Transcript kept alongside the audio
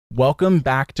Welcome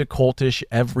back to Cultish,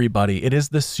 everybody. It is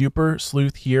the Super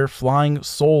Sleuth here, flying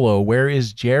solo. Where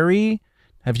is Jerry?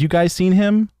 Have you guys seen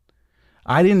him?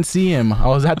 I didn't see him. I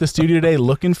was at the studio today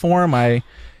looking for him. I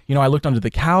looked under the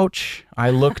couch. I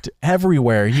looked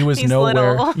everywhere. He was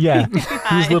nowhere. Little. Yeah,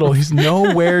 he's little. He's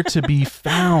nowhere to be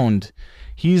found.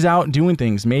 He's out doing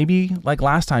things. Maybe like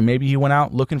last time, maybe he went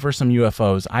out looking for some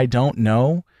UFOs. I don't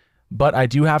know. But I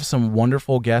do have some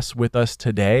wonderful guests with us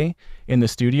today in the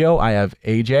studio. I have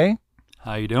AJ.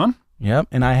 How you doing? Yep.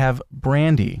 And I have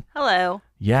Brandy. Hello.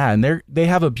 Yeah. And they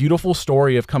have a beautiful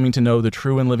story of coming to know the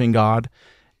true and living God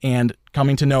and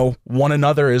coming to know one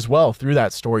another as well through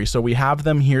that story. So we have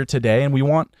them here today, and we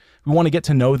want to get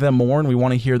to know them more, and we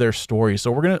want to hear their story.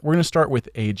 So we're gonna start with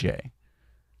AJ.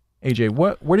 AJ,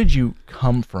 where did you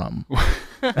come from?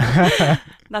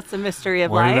 That's the mystery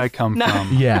of life. Where did I come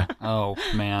from? Yeah. Oh,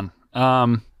 man.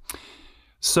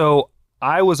 So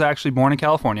I was actually born in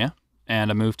California,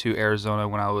 and I moved to Arizona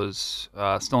when I was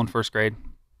still in first grade,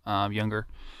 younger.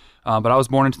 But I was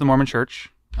born into the Mormon church.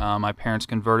 My parents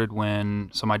converted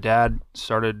so my dad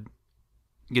started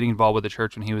getting involved with the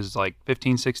church when he was like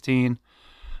 15, 16.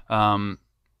 And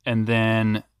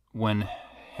then when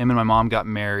him and my mom got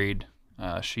married,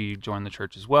 she joined the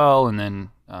church as well. And then,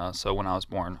 so when I was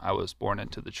born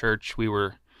into the church. We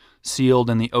were sealed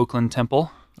in the Oakland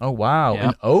Temple. Oh, wow. Yep.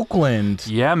 In Oakland.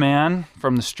 Yeah, man.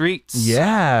 From the streets.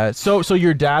 Yeah. So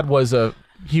your dad was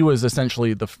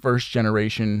essentially the first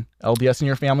generation LDS in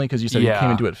your family, because you said you came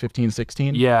into it 15,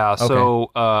 16? Yeah. Okay.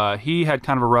 So he had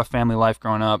kind of a rough family life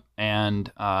growing up,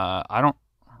 and I don't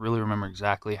really remember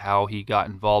exactly how he got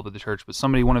involved with the church, but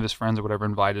one of his friends or whatever,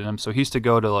 invited him. So he used to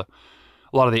go to a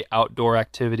lot of the outdoor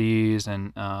activities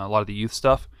and a lot of the youth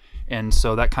stuff. And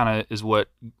so that kind of is what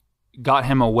got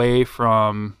him away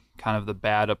from kind of the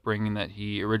bad upbringing that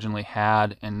he originally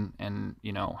had, and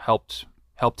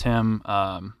helped him.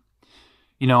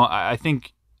 I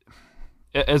think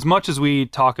as much as we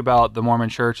talk about the Mormon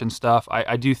church and stuff,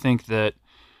 I do think that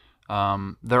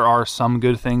there are some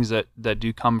good things that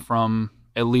do come from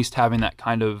at least having that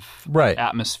kind of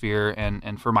atmosphere.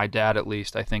 And for my dad, at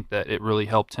least, I think that it really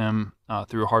helped him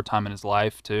through a hard time in his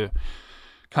life to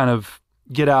kind of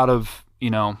get out of,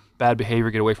 bad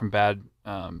behavior, get away from bad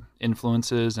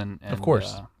influences and of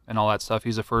course, and all that stuff.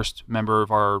 He's the first member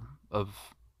of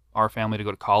our family to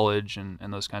go to college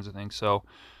and those kinds of things. So,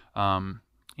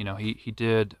 he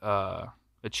did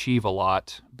achieve a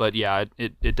lot, but yeah,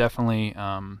 it definitely,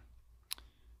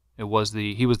 he was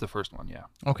the first one. Yeah.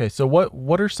 Okay. So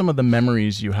what are some of the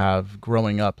memories you have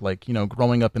growing up, like,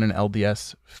 growing up in an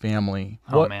LDS family?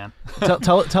 Oh, man.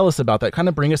 tell us about that. Kind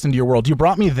of bring us into your world. You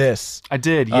brought me this. I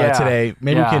did. Yeah. Today.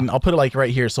 Maybe I'll put it like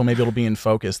right here, so maybe it'll be in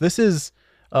focus. This is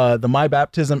the My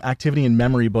Baptism Activity and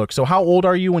Memory book. So how old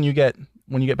are you when you get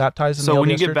baptized in the LDS when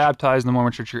you get church? baptized in the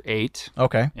Mormon church, you're 8.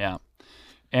 Okay. Yeah.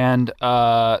 And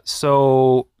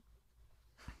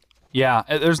yeah,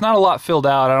 there's not a lot filled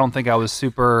out. I don't think I was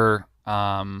super...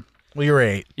 well, you're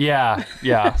 8. Yeah.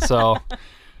 So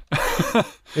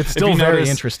it's still very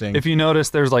interesting. If you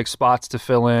notice, there's like spots to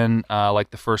fill in,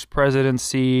 like the first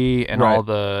presidency and all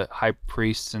the high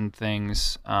priests and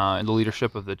things, and the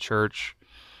leadership of the church,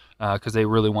 because they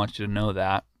really want you to know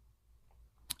that.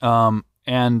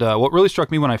 And what really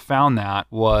struck me when I found that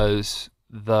was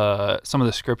some of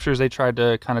the scriptures they tried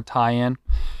to kind of tie in.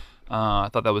 I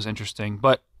thought that was interesting.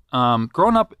 But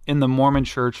growing up in the Mormon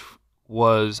church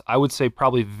was, I would say,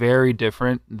 probably very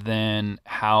different than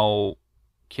how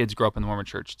kids grow up in the Mormon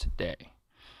church today.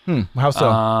 How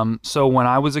so? So when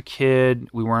I was a kid,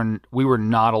 we were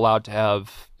not allowed to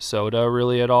have soda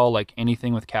really at all. Like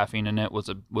anything with caffeine in it was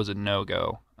a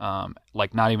no-go.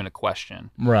 Like not even a question.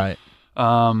 Right.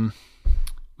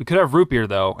 We could have root beer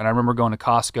though, and I remember going to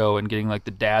Costco and getting like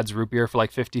the dad's root beer for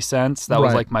like 50 cents. That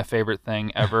was like my favorite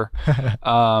thing ever.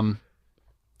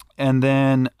 And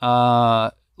then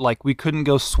like we couldn't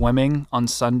go swimming on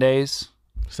Sundays.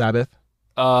 Sabbath?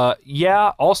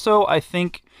 Yeah. Also, I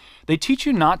think they teach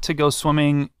you not to go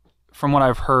swimming, from what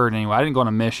I've heard anyway. I didn't go on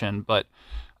a mission, but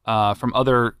from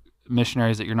other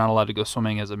missionaries, that you're not allowed to go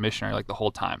swimming as a missionary like the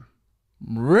whole time.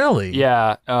 Really?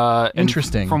 Yeah.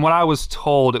 Interesting. From what I was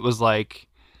told, it was like,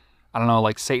 I don't know,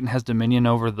 like Satan has dominion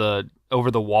over the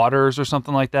waters or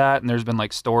something like that. And there's been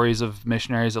like stories of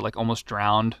missionaries that like almost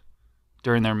drowned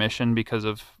during their mission because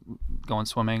of going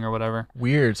swimming or whatever.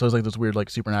 Weird. So it's like this weird like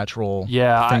supernatural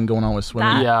thing going on with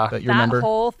swimming that you remember? That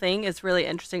whole thing is really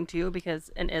interesting too,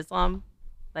 because in Islam,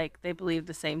 like they believe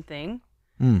the same thing.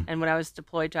 And when I was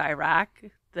deployed to Iraq,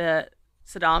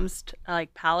 Saddam's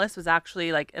like palace was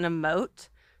actually like in a moat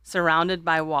surrounded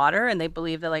by water, and they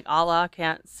believe that like Allah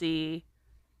can't see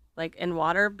like in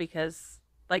water because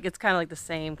like it's kind of like the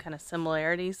same kind of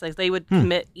similarities. Like they would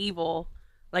commit evil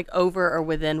like over or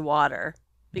within water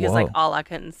because like Allah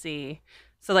couldn't see.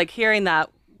 So like hearing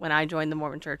that when I joined the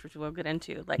Mormon church, which we'll get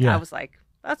into, like I was like,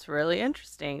 that's really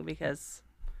interesting because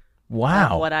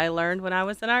of what I learned when I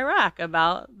was in Iraq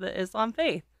about the Islam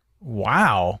faith.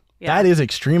 Wow. Yeah. That is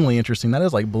extremely interesting. That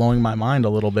is like blowing my mind a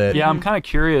little bit. Yeah, I'm kind of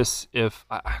curious if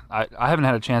I haven't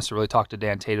had a chance to really talk to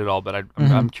Dan Tate at all, but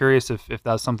I'm curious if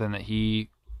that's something that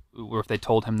or if they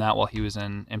told him that while he was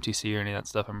in MTC or any of that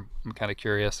stuff. I'm kind of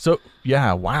curious. So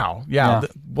yeah, wow. Yeah.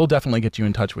 We'll definitely get you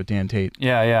in touch with Dan Tate.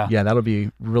 Yeah. Yeah, that'll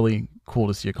be really cool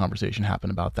to see a conversation happen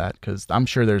about that, because I'm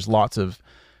sure there's lots of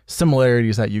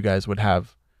similarities that you guys would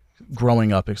have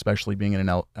growing up, especially being in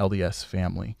an LDS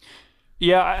family.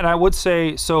 Yeah, and I would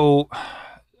say, so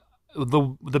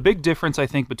the big difference I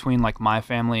think between like my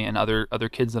family and other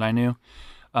kids that I knew,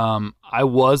 I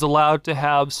was allowed to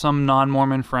have some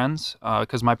non-Mormon friends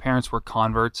because my parents were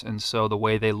converts, and so the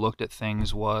way they looked at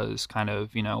things was kind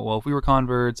of, well, if we were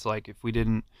converts, like if we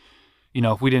didn't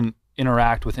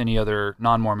interact with any other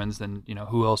non-Mormons, then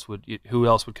who else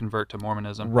would convert to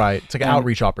Mormonism? Right. It's like an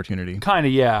outreach opportunity. Kind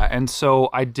of, yeah. And so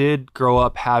I did grow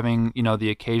up having the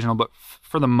occasional, but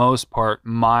for the most part,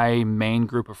 my main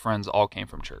group of friends all came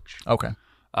from church. Okay.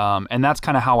 And that's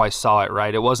kind of how I saw it.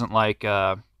 Right. It wasn't like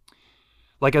as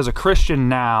a Christian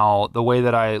now, the way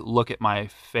that I look at my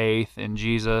faith in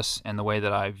Jesus and the way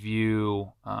that I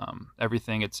view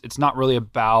everything, it's not really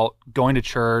about going to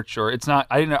church, or it's not.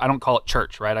 I don't call it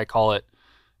church, right? I call it,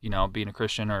 being a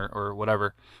Christian or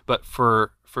whatever. But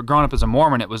for growing up as a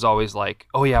Mormon, it was always like,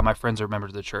 oh yeah, my friends are members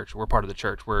of the church. We're part of the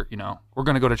church. We're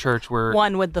going to go to church. We're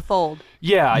one with the fold.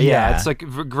 Yeah. It's like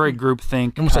very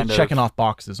groupthink, almost like checking off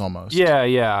boxes almost.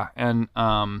 Yeah. And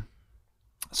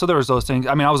so there was those things.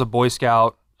 I mean, I was a Boy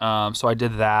Scout, so I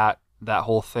did that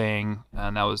whole thing,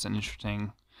 and that was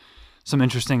some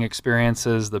interesting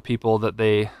experiences. The people that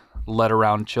they led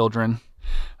around children.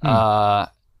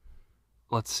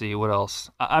 Let's see, what else?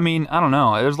 I mean, I don't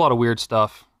know. There's a lot of weird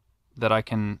stuff that I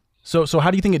can. So how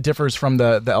do you think it differs from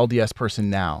the LDS person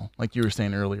now? Like you were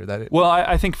saying earlier, Well,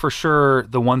 I think for sure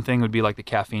the one thing would be like the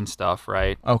caffeine stuff,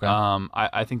 right? Okay.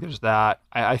 I think there's that.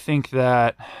 I think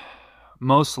that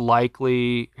most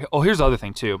likely. Oh, here's the other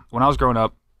thing too. When I was growing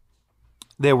up,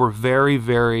 they were very,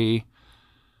 very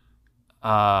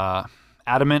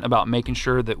adamant about making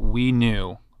sure that we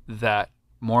knew that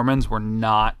Mormons were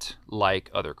not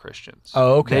like other Christians.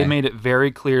 Oh, okay. They made it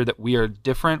very clear that we are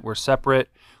different, we're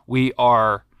separate, we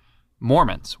are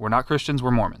Mormons. We're not Christians, we're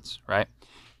Mormons, right?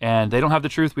 And they don't have the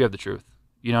truth, we have the truth.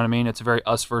 You know what I mean? It's a very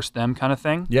us versus them kind of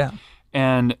thing. Yeah.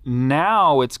 And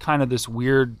now it's kind of this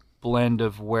weird blend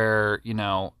of where,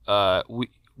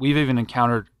 we've even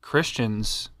encountered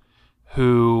Christians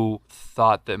who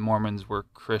thought that Mormons were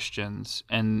Christians.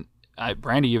 And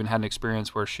Brandy even had an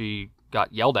experience where she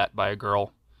got yelled at by a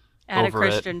girl at a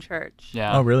Christian church.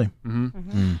 Yeah. Oh, really? Mm-hmm.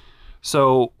 Mm-hmm.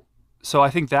 So I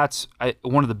think that's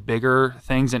one of the bigger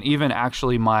things. And even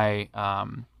actually my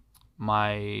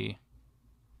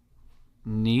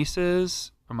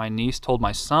niece told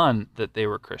my son that they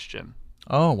were Christian.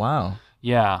 Oh, wow.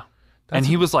 Yeah. And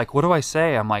he was like, what do I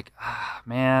say? I'm like,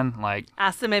 man, like.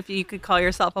 Ask him if you could call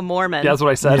yourself a Mormon. Yeah, that's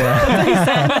what I said.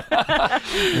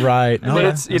 Yeah. Right. No, but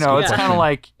it's kind of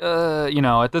like,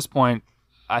 at this point,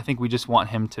 I think we just want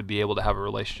him to be able to have a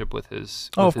relationship with his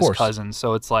cousin.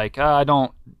 So it's like,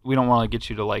 we don't want to get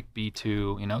you to like be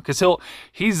too, because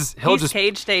he's just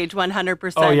cage stage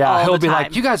 100%. Oh yeah, he'll be time.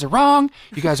 like, you guys are wrong.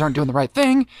 You guys aren't doing the right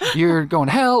thing. You're going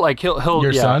to hell. Like he'll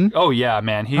Your son? Oh yeah,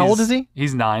 man. How old is he?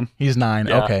 He's 9. He's 9.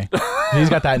 Yeah. Okay. He's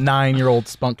got that 9-year-old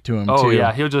spunk to him too. Oh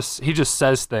yeah, he just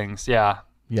says things. Yeah.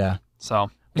 Yeah.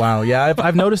 So. Wow. Yeah,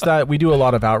 I've noticed that we do a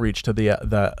lot of outreach to the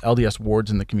LDS wards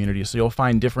in the community. So you'll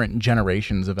find different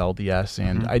generations of LDS,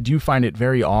 and I do find it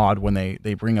very odd when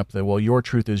they bring up your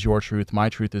truth is your truth, my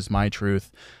truth is my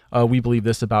truth. We believe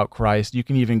this about Christ. You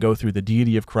can even go through the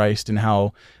deity of Christ and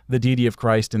how the deity of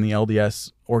Christ in the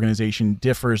LDS organization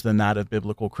differs than that of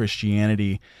biblical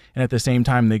Christianity. And at the same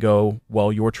time, they go,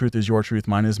 well, your truth is your truth,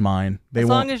 mine is mine. As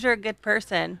long as you're a good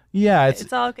person. Yeah,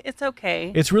 it's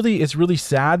okay. It's really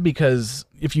sad because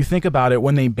if you think about it,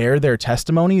 when they bear their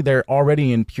testimony, they're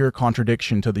already in pure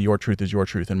contradiction to the your truth is your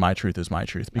truth and my truth is my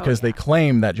truth, because they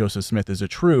claim that Joseph Smith is a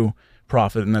true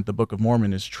prophet and that the Book of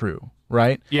Mormon is true,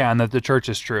 right? Yeah, and that the church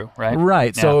is true, right?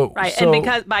 Right. Yeah. So and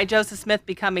because by Joseph Smith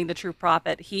becoming the true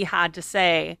prophet, he had to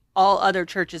say all other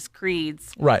churches'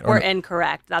 creeds were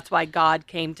incorrect. That's why God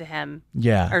came to him.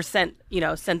 Yeah. Or sent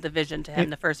the vision to him,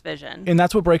 the first vision. And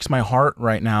that's what breaks my heart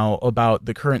right now about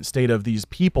the current state of these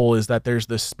people, is that there's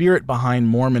the spirit behind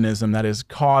Mormonism that has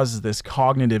caused this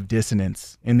cognitive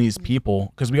dissonance in these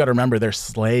people. Because we got to remember, they're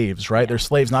slaves, right? Yeah. They're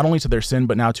slaves not only to their sin,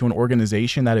 but now to an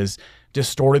organization that has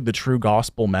distorted the true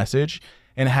gospel message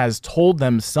and has told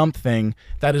them something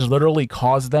that has literally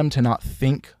caused them to not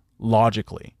think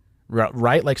logically.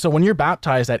 Right? Like, so when you're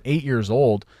baptized at 8 years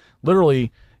old,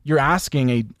 literally you're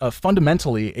asking a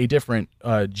fundamentally a different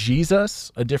Jesus,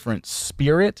 a different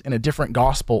spirit, and a different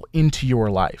gospel into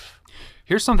your life.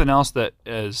 Here's something else that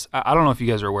is, I don't know if you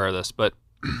guys are aware of this, but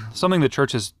something the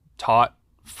church has taught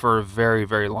for a very,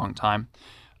 very long time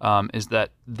is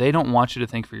that they don't want you to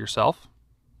think for yourself.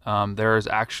 There's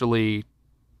actually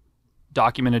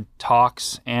documented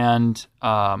talks and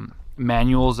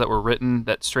manuals that were written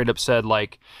that straight up said,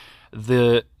 like,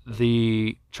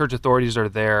 the church authorities are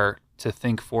there to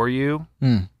think for you,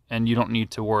 and you don't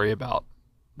need to worry about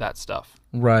that stuff.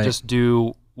 Right. Just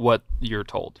do what you're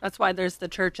told. That's why there's the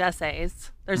church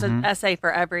essays. There's an essay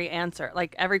for every answer.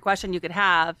 Like, every question you could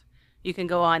have, you can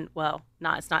go on,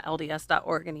 it's not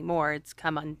LDS.org anymore. It's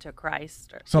Come Unto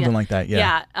Christ. Or something like that,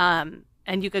 yeah. Yeah.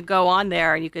 And you could go on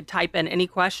there and you could type in any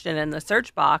question in the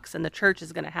search box, and the church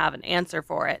is going to have an answer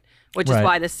for it, which is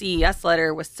why the CES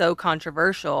letter was so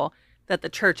controversial, that the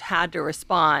church had to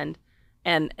respond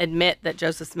and admit that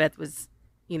Joseph Smith was,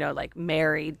 like,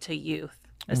 married to youth,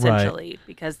 essentially,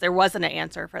 because there wasn't an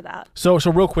answer for that. So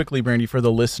real quickly, Brandy, for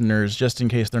the listeners, just in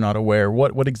case they're not aware,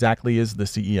 what exactly is the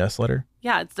CES letter?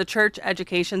 Yeah, it's the church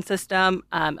education system.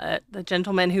 The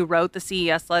gentleman who wrote the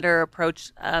CES letter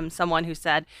approached someone who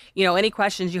said, any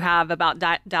questions you have about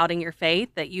doubting your faith,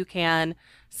 that you can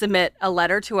submit a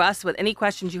letter to us with any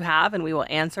questions you have, and we will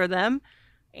answer them.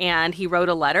 And he wrote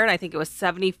a letter, and I think it was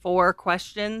 74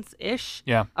 questions-ish.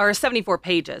 Yeah. Or 74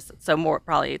 pages, so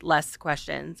probably less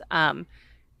questions.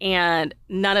 And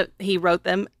he wrote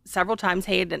them several times.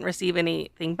 Hey, didn't receive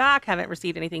anything back, haven't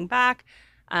received anything back.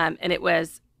 And it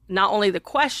was not only the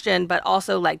question, but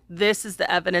also, like, this is the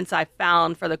evidence I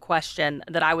found for the question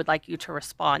that I would like you to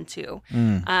respond to.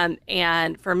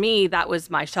 And for me, that was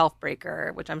my shelf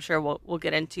breaker, which I'm sure we'll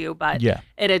get into. But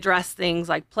it addressed things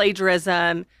like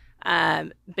plagiarism,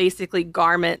 basically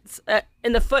garments.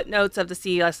 In the footnotes of the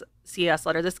CES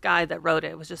letter, this guy that wrote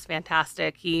it was just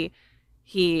fantastic. He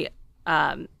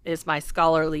is my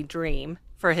scholarly dream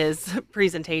for his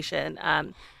presentation.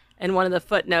 In one of the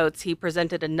footnotes, he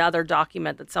presented another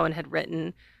document that someone had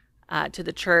written to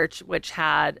the church, which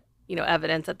had,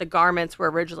 evidence that the garments were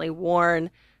originally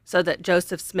worn so that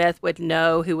Joseph Smith would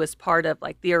know who was part of,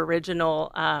 like, the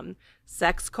original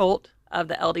sex cult of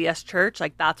the LDS church.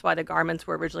 Like, that's why the garments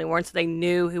were originally worn. So they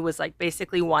knew who was, like,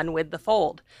 basically one with the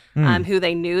fold, who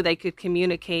they knew they could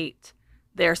communicate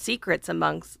their secrets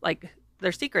amongst, like,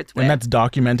 their secrets with. And that's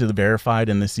documented, verified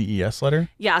in the CES letter?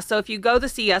 Yeah, so if you go the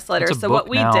CES letter, so what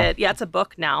we did, it's a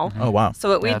book now. Mm-hmm. Oh, wow. So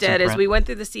what we did is we went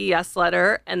through the CES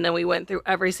letter, and then we went through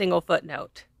every single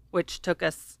footnote, which took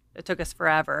us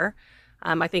forever.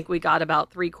 I think we got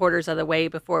about 3/4 of the way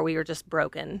before we were just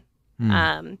broken.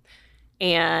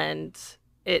 And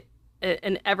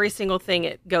in every single thing,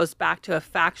 it goes back to a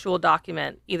factual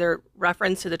document, either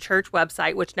reference to the church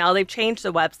website, which now they've changed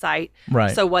the website.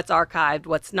 Right. So what's archived,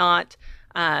 what's not.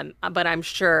 But I'm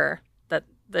sure that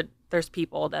there's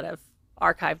people that have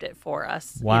archived it for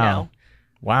us. Wow.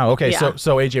 Wow. Okay. Yeah.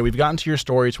 So AJ, we've gotten to your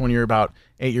story to when you're about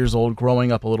 8 years old,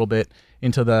 growing up a little bit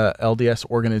into the LDS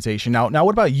organization. Now,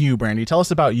 what about you, Brandy? Tell us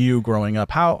about you growing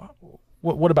up.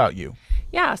 What about you?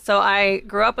 Yeah, so I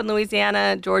grew up in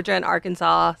Louisiana, Georgia, and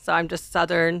Arkansas. So I'm just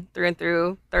Southern through and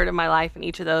through, third of my life in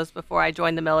each of those before I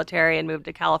joined the military and moved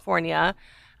to California.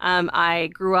 I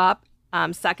grew up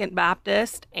Second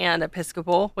Baptist and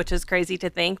Episcopal, which is crazy to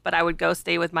think, but I would go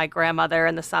stay with my grandmother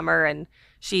in the summer, and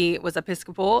she was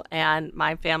Episcopal, and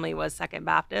my family was Second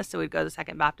Baptist, so we'd go to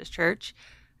Second Baptist Church.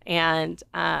 And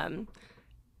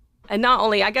not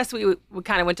only, I guess we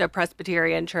kind of went to a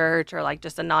Presbyterian church, or like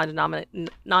just a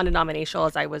non-denominational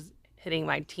as I was hitting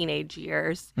my teenage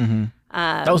years. Mm-hmm.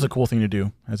 That was a cool thing to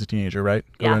do as a teenager, right?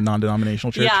 Go to a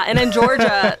non-denominational church. Yeah, and in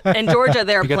Georgia,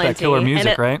 there are you plenty. That killer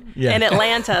music, right? Yeah. In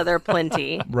Atlanta, there are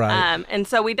plenty. Right. And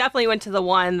so we definitely went to the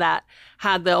one that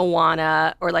had the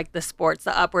Awana, or like the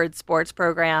upward sports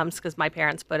programs, because my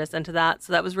parents put us into that.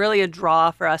 So that was really a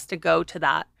draw for us to go to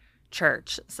that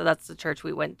church. So that's the church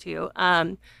we went to.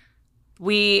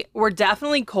 We were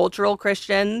definitely cultural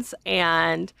Christians,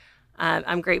 and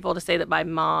I'm grateful to say that my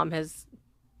mom has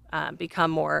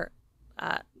become more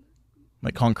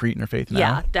like concrete in her faith now?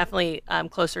 Yeah, definitely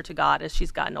closer to God as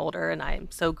she's gotten older, and I'm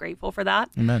so grateful for that.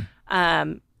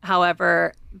 Amen.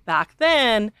 However, back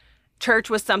then, church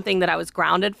was something that I was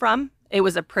grounded from. It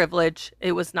was a privilege.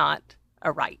 It was not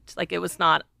a right. Like, it was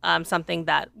not something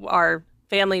that our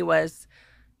family was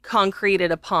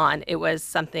concreted upon. It was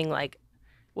something like,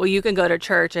 well, you can go to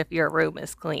church if your room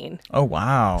is clean. Oh,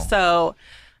 wow. So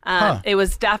it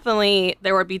was definitely,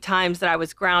 there would be times that I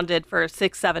was grounded for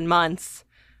 6-7 months,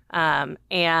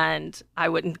 and I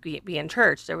wouldn't be in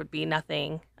church. There would be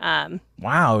nothing.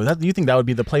 Wow. Do you think that would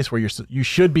be the place where you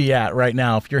should be at right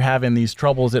now? If you're having these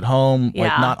troubles at home,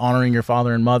 like not honoring your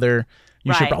father and mother,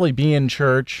 you should probably be in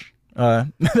church.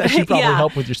 That should probably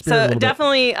help with your spirit a little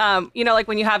definitely, like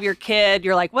when you have your kid,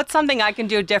 you're like, what's something I can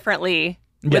do differently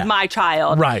with my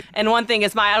child? Right. And one thing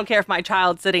is I don't care if my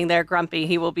child's sitting there grumpy,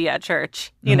 he will be at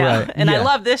church, Right. And I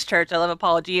love this church. I love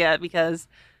Apologia because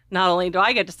not only do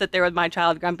I get to sit there with my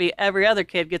child grumpy, every other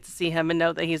kid gets to see him and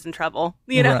know that he's in trouble,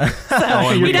 Right. So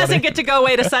he doesn't get to go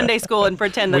away to Sunday school and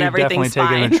pretend that everything's fine. We've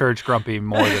definitely taken a church grumpy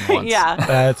more than once. Yeah.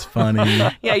 That's funny.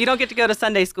 Yeah, you don't get to go to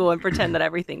Sunday school and pretend that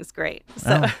everything's great.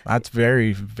 So that's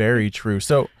very, very true.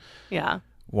 So yeah.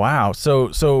 Wow.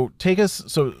 So take us,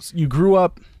 so you grew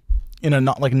up in a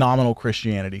nominal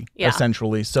Christianity,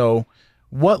 essentially. So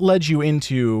what led you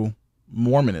into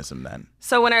Mormonism then?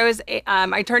 So when I was,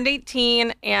 I turned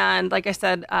 18, and like I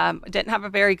said, didn't have a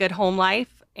very good home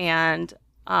life. And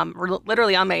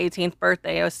literally on my 18th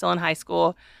birthday, I was still in high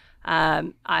school.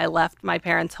 I left my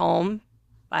parents' home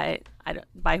by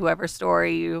whoever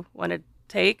story you want to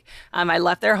take. I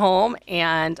left their home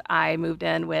and I moved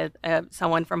in with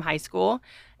someone from high school.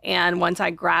 And once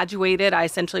I graduated, I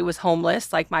essentially was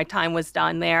homeless. Like, my time was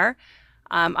done there.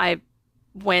 I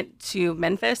went to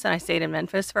Memphis, and I stayed in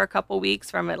Memphis for a couple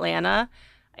weeks from Atlanta.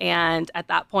 And at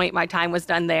that point, my time was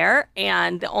done there.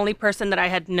 And the only person that I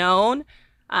had known,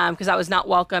 because I was not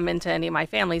welcome into any of my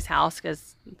family's house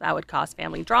because that would cause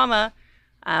family drama,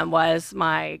 was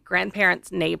my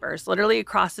grandparents' neighbors, literally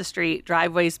across the street.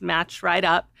 Driveways matched right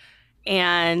up.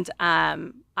 And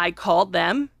I called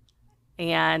them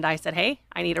and I said, hey,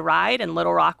 I need a ride. And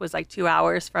Little Rock was like 2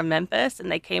 hours from Memphis.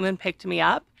 And they came and picked me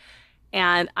up.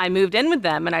 And I moved in with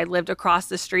them, and I lived across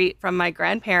the street from my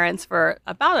grandparents for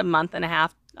about a month and a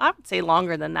half. I would say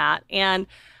longer than that. And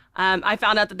I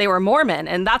found out that they were Mormon,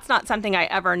 and that's not something I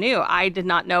ever knew. I did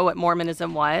not know what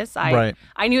Mormonism was. I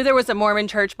knew there was a Mormon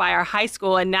church by our high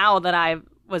school, and now that I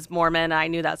was Mormon, I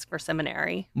knew that's for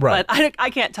seminary. Right. But I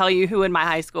can't tell you who in my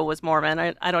high school was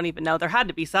Mormon. I don't even know. There had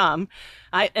to be some.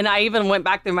 I even went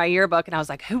back through my yearbook, and I was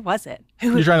like, who was it?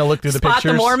 You're trying to look through the pictures?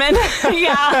 Spot the Mormon?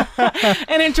 Yeah.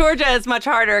 And in Georgia, it's much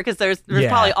harder because there's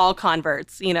probably all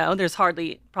converts. There's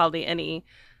hardly probably any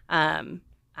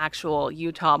actual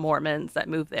Utah Mormons that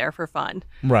move there for fun.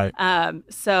 Right.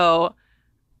 So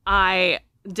I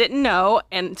didn't know,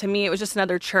 and to me it was just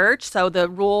another church. So the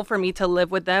rule for me to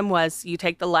live with them was you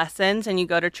take the lessons and you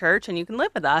go to church and you can live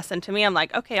with us. And to me, I'm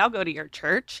like, okay, I'll go to your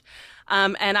church.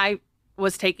 And I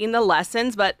was taking the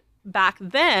lessons, but back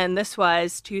then, this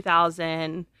was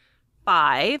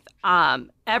 2005,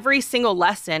 every single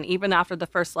lesson, even after the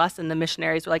first lesson, the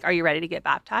missionaries were like, are you ready to get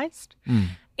baptized?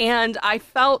 And I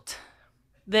felt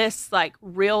this like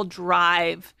real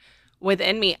drive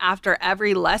within me. After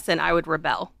every lesson, I would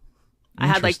rebel. I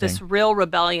had like this real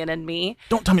rebellion in me.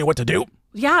 Don't tell me what to do.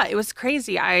 Yeah, it was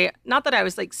crazy. Not that I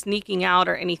was like sneaking out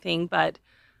or anything, but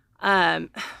I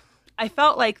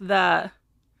felt like I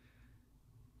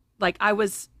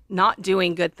was not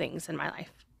doing good things in my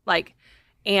life.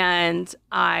 And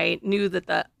I knew that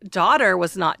the daughter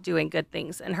was not doing good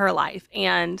things in her life.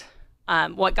 And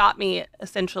what got me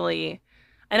essentially,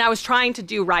 and I was trying to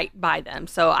do right by them.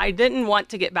 So I didn't want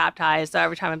to get baptized. So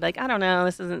every time I'd be like, I don't know,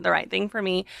 this isn't the right thing for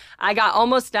me. I got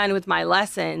almost done with my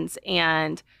lessons,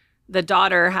 and the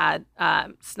daughter had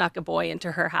snuck a boy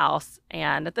into her house.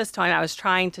 And at this time I was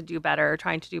trying to do better.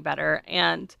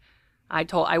 And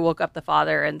I woke up the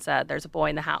father and said, there's a boy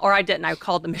in the house. Or I didn't. I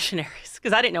called the missionaries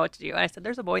because I didn't know what to do. And I said,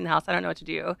 there's a boy in the house. I don't know what to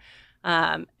do.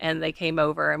 And they came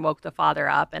over and woke the father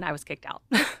up, and I was kicked out.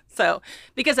 So,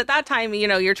 because at that time,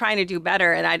 you're trying to do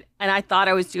better. And I thought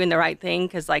I was doing the right thing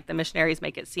because like the missionaries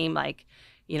make it seem like,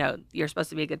 you're supposed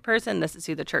to be a good person. This is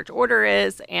who the church order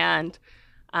is. And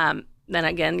then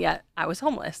again, I was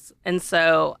homeless. And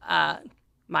so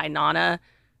my Nana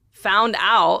found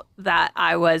out that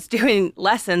I was doing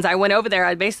lessons. I went over there.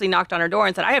 I basically knocked on her door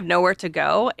and said, I have nowhere to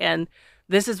go. And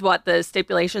this is what the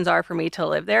stipulations are for me to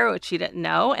live there, which she didn't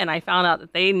know. And I found out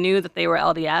that they knew that they were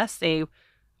LDS. They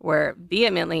were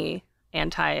vehemently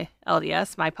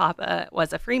anti-LDS. My papa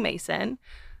was a Freemason,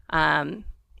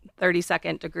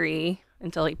 32nd degree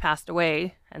until he passed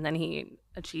away. And then he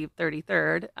achieve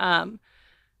 33rd.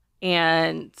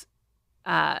 And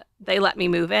they let me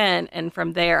move in. And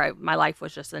from there, my life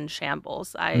was just in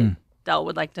shambles. I dealt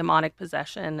with like demonic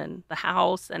possession in the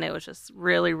house. And it was just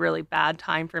really, really bad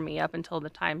time for me up until the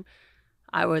time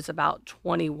I was about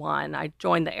 21. I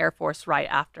joined the Air Force right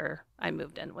after I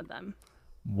moved in with them.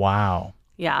 Wow.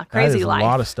 Yeah, crazy that is life. A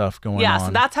lot of stuff going on. Yeah,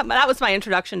 so that was my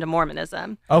introduction to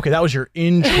Mormonism. Okay, that was your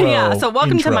intro. Yeah, so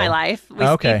welcome intro. to my life. We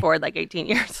speed forward like 18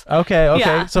 years. Okay.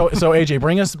 Yeah. So AJ,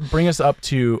 bring us up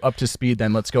to speed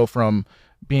then. Let's go from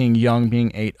being young,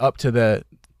 being 8, up to the,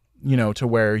 to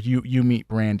where you meet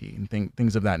Brandy and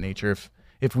things of that nature.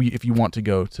 If you want to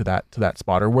go to that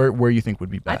spot, or where you think would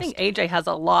be best. I think AJ has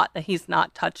a lot that he's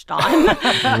not touched on.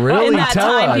 Really? In that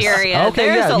Tell time us. period. Okay,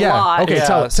 There's a lot. Okay,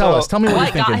 tell us. Tell me what you're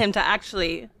thinking. What got him to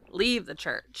actually leave the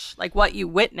church? Like what you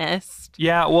witnessed?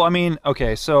 Yeah, well, I mean,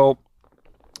 okay, so,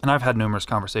 and I've had numerous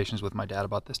conversations with my dad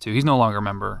about this too. He's no longer a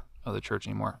member of the church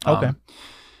anymore. Okay.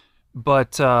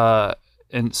 But,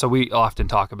 and so we often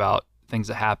talk about things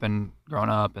that happened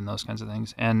growing up and those kinds of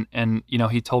things. And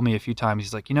he told me a few times,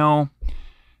 he's like,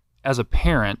 as a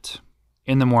parent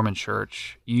in the Mormon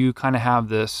church, you kind of have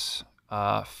this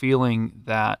feeling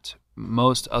that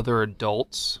most other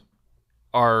adults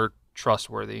are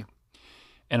trustworthy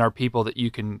and are people that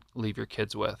you can leave your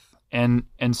kids with. And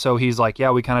so he's like, yeah,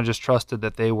 we kind of just trusted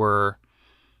that they were,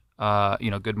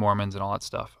 good Mormons and all that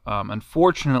stuff.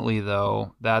 Unfortunately,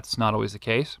 though, that's not always the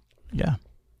case. Yeah.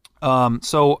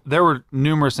 So there were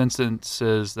numerous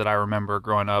instances that I remember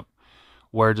growing up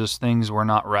where just things were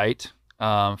not right.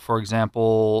 For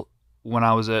example, when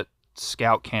I was at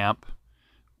scout camp,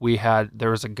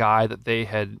 there was a guy that they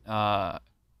had, I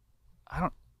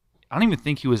don't even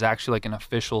think he was actually like an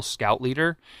official scout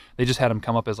leader. They just had him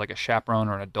come up as like a chaperone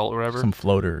or an adult or whatever. Some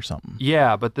floater or something.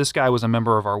 Yeah, but this guy was a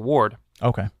member of our ward.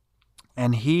 Okay.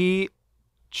 And he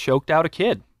choked out a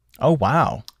kid. Oh,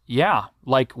 wow. Yeah,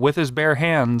 like with his bare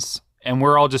hands, and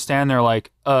we're all just standing there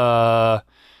like, yeah,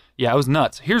 it was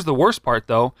nuts. Here's the worst part,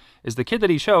 though, is the kid that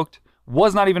he choked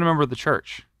was not even a member of the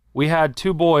church. We had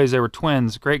 2 boys, they were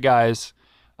twins, great guys.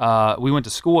 We went to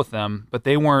school with them, but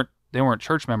they weren't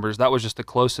church members. That was just the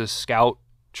closest scout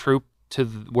troop to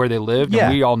where they lived,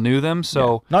 and we all knew them.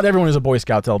 So not everyone is a Boy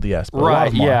Scouts LDS, but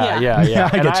right, yeah.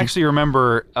 And I actually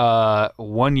remember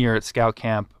one year at scout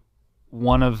camp,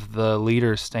 one of the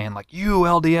leaders saying like, you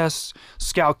LDS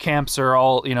scout camps are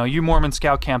all, you Mormon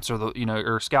scout camps are the,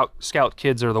 or scout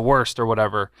kids are the worst or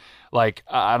whatever. Like,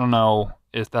 I don't know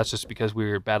if that's just because we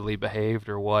were badly behaved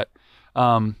or what.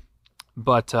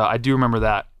 But I do remember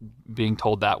that being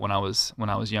told that when I was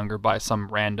younger by some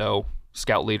rando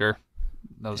scout leader.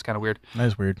 That was kind of weird. That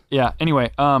is weird. Yeah.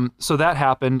 Anyway, so that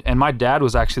happened, and my dad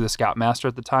was actually the scoutmaster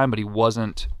at the time, but he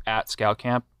wasn't at scout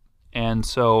camp. And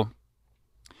so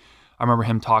I remember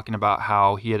him talking about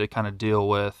how he had to kind of deal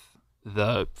with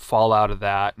the fallout of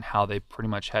that and how they pretty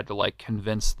much had to like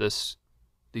convince these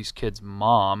kids'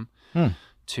 mom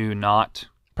to not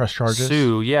press charges.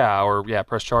 Sue,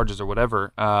 press charges or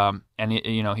whatever. And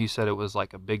he said it was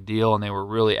like a big deal, and they were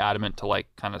really adamant to like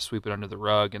kind of sweep it under the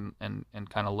rug and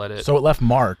kind of let it. So it left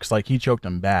marks. Like he choked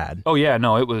him bad. Oh yeah,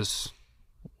 no, it was.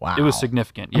 Wow. It was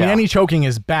significant. Yeah. I mean, any choking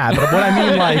is bad, but what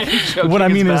I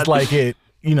mean is like it.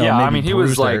 Yeah, I mean, he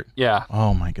was like, yeah.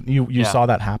 Oh my goodness, you saw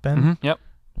that happen? Mm-hmm. Yep.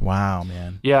 Wow,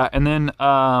 man. Yeah, and then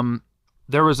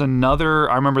there was another.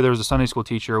 I remember there was a Sunday school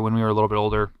teacher when we were a little bit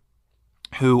older,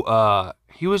 who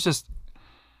he was just,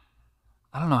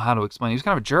 I don't know how to explain. He was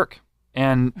kind of a jerk,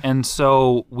 and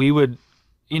so we would,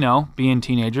 being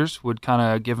teenagers, would kind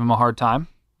of give him a hard time.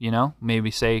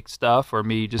 Maybe say stuff or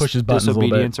me just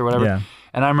disobedience or whatever. Yeah.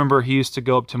 And I remember he used to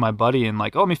go up to my buddy and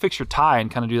like, oh, let me fix your tie,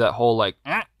 and kind of do that whole like,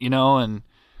 and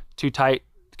too tight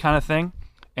kind of thing.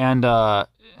 And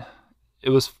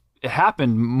it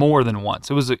happened more than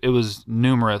once. It was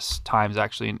numerous times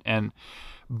actually. And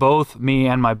both me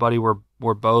and my buddy were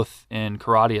both in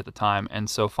karate at the time. And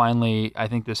so finally, I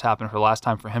think this happened for the last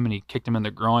time for him, and he kicked him in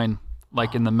the groin,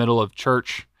 like in the middle of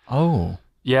church. Oh.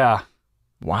 Yeah.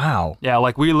 Wow. Yeah,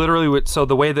 like we literally would, so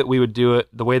the way that we would do it,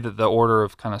 the way that the order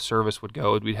of kind of service would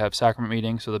go, we'd have sacrament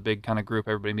meetings, so the big kind of group,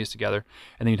 everybody meets together,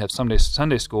 and then you'd have Sunday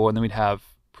school, and then we'd have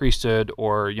priesthood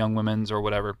or young women's or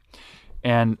whatever.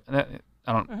 And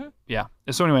yeah.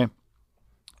 So anyway,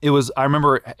 I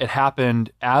remember it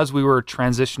happened as we were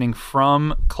transitioning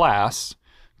from class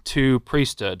to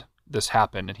priesthood. This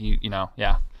happened, and he,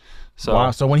 yeah. So,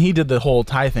 wow. So when he did the whole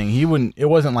tie thing, it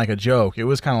wasn't like a joke. It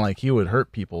was kind of like he would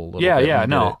hurt people a little bit. Yeah.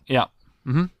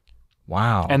 Mm-hmm.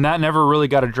 Wow. And that never really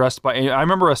got addressed I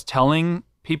remember us telling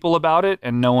people about it,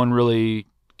 and no one really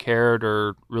cared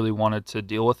or really wanted to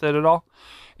deal with it at all.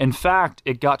 In fact,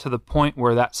 it got to the point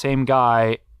where that same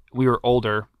guy, we were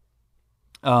older,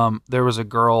 there was a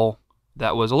girl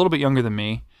that was a little bit younger than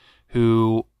me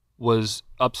who was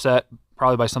upset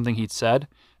probably by something he'd said,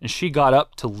 and she got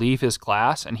up to leave his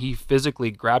class, and he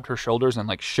physically grabbed her shoulders and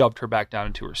like shoved her back down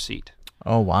into her seat.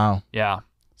 Oh, wow. Yeah.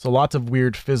 So lots of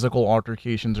weird physical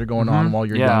altercations are going on while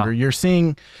you're younger. You're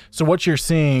seeing, so what you're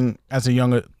seeing as a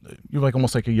you're like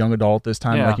almost like a young adult this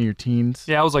time, like in your teens?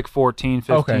 Yeah, I was like 14,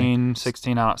 15,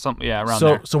 16, something, around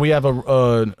there. So we have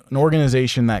an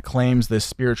organization that claims this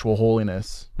spiritual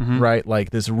holiness, right?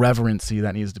 Like this reverency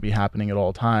that needs to be happening at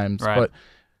all times. Right. But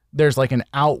there's like an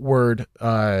outward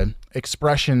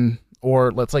expression,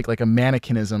 or let's like a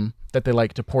mannequinism that they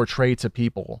like to portray to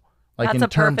people. Like That's a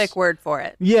perfect word for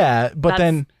it. Yeah, but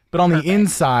on perfect. the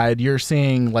inside, you're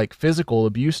seeing like physical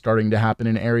abuse starting to happen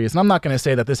in areas. And I'm not going to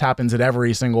say that this happens at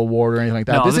every single ward or anything like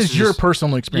that. No, this is your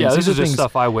personal experience. Yeah, this These is are just things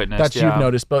stuff I witnessed. that you've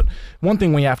noticed. But one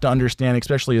thing we have to understand,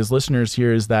 especially as listeners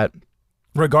here, is that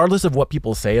regardless of what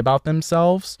people say about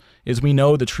themselves, is we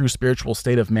know the true spiritual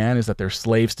state of man is that they're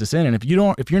slaves to sin. And if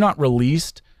you're not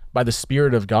released by the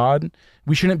Spirit of God,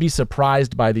 we shouldn't be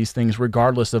surprised by these things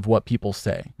regardless of what people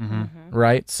say,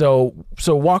 right? So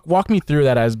walk me through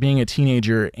that as being a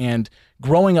teenager and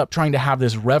growing up trying to have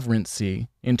this reverency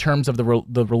in terms of the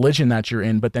religion that you're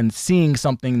in, but then seeing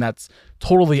something that's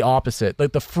totally opposite.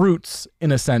 Like the fruits,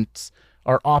 in a sense,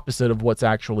 are opposite of what's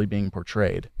actually being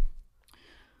portrayed.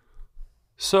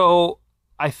 So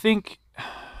I think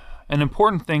an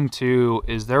important thing too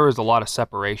is there was a lot of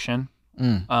separation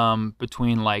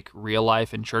between like real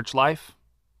life and church life.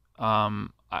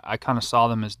 I kind of saw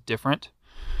them as different.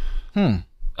 And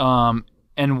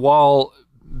while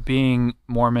being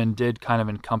Mormon did kind of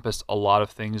encompass a lot of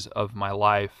things of my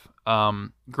life,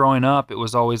 growing up, it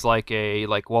was always like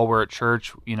while we're at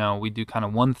church, we do kind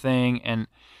of one thing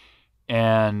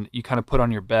and you kind of put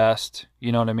on your best,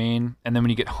 you know what I mean? And then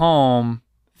when you get home,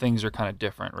 things are kind of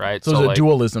different, right? So it was a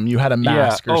dualism. You had a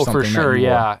mask or something. Oh, for sure,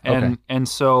 yeah. Okay. And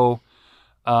so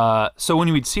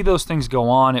when we'd see those things go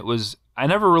on, I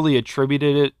never really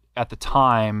attributed it at the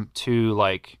time to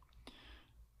like,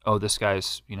 oh, this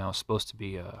guy's, supposed to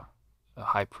be a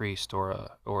high priest or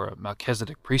a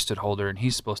Melchizedek priesthood holder, and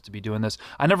he's supposed to be doing this.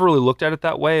 I never really looked at it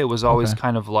that way. It was always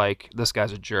kind of like, this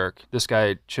guy's a jerk. This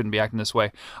guy shouldn't be acting this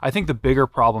way. I think the bigger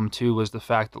problem too was the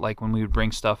fact that like when we would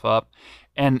bring stuff up,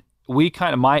 and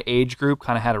my age group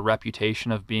kind of had a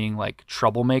reputation of being like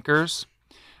troublemakers.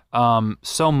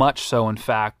 So much so, in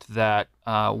fact, that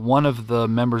one of the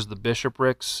members of the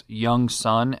bishopric's young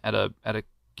son at a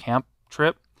camp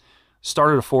trip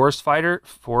started a forest fire,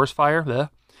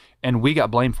 and we got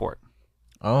blamed for it.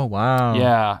 Oh, wow.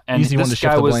 Yeah, and Easy one to this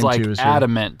shift guy the was blame like to,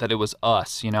 adamant that it was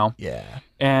us, Yeah.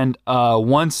 And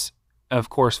once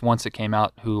it came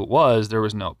out who it was, there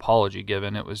was no apology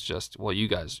given. It was just, well, you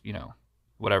guys,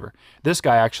 whatever. This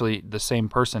guy actually, the same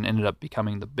person, ended up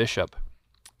becoming the bishop.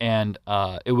 And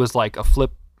it was like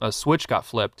a switch got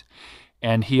flipped,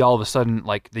 and he all of a sudden,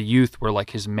 like the youth were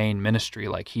like his main ministry.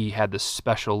 Like he had this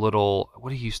special little,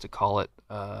 what he used to call it,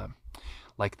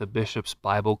 like the Bishop's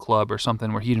Bible Club or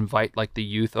something, where he'd invite like the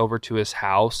youth over to his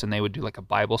house and they would do like a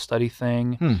Bible study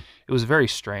thing. It was very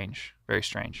strange, very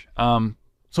strange.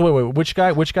 So wait, which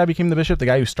guy became the bishop? The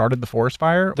guy who started the forest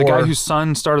fire? The guy whose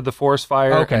son started the forest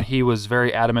fire, Okay. and he was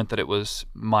very adamant that it was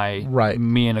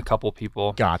me and a couple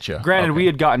people. Gotcha. Granted, Okay. we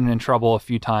had gotten in trouble a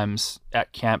few times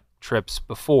at camp trips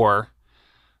before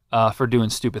for doing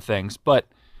stupid things, but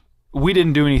we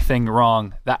didn't do anything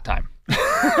wrong that time.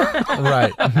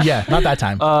 Right. Yeah, not that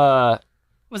time.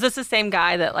 Was this the same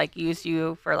guy that like used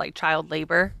you for like child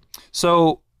labor?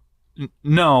 So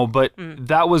no, but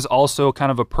that was also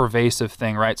kind of a pervasive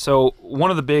thing, right? So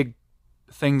one of the big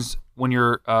things when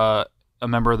you're a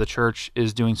member of the church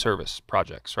is doing service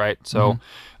projects, right? So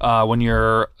when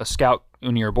you're a scout,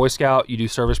 when you're a Boy Scout, you do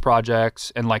service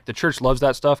projects, and like the church loves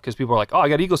that stuff because people are like, oh, I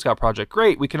got Eagle Scout project,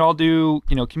 great, we can all do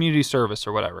community service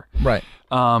or whatever, right?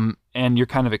 And you're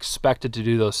kind of expected to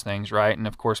do those things, right? And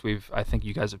of course, I think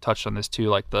you guys have touched on this too,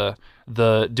 like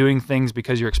the doing things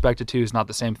because you're expected to is not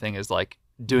the same thing as like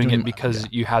doing it because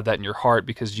you have that in your heart,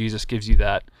 because Jesus gives you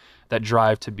that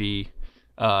drive to be,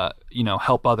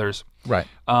 help others. Right.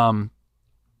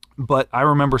 But I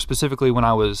remember specifically when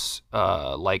I was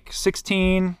like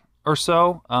 16 or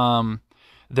so,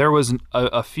 there was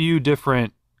a few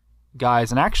different guys,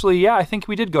 and actually, I think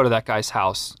we did go to that guy's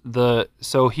house.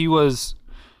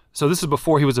 So this is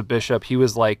before he was a bishop. He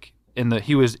was like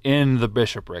he was in the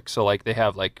bishopric. So like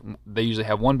they usually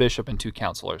have one bishop and two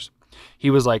counselors. He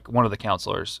was like one of the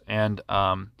counselors, and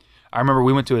I I remember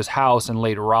we went to his house and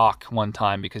laid rock one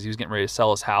time because he was getting ready to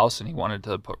sell his house and he wanted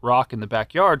to put rock in the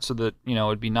backyard so that,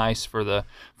 it'd be nice for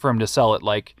him to sell it.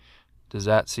 Like, does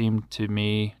that seem to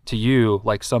you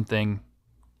like something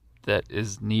that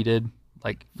is needed,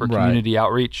 like for community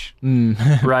outreach,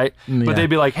 right? But they'd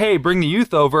be like, hey, bring the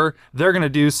youth over. They're going to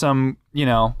do some,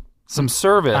 some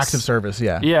service. Active service,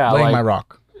 yeah. Yeah. Laying my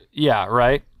rock. Yeah,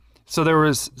 right. So there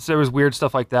was weird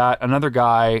stuff like that. Another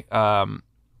guy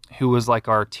who was like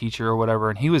our teacher or whatever,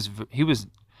 and he was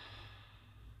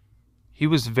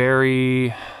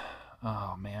very,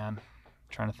 oh man, I'm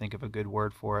trying to think of a good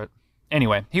word for it.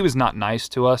 Anyway, he was not nice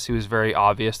to us. He was very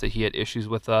obvious that he had issues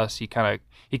with us. He kind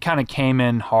of came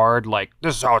in hard, like,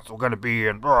 this is how it's going to be,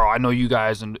 and I know you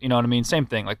guys, and you know what I mean? Same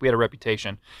thing. Like, we had a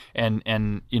reputation, and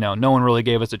no one really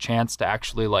gave us a chance to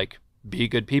actually like be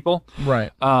good people.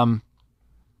 Right. So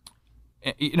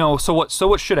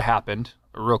what should have happened,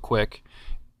 real quick,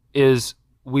 is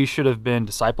we should have been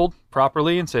discipled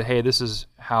properly and said, hey, this is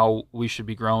how we should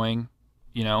be growing,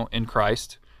 in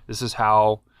Christ. This is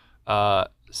how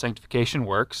sanctification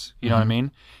works. You know what I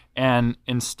mean? And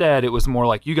instead, it was more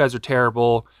like, you guys are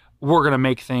terrible. We're going to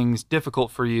make things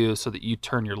difficult for you so that you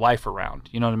turn your life around.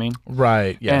 You know what I mean?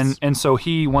 Right, yes. And so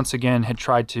he, once again, had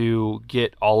tried to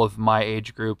get all of my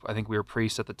age group. I think we were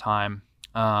priests at the time.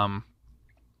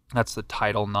 That's the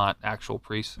title, not actual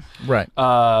priests. Right.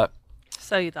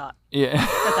 So you thought. Yeah.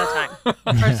 At that time.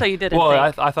 Or so you didn't Well,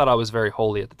 think. I thought I was very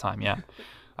holy at the time, yeah.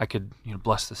 I could,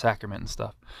 bless the sacrament and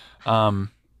stuff.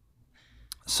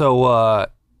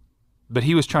 But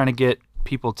he was trying to get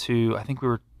people to, I think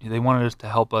they wanted us to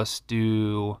help us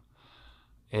do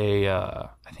I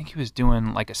think he was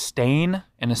doing like a stain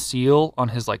and a seal on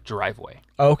his like driveway.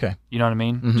 Oh, okay. You know what I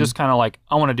mean? Just kind of like,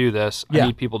 I want to do this. I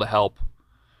need people to help.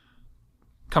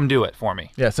 Come do it for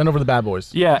me. Yeah, send over the bad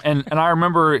boys. Yeah, and I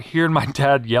remember hearing my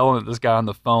dad yelling at this guy on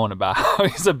the phone about how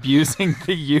he's abusing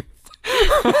the youth.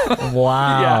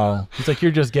 Wow. Yeah. It's like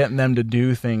you're just getting them to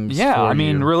do things. Yeah, for I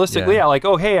mean, you. realistically, like,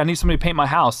 oh, hey, I need somebody to paint my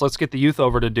house. Let's get the youth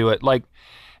over to do it. Like,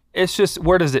 it's just,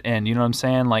 where does it end? You know what I'm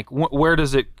saying? Like,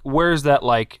 where's that,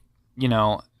 like,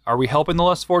 are we helping the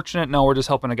less fortunate? No, we're just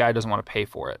helping a guy who doesn't want to pay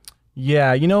for it.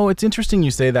 Yeah, it's interesting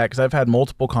you say that because I've had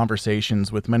multiple conversations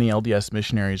with many LDS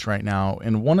missionaries right now,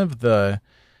 and one of the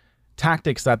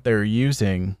tactics that they're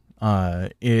using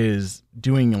is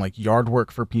doing like yard work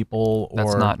for people.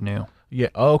 That's not new. Yeah.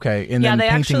 Oh, okay. And then they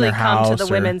painting actually their come house to the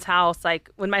women's house. Like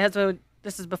when my husband,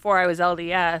 this is before I was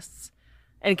LDS,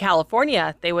 in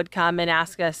California, they would come and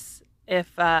ask us if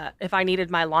I needed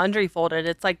my laundry folded.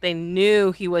 It's like they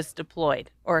knew he was deployed,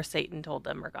 or Satan told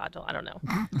them, or God told, I don't know.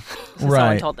 So Right.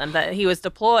 Someone told them that he was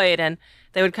deployed, and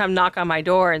they would come knock on my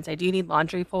door and say, "Do you need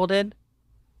laundry folded?"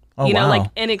 Oh, wow. Like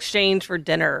in exchange for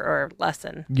dinner or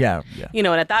lesson. Yeah. And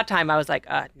at that time I was like,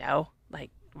 no.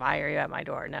 Like, why are you at my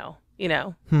door? No.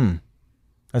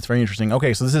 That's very interesting.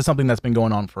 Okay, so this is something that's been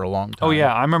going on for a long time. Oh,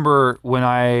 yeah. I remember when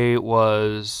I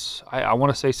was, I want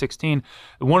to say 16,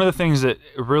 one of the things that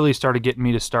really started getting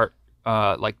me to start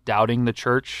like doubting the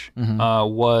church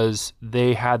was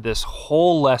they had this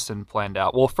whole lesson planned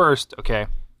out. Well, first, okay,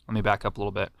 let me back up a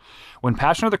little bit. When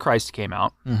Passion of the Christ came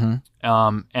out,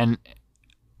 and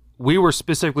we were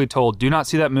specifically told, do not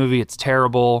see that movie. It's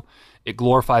terrible. It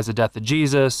glorifies the death of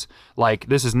Jesus. Like,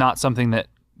 this is not something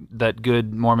that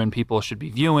good Mormon people should be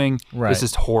viewing. Right. This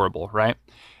is horrible, right?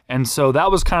 And so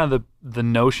that was kind of the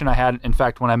notion I had. In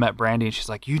fact, when I met Brandy, and she's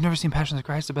like, "You've never seen Passion of the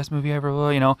Christ, the best movie ever,"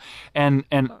 and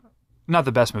not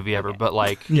the best movie ever, but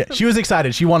like, Yeah, she was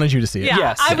excited. She wanted you to see it. Yeah,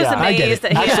 Yes, I was yeah. I get amazed it.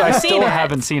 that he actually, I hadn't still seen it.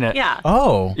 haven't seen it. Yeah.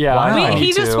 Oh. Yeah, Wow. I He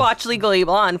need just to. watched Legally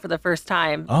Blonde for the first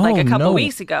time, Oh, like a couple no.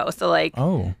 weeks ago. So like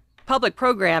public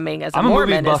programming as a I'm a Mormon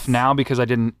movie buff is, now because I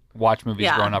didn't watch movies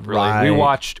Yeah. growing up. Really,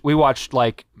 Right. we watched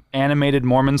like animated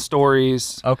Mormon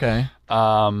stories. Okay.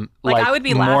 like I would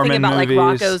be laughing Mormon about movies.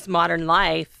 like Rocco's Modern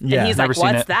Life, Yeah. and he's Never like, seen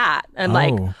 "What's it. that?" And Oh.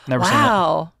 like, Never seen it.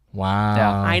 wow, Wow.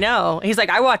 Yeah. I know. He's like,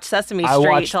 I watched Sesame I Street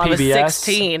watched till I was PBS.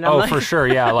 16. I'm Oh, like, for sure.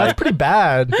 Yeah, That's like pretty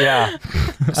bad. yeah.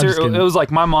 So just kidding. it was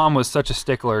like my mom was such a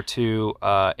stickler to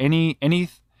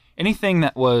anything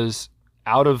that was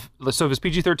out of. So if it's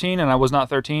PG-13 and I was not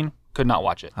 13, could not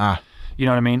watch it. You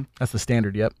know what I mean? That's the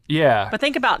standard. Yep. Yeah. But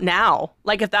think about now.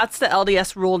 Like, if that's the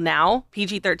LDS rule now,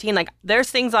 PG-13, like, there's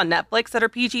things on Netflix that are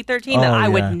PG-13 that Oh, I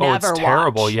would yeah. never it's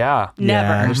terrible. watch. Yeah. Never.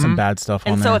 Yeah, there's some bad stuff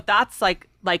on And there. so if that's like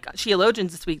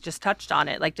Theologians this week just touched on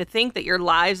it, like to think that your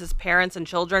lives as parents and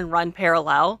children run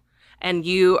parallel and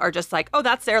you are just like, oh,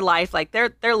 that's their life. Like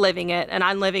they're living it and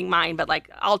I'm living mine, but like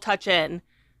I'll touch in.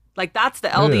 Like that's the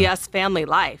LDS family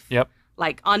life. Yep.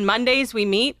 Like on Mondays we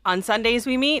meet, on Sundays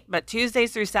we meet, but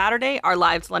Tuesdays through Saturday, our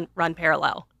lives run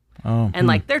parallel. Oh. And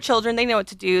like their children, they know what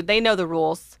to do. They know the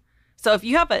rules. So if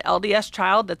you have an LDS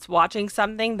child that's watching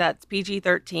something that's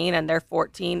PG-13 and they're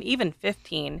 14, even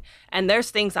 15, and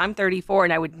there's things I'm 34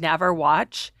 and I would never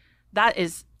watch, that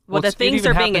is the things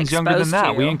are being exposed younger than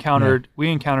that. to. We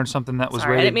encountered something that was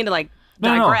Sorry, rated. I didn't mean to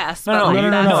digress.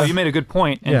 No, you made a good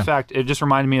point. In fact, it just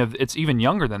reminded me of it's even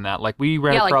younger than that. Like we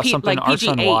ran across something our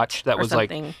son watched that was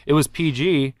like it was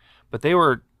PG, but they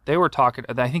were talking.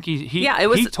 I think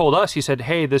he told us, he said,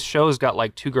 "Hey, this show's got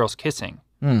like 2 girls kissing."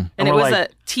 And it was a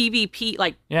TVP,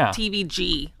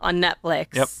 TVG on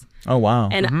Netflix. Yep. Oh, wow.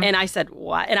 And and I said,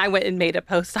 what? And I went and made a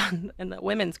post in the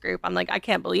women's group. I'm like, I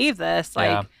can't believe this.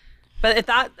 But if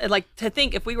that, to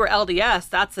think if we were LDS,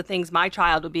 that's the things my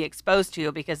child would be exposed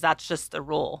to because that's just the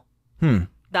rule.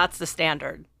 That's the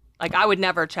standard. Like, I would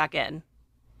never check in.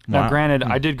 Now, granted,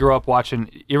 I did grow up watching.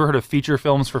 You ever heard of feature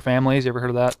films for families? You ever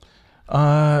heard of that?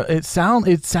 It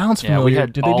sounds familiar.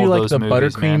 Did they do like the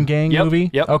Buttercream Gang movie?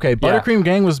 Yep. Okay, Buttercream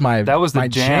Gang was my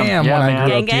jam when I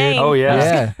grew up, gang. dude. Oh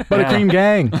yeah. Buttercream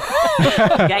Gang.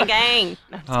 Gang.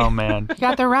 Oh man, you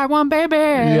got the right one, baby.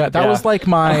 Yeah, that was like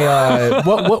my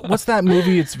what's that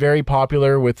movie? It's very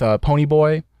popular with Pony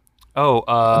Boy. Oh,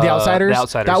 The Outsiders. The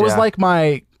Outsiders. That was like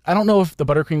my. I don't know if the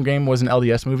Buttercream Gang was an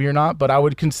LDS movie or not, but I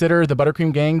would consider the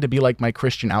Buttercream Gang to be like my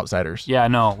Christian Outsiders. Yeah,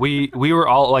 no, we were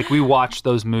all like, we watched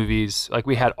those movies, like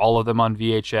we had all of them on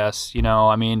VHS. You know,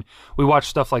 I mean, we watched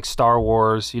stuff like Star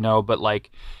Wars, you know, but like.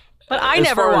 But I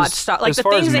never watched Star. Like the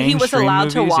things that he was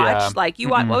allowed to watch. Like you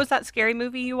watch. What was that scary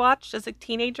movie you watched as a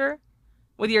teenager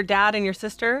with your dad and your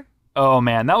sister? Oh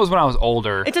man, that was when I was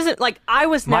older. It doesn't I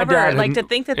was never to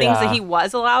think the things that he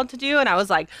was allowed to do, and I was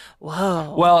like,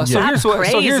 whoa. Well, so that's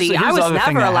crazy. I was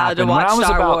never allowed to watch Star Wars.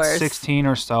 When I was about 16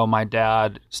 or so, my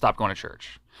dad stopped going to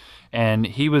church, and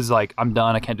he was like, "I'm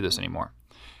done. I can't do this anymore."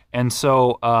 And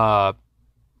so,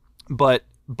 but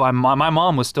my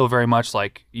mom was still very much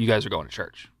like, "You guys are going to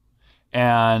church."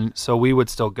 And so we would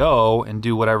still go and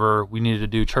do whatever we needed to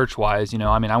do church-wise. You know,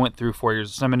 I mean, I went through 4 years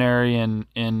of seminary in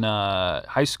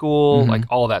high school, like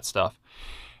all of that stuff.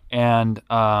 And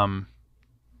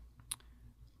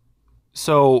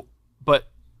but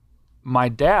my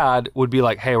dad would be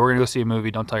like, "Hey, we're going to go see a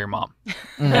movie. Don't tell your mom."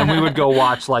 And we would go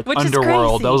watch like Which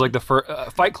Underworld. That was like the first,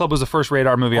 Fight Club was the first rated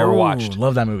R movie I ever watched.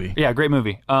 Love that movie. Yeah, great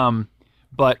movie.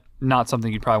 But not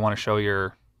something you'd probably want to show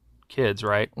your kids,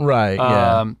 right? Right,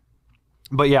 yeah.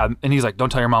 But yeah, and he's like, "Don't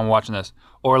tell your mom I'm watching this."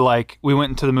 Or like, we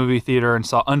went into the movie theater and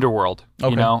saw Underworld,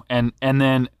 you know, and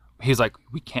then he's like,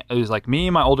 "We can't." It was like me,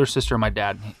 my older sister, and my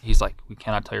dad. He's like, "We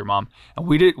cannot tell your mom." And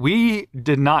we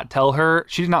did not tell her.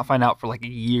 She did not find out for like a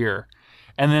year,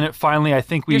 and then finally, I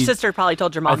think your sister probably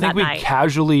told your mom. I think we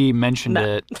casually mentioned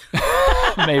it.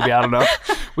 Maybe, I don't know.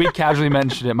 We casually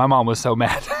mentioned it. My mom was so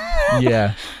mad.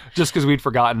 Yeah. Just because we'd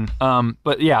forgotten.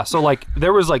 But yeah, so like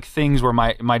there was like things where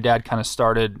my dad kind of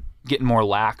started getting more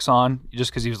lax on,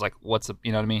 just because he was like, "What's the,"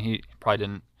 you know what I mean? He probably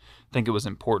didn't think it was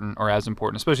important or as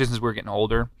important, especially since we were getting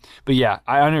older. But yeah,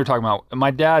 I know what you're talking about. My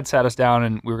dad sat us down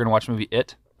and we were going to watch the movie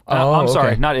It. I'm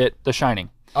sorry, not It, The Shining.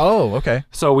 Oh, okay.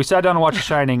 So we sat down and watched The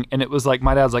Shining, and it was like,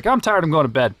 my dad's like, "I'm tired, I'm going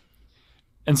to bed."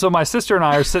 And so my sister and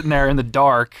I are sitting there in the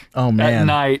dark at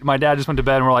night. My dad just went to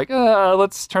bed, and we're like,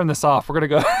 "Let's turn this off. We're going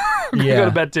to go." Go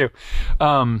to bed too.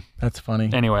 That's funny.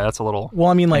 Anyway, that's a little. Well,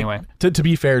 I mean, like to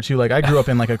be fair too, like I grew up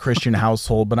in like a Christian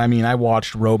household, but I mean, I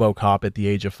watched RoboCop at the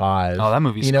age of 5. Oh, that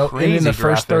movie's crazy. And in the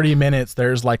first graphic. 30 minutes,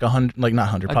 there's like 100, like not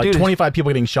 100, probably 25 people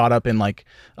getting shot up in like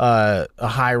a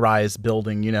high-rise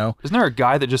building. You know, isn't there a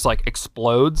guy that just like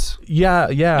explodes? Yeah.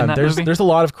 There's a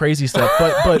lot of crazy stuff,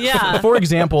 but yeah. for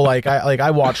example,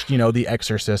 I watched The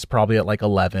Exorcist probably at like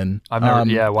 11. I've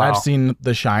never. Wow. I've seen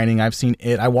The Shining. I've seen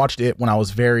It. I watched It when I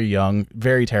was very young.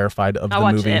 Very terrified of the movie.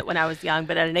 I watched It when I was young,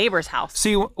 but at a neighbor's house.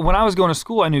 See, when I was going to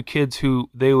school, I knew kids who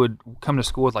they would come to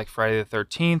school with like Friday the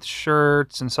 13th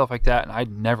shirts and stuff like that, and I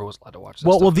never was allowed to watch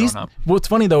that stuff. What's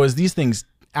funny though is these things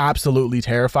absolutely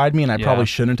terrified me, and I probably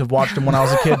shouldn't have watched them when I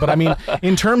was a kid. But I mean,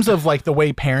 in terms of like the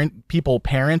way people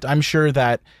parent, I'm sure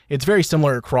that it's very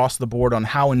similar across the board on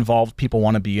how involved people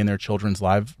want to be in their children's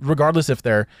lives, regardless if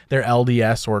they're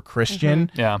LDS or Christian.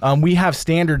 We have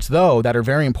standards though that are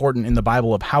very important in the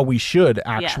Bible of how we should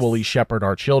actually shepherd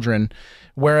our children.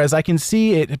 Whereas I can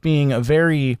see it being a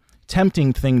very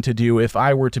tempting thing to do if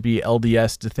I were to be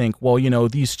LDS, to think, well,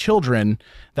 these children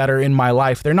that are in my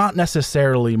life, they're not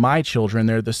necessarily my children.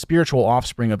 They're the spiritual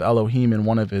offspring of Elohim and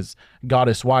one of his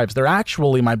goddess wives. They're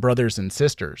actually my brothers and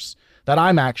sisters that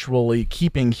I'm actually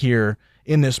keeping here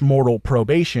in this mortal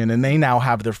probation, and they now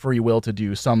have the free will to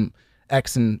do some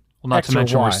X and well, not to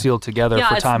mention we're sealed together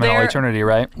for time and all eternity,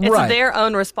 right? It's their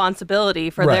own responsibility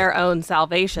for their own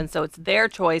salvation. So it's their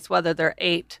choice whether they're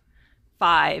 8,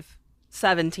 5,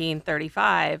 17,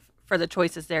 35 for the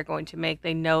choices they're going to make.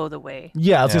 They know the way.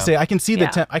 Yeah, I was gonna say I can see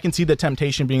Yeah. I can see the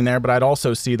temptation being there, but I'd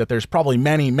also see that there's probably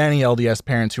many LDS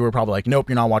parents who are probably like, nope,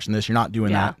 you're not watching this, you're not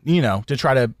doing that. To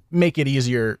try to make it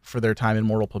easier for their time in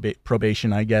mortal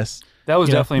probation, I guess. That was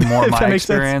definitely more if that my makes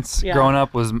sense. experience growing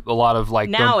up. Was a lot of like,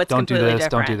 Now it's don't do completely this,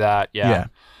 don't do that.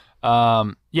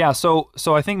 Yeah.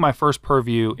 So I think my first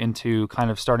purview into kind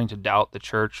of starting to doubt the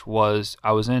church was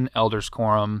I was in elders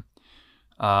quorum,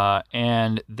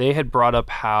 and they had brought up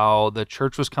how the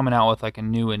church was coming out with like a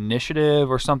new initiative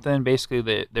or something. Basically,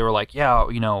 they were like, yeah,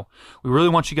 we really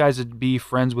want you guys to be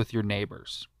friends with your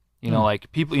neighbors.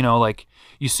 Like people, like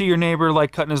you see your neighbor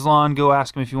like cutting his lawn, go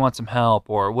ask him if you want some help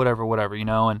or whatever,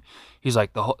 and he's like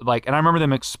and I remember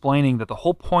them explaining that the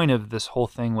whole point of this whole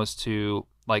thing was to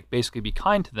like basically be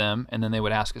kind to them, and then they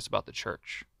would ask us about the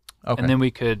church. Okay. And then we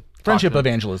could friendship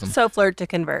evangelism. So flirt to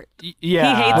convert.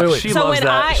 Yeah, he hates. She so loves when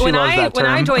that. She when loves I that when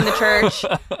I term. joined the church,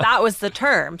 that was the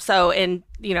term. So in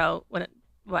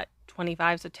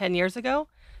 25 so 10 years ago,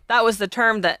 that was the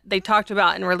term that they talked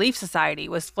about in Relief Society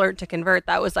was flirt to convert.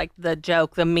 That was like the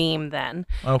joke, the meme then.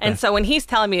 Okay. And so when he's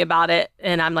telling me about it,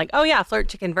 and I'm like, oh yeah, flirt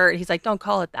to convert. He's like, don't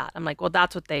call it that. I'm like, well,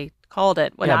 that's what they called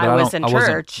it when I was in I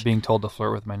church. wasn't being told to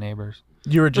flirt with my neighbors.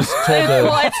 You were just told to.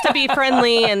 Well, it's to be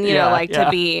friendly and to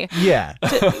be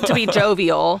to be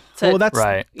jovial. To, Well,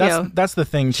 Right. That's the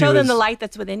thing too. show them is- the light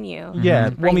that's within you. Yeah, well, I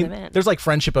Bring mean, them in. there's like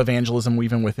friendship evangelism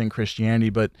even within Christianity,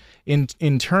 but in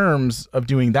terms of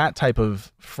doing that type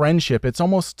of friendship, it's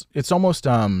almost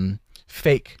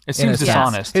fake. It in a seems sense.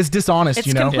 dishonest. It's dishonest, It's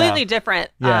you know. completely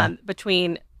different Yeah.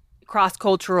 between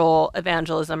cross-cultural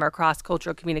evangelism or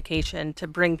cross-cultural communication to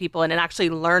bring people in and actually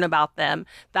learn about them.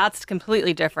 That's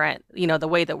completely different, the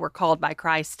way that we're called by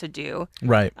Christ to do.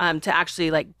 Right. To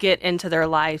actually like get into their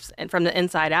lives and from the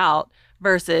inside out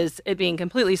versus it being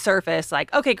completely surface,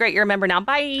 like, okay, great, you're a member now,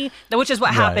 bye, which is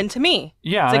what happened to me.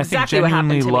 Yeah, it's and exactly I what think happened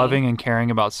genuinely to me. loving and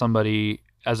caring about somebody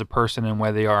as a person and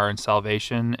where they are in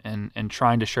salvation and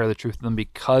trying to share the truth with them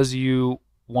because you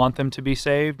want them to be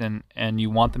saved and you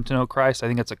want them to know Christ. I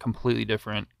think it's a completely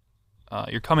different,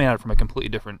 you're coming at it from a completely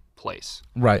different place.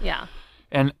 Right. Yeah.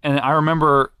 And I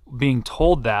remember being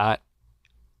told that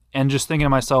and just thinking to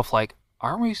myself, like,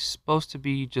 aren't we supposed to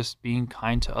be just being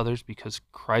kind to others because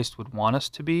Christ would want us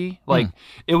to be? Like,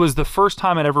 it was the first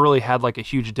time I'd ever really had like a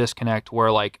huge disconnect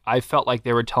where like I felt like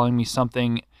they were telling me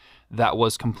something that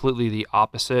was completely the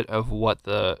opposite of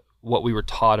what we were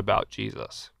taught about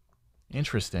Jesus.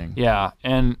 Interesting. Yeah,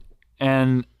 and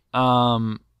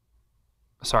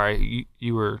sorry,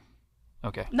 you were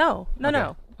okay. No.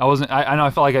 I wasn't. I know. I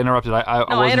felt like I interrupted. I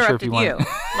wasn't sure if interrupted you you. wanted.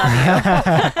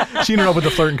 Love you. She ended up with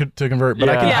the flirt to convert, but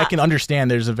Yeah. I can understand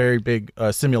there's a very big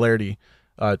similarity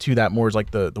to that. More as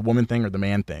like the woman thing or the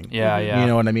man thing. Yeah, yeah. You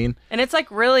know what I mean? And it's like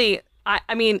really,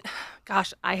 I mean,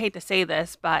 gosh, I hate to say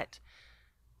this, but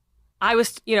I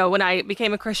was, when I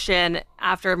became a Christian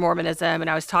after Mormonism and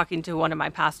I was talking to one of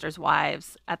my pastor's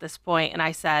wives at this point, and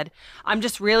I said, I'm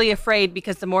just really afraid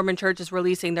because the Mormon church is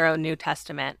releasing their own New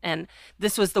Testament. And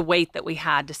this was the weight that we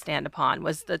had to stand upon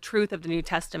was the truth of the New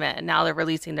Testament. And now they're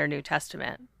releasing their New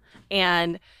Testament.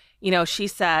 And, she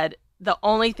said, the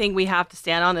only thing we have to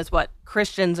stand on is what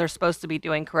Christians are supposed to be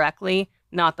doing correctly,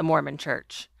 not the Mormon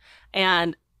church.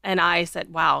 And I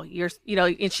said, wow,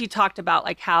 and she talked about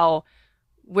like how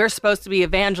we're supposed to be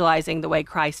evangelizing the way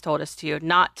Christ told us to,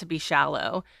 not to be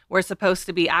shallow. We're supposed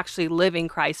to be actually living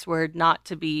Christ's word, not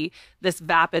to be this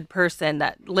vapid person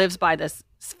that lives by this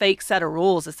fake set of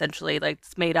rules, essentially, like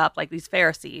it's made up, like these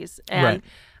Pharisees. And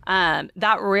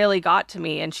that really got to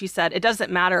me. And she said, it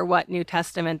doesn't matter what New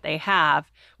Testament they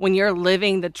have. When you're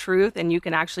living the truth and you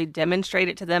can actually demonstrate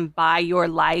it to them by your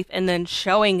life and then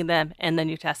showing them in the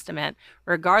New Testament,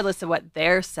 regardless of what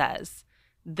theirs says,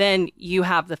 then you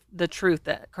have the truth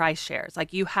that Christ shares.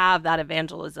 Like you have that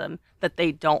evangelism that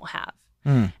they don't have.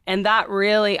 And that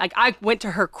really, like I went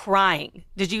to her crying.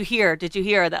 Did you hear the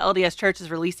LDS Church is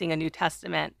releasing a New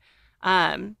Testament?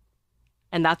 And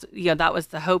that's, that was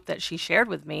the hope that she shared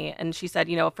with me. And she said,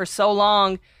 for so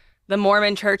long, the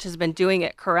Mormon church has been doing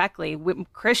it correctly.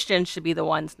 Christians should be the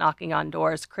ones knocking on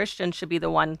doors. Christians should be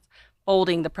the ones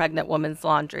folding the pregnant woman's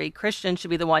laundry. Christians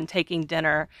should be the one taking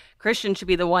dinner. Christians should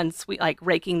be the ones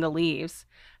raking the leaves.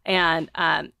 And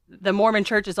the Mormon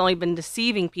church has only been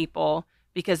deceiving people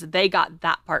because they got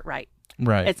that part right.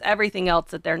 Right. It's everything else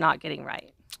that they're not getting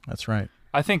right. That's right.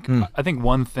 I think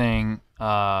one thing.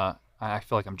 I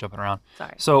feel like I'm jumping around.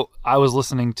 Sorry. So I was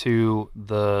listening to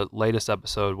the latest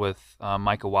episode with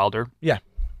Micah Wilder. Yeah.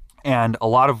 And a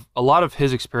lot of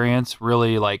his experience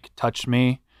really like touched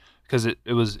me. Because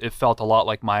it felt a lot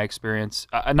like my experience,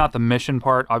 not the mission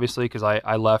part, obviously, because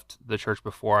I left the church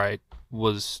before I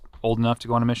was old enough to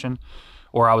go on a mission,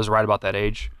 or I was right about that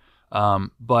age.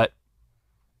 But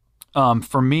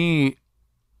for me,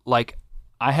 like,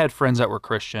 I had friends that were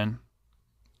Christian.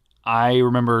 I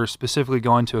remember specifically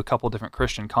going to a couple different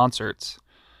Christian concerts.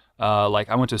 Like,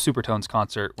 I went to a Supertones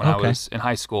concert when I was in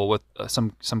high school with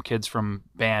some kids from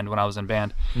band when I was in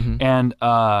band, and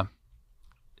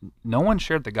no one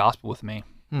shared the gospel with me,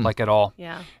 like, at all.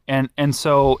 Yeah. And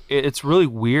so it's really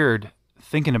weird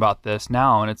thinking about this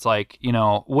now, and it's like, you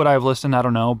know, would I have listened? I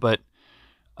don't know, but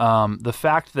the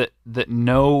fact that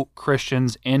no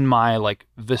Christians in my, like,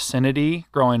 vicinity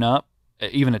growing up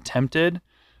even attempted,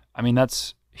 I mean,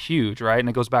 that's huge, right? And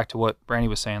it goes back to what Brandy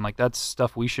was saying, like, that's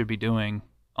stuff we should be doing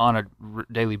on a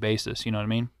daily basis, you know what I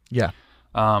mean? Yeah.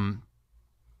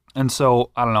 And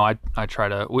so, I don't know, I try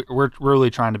to, we're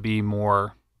really trying to be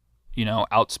more, you know,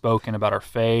 outspoken about our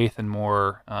faith and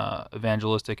more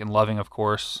evangelistic and loving, of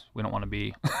course. We don't want to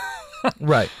be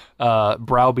right.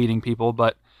 browbeating people,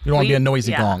 but you don't want to be a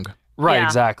noisy gong. Right, Yeah.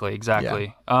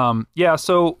 exactly. Yeah,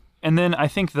 so, and then I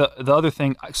think the other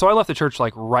thing, so I left the church,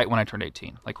 like, right when I turned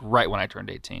 18.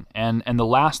 And the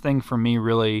last thing for me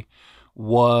really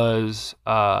was,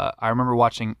 I remember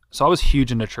watching, so I was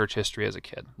huge into church history as a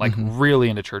kid, like, really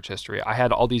into church history. I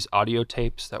had all these audio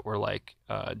tapes that were, like,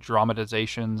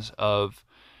 dramatizations of,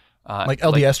 like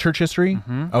LDS church history?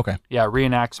 Okay. Yeah,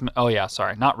 reenactment. Oh, yeah,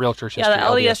 sorry. Not real church history. Yeah, the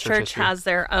LDS church Church history. has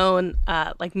their own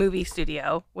like movie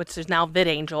studio, which is now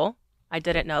VidAngel. I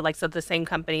didn't know. Like, so the same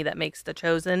company that makes The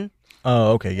Chosen.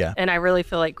 Oh, okay, yeah. And I really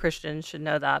feel like Christians should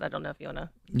know that. I don't know if you want to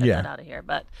get Yeah. that out of here,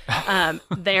 but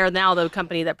they are now the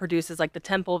company that produces, like, the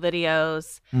temple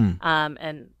videos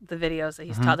and the videos that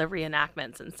he's taught, the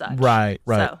reenactments and such. Right.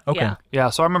 So, Okay. yeah. Yeah,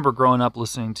 so I remember growing up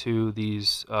listening to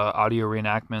these audio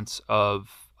reenactments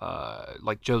of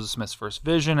like Joseph Smith's first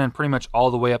vision, and pretty much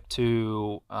all the way up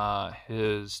to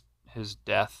his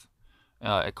death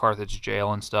at Carthage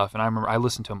jail and stuff. And I remember I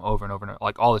listened to them over and over,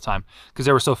 like, all the time, because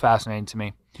they were so fascinating to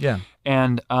me. Yeah.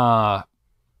 And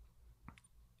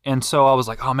so I was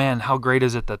like, oh man, how great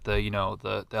is it that the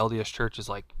LDS Church is,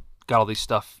 like, got all these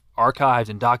stuff archived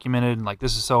and documented, and, like,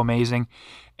 this is so amazing.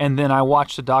 And then I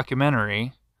watched a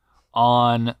documentary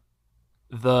on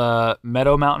the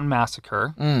Meadow Mountain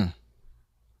Massacre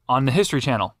on the History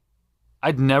Channel.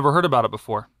 I'd never heard about it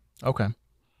before. Okay.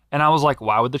 And I was like,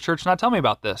 why would the church not tell me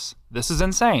about this? This is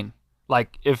insane.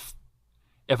 Like, if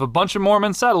a bunch of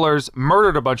Mormon settlers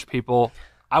murdered a bunch of people,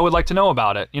 I would like to know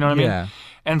about it. You know what I mean?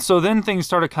 And so then things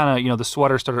started kind of, the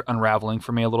sweater started unraveling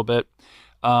for me a little bit.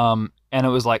 And it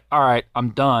was like, all right, I'm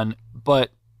done.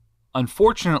 But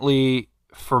unfortunately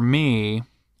for me,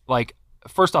 like,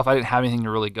 first off, I didn't have anything to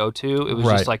really go to. It was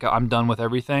just like, I'm done with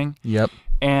everything. Yep.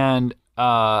 And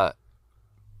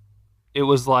it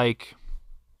was like,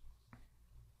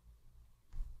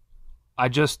 I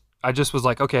just was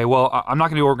like, okay, well, I'm not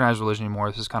going to do organized religion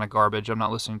anymore. This is kind of garbage. I'm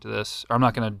not listening to this, or I'm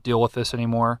not going to deal with this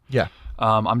anymore. Yeah.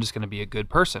 I'm just going to be a good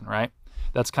person, right?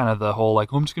 That's kind of the whole,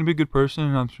 like, I'm just going to be a good person,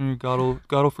 and I'm sure God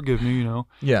will forgive me,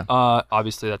 Yeah.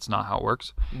 Obviously, that's not how it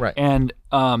works. Right. And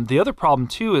the other problem,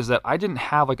 too, is that I didn't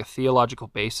have, like, a theological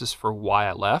basis for why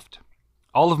I left.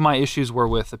 All of my issues were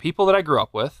with the people that I grew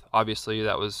up with. Obviously,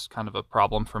 that was kind of a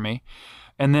problem for me.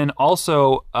 And then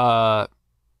also,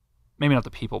 maybe not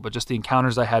the people, but just the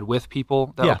encounters I had with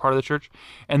people that were part of the church.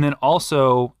 And then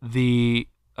also the,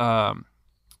 sorry,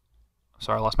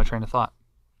 I lost my train of thought.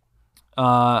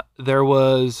 There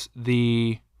was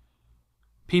the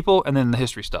people and then the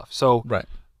history stuff. So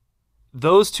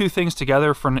those two things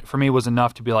together for me was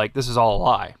enough to be like, this is all a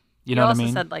lie. You know what I mean?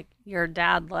 You also said, like, your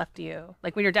dad left you.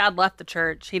 Like, when your dad left the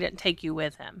church, he didn't take you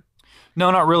with him.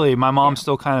 No, not really. My mom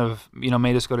still kind of,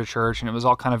 made us go to church, and it was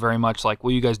all kind of very much like,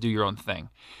 well, you guys do your own thing.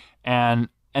 And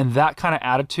that kind of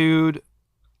attitude,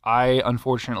 I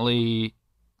unfortunately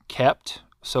kept.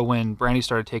 So when Brandy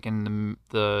started taking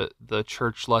the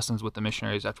church lessons with the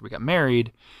missionaries after we got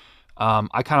married,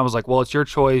 I kind of was like, well, it's your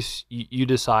choice. You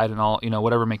decide, and I'll,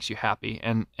 whatever makes you happy.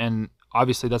 And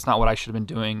obviously that's not what I should have been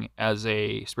doing as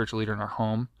a spiritual leader in our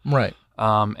home. Right.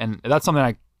 And that's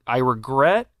something I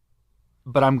regret,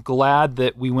 but I'm glad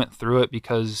that we went through it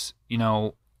because,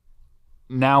 now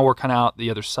we're kind of out the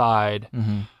other side,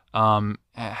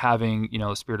 having,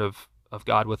 the Spirit of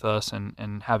God with us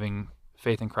and having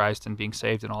faith in Christ and being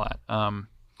saved and all that.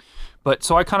 But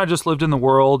so I kind of just lived in the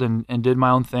world and did my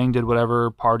own thing, did whatever,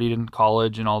 partied in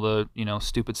college and all the,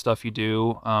 stupid stuff you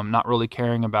do, not really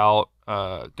caring about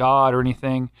God or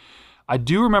anything. I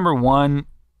do remember one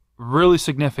really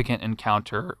significant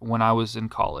encounter when I was in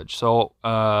college. So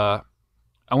I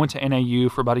went to NAU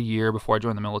for about a year before I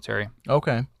joined the military.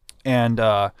 Okay. And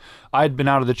I had been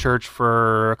out of the church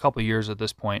for a couple of years at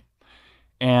this point.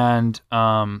 And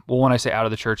when I say out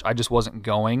of the church, I just wasn't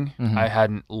going. I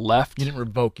hadn't left. You didn't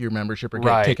revoke your membership or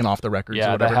get taken off the records. Yeah,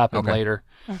 or whatever. that happened later.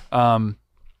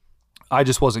 I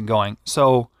just wasn't going.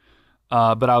 So,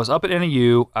 but I was up at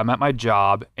NAU. I'm at my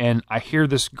job, and I hear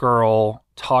this girl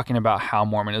talking about how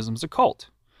Mormonism is a cult,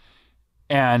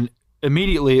 and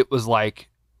immediately it was like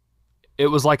I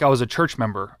was a church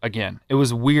member again. It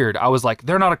was weird. I was like,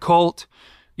 they're not a cult.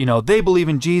 You know, they believe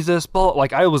in Jesus. But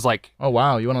like, I was like, oh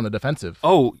wow, you went on the defensive.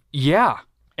 Oh yeah,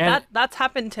 and that's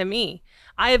happened to me.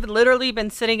 I have literally been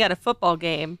sitting at a football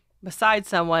game beside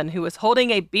someone who was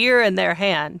holding a beer in their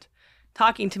hand,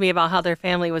 talking to me about how their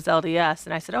family was LDS,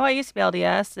 and I said, "Oh, I used to be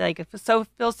LDS. Like, it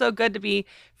feels so good to be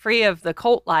free of the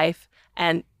cult life."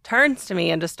 And turns to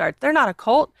me and just starts, "They're not a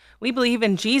cult. We believe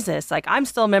in Jesus. Like, I'm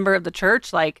still a member of the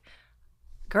church. Like,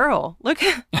 girl, look,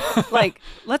 like,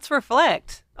 let's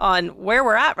reflect on where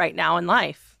we're at right now in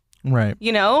life. Right.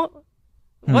 You know,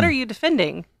 what are you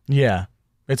defending?" Yeah,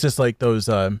 it's just like those.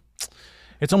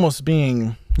 It's almost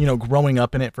being, growing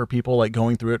up in it for people, like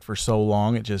going through it for so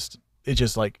long. It's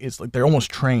like they're almost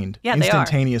trained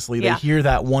instantaneously. They hear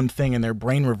that one thing and their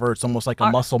brain reverts almost like a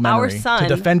muscle memory to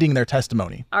defending their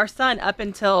testimony. Our son, up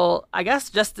until I guess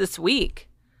just this week,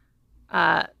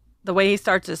 the way he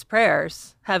starts his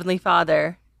prayers, Heavenly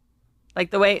Father, like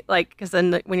the way, like, because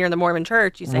then when you're in the Mormon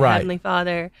church, you say Heavenly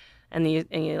Father, and you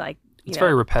like, it's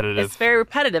very repetitive. It's very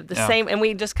repetitive. The same, and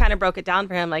we just kind of broke it down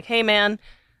for him, like, hey man,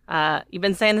 you've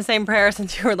been saying the same prayer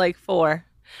since you were like 4.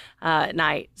 At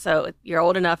night, so you're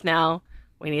old enough now.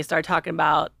 We need to start talking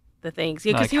about the things,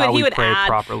 because like he would add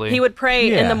properly. He would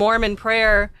pray in the Mormon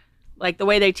prayer, like the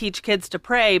way they teach kids to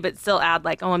pray, but still add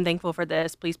like, "Oh, I'm thankful for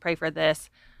this. Please pray for this.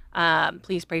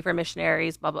 Please pray for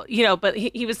missionaries." Blah blah. But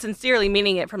he was sincerely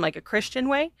meaning it from like a Christian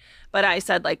way. But I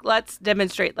said, like, let's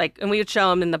demonstrate, like, and we would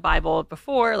show him in the Bible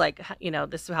before, like,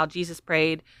 this is how Jesus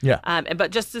prayed. Yeah.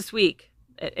 But just this week,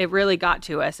 it really got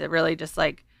to us. It really just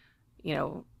like,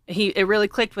 it really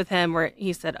clicked with him where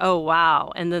he said, "Oh,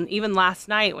 wow." And then even last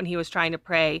night when he was trying to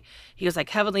pray, he was like,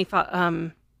 "Heavenly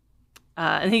Father,"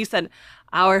 and he said,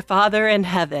 "Our Father in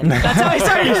heaven." That's how he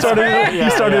started his prayer. He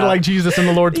started like Jesus in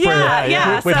the Lord's Prayer.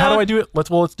 Yeah. Wait, how do I do it?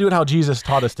 Let's do it how Jesus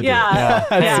taught us to do it. Yeah,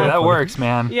 that works,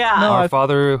 man. Yeah. Our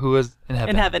Father who is in heaven.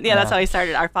 In heaven. Yeah, that's how he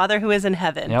started. Our Father who is in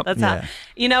heaven. Yep. That's how,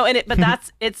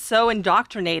 but it's so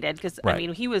indoctrinated because, I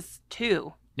mean, he was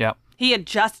 2. Yeah. He had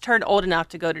just turned old enough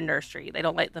to go to nursery. They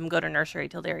don't let them go to nursery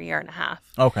till they're 1.5 years.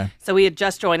 Okay. So we had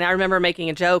just joined. I remember making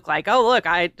a joke like, "Oh, look,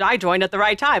 I joined at the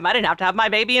right time. I didn't have to have my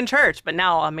baby in church." But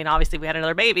now, I mean, obviously we had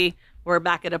another baby. We're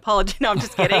back at Apologia. No, I'm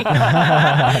just kidding.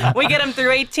 We get them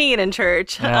through 18 in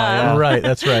church. Right.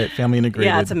 That's right. Family integrated.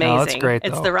 Yeah, it's amazing. Oh, that's great,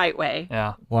 It's though. the right way.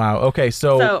 Yeah. Wow. Okay.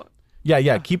 So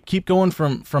yeah. Keep going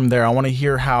from there. I want to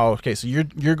hear how. Okay. So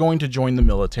you're going to join the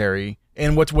military.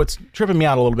 And what's tripping me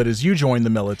out a little bit is you joined the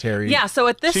military. Yeah, so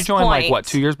at this She joined point, like what,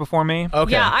 2 years before me?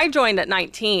 Okay. Yeah, I joined at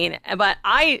 19, but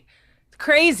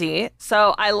crazy.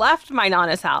 So I left my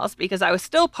Nana's house because I was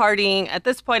still partying. At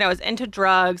this point, I was into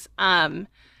drugs. And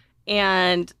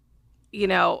my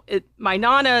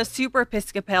Nana, super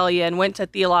Episcopalian, went to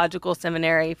theological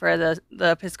seminary for the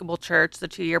Episcopal Church, the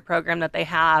 2-year program that they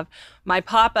have. My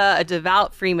papa, a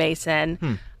devout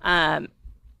Freemason.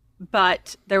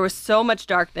 But there was so much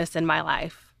darkness in my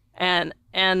life and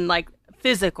like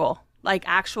physical, like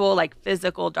actual, like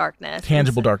physical darkness.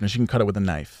 Tangible darkness. You can cut it with a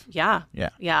knife. Yeah.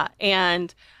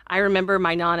 And I remember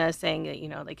my Nana saying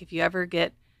that, like, if you ever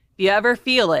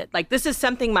feel it, like, this is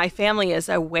something my family is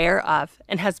aware of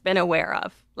and has been aware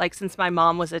of. Like, since my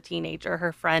mom was a teenager,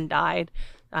 her friend died.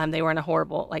 They were in a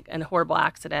horrible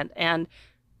accident. And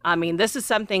I mean, this is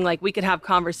something like we could have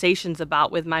conversations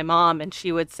about with my mom, and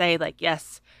she would say like,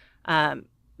 yes,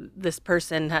 this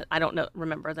person, I don't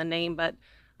remember the name, but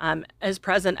is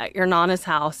present at your Nana's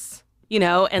house,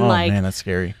 and man, that's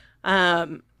scary.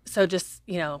 So just,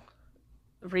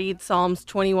 read Psalms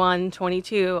 21,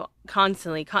 22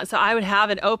 constantly. So I would have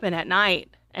it open at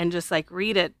night and just like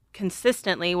read it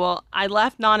consistently. Well, I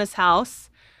left Nana's house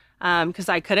because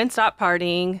I couldn't stop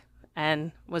partying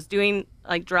and was doing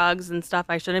like drugs and stuff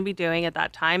I shouldn't be doing at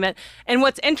that time. And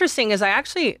what's interesting is I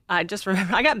just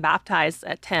remember I got baptized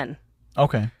at 10.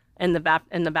 Okay. In the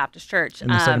Baptist church. In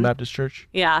the Second Baptist Church?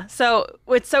 Yeah. So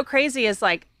what's so crazy is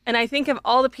like, and I think of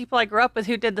all the people I grew up with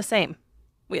who did the same.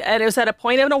 And it was at a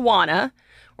point of an Awana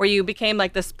where you became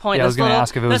like this point. Yeah, I was going to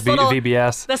ask if it was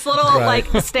VBS. This little like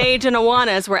stage in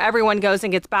Awanas where everyone goes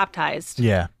and gets baptized.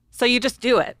 Yeah. So you just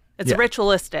do it. It's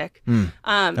ritualistic.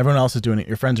 Everyone else is doing it.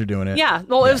 Your friends are doing it. Yeah.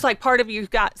 Well, it was like part of you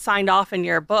got signed off in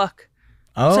your book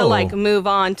to like move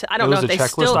on to, I don't know if they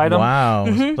still. Item? Wow.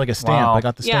 Like a stamp. Wow. I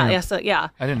got the stamp. Yeah.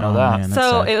 I didn't know that. Man,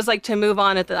 so it was like to move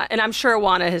on and I'm sure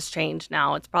Awana has changed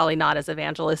now. It's probably not as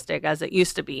evangelistic as it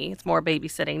used to be. It's more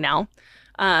babysitting now.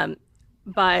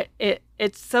 But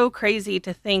it's so crazy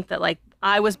to think that like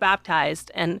I was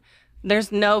baptized and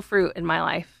there's no fruit in my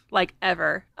life, like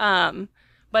ever.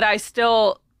 But I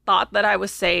still thought that I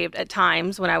was saved at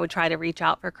times when I would try to reach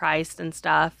out for Christ and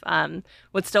stuff.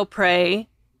 Would still pray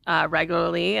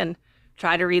regularly and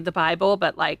try to read the Bible.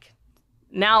 But like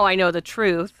now I know the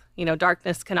truth. You know,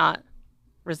 darkness cannot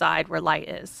reside where light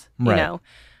is. Right. You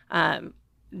know,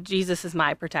 Jesus is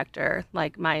my protector.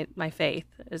 Like my faith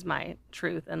is my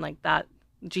truth, and like that.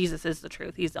 Jesus is the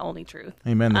truth. He's the only truth.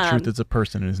 Amen. The truth is a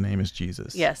person, and his name is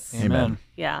Jesus. Yes. Amen.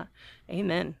 Yeah.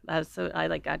 Amen. That's so. I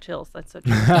like got chills. That's so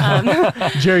true.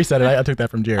 Jerry said it. I took that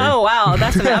from Jerry. Oh wow,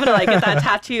 that's I'm gonna like get that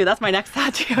tattoo. That's my next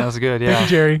tattoo. That was good. Yeah. Thank you,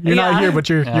 Jerry. You're not here, but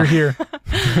you're here.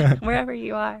 Wherever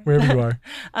you are. Wherever you are.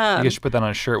 You guys should put that on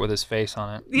a shirt with his face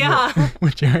on it. Yeah.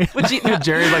 With Jerry. With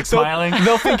Jerry like smiling.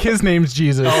 They'll think his name's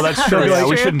Jesus. Oh, that's true. Yeah,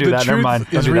 we shouldn't do that. Never mind.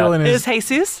 Is real in his, is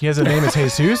Jesus? He has a name as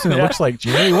Jesus, and it looks like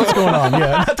Jerry. What's going on?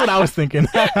 Yeah, that's what I was thinking.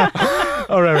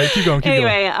 All right, keep going.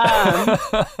 Anyway,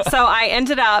 so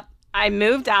I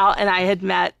moved out, and I had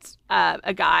met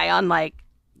a guy on like,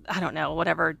 I don't know,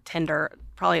 whatever, Tinder,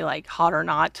 probably like Hot or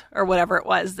Not or whatever it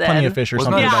was then. Plenty of Fish or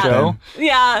Wasn't something that like a show? that.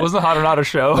 Yeah. Wasn't Hot or Not a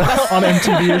show? On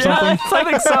MTV or something? I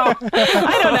think so.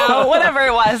 I don't know. Whatever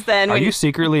it was then. Are you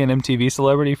secretly an MTV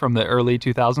celebrity from the early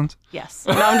 2000s? Yes.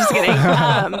 No, I'm just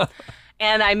kidding.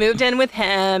 And I moved in with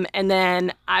him, and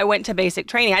then I went to basic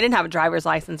training. I didn't have a driver's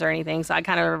license or anything, so I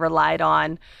kind of relied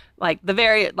on like the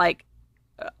very like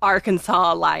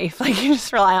Arkansas life. Like you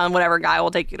just rely on whatever guy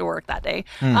will take you to work that day.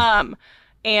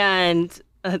 And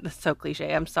that's so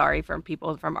cliche. I'm sorry for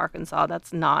people from Arkansas.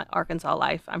 That's not Arkansas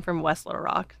life. I'm from West Little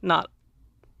Rock. Not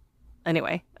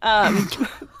anyway.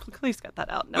 Please cut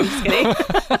that out. No, I'm just kidding.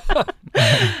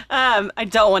 I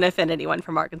don't want to offend anyone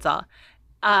from Arkansas.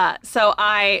 So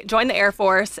I joined the Air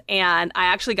Force, and I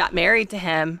actually got married to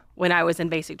him when I was in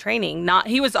basic training.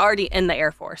 He was already in the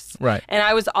Air Force. Right. And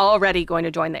I was already going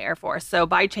to join the Air Force. So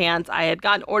by chance, I had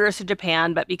gotten orders to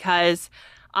Japan, but because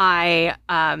I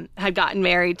had gotten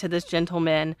married to this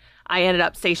gentleman, I ended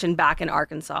up stationed back in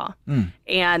Arkansas.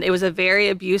 And it was a very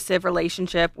abusive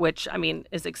relationship, which, I mean,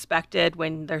 is expected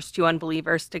when there's two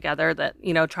unbelievers together that,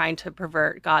 you know, trying to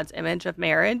pervert God's image of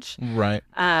marriage. Right.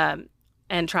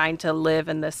 And trying to live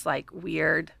in this like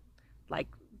weird, like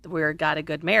we're got a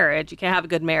good marriage. You can't have a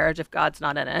good marriage if God's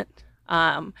not in it.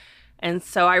 And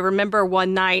so I remember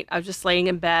one night I was just laying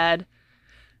in bed,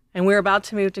 and we were about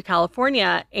to move to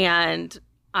California, and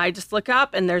I just look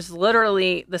up, and there's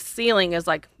literally the ceiling is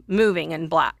like moving in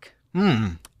black.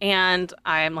 And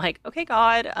I'm like, okay,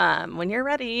 God, when you're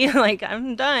ready, like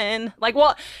I'm done. Like,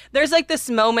 well, there's like this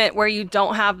moment where you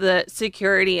don't have the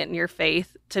security in your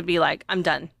faith to be like, I'm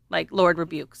done. Like, Lord,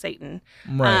 rebuke Satan.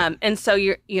 Right. And so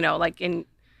you're, you know, like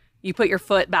you put your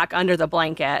foot back under the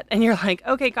blanket, and you're like,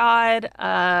 okay, God,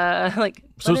 like,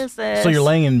 what is this? So you're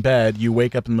laying in bed, you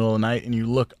wake up in the middle of the night, and you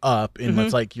look up, and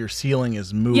it's like your ceiling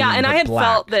is moving. Yeah, and I had black.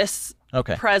 felt this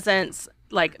presence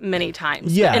like many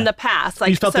times in the past.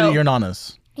 Like, you felt it at your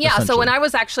Nana's. Yeah, so when I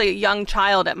was actually a young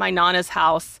child at my Nana's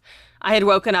house, I had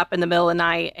woken up in the middle of the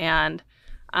night, and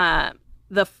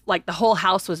the whole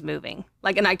house was moving,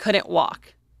 like, and I couldn't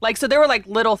walk. Like, so there were like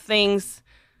little things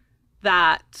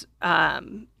that, I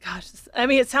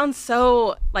mean, it sounds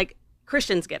so like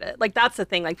Christians get it. Like, that's the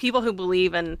thing. Like, people who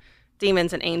believe in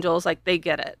demons and angels, like, they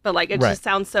get it. But like, it just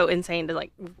sounds so insane to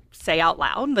like say out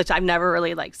loud, which I've never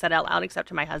really like said out loud except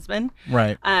to my husband.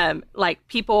 Right. Like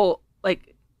people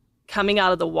like coming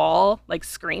out of the wall, like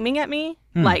screaming at me,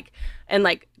 like, and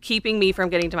like keeping me from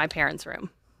getting to my parents'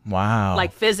 room. Wow.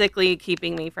 Like physically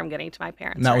keeping me from getting to my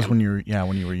parents' and that room. was when you were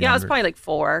younger. Yeah, I was probably like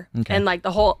 4. Okay. And like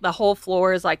the whole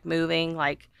floor is like moving,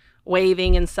 like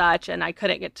waving and such, and I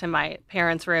couldn't get to my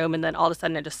parents' room, and then all of a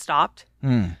sudden it just stopped.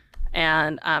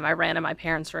 And I ran to my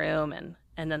parents' room,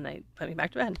 and then they put me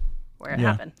back to bed where it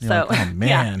happened. You're So like, oh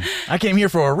man, I came here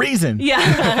for a reason.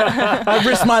 Yeah. I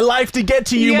risked my life to get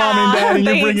to you, Mom and Dad, and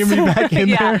you're bringing me back in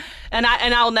there. And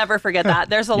I'll never forget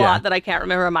that. There's a lot that I can't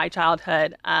remember in my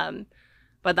childhood.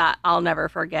 But that I'll never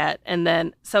forget. And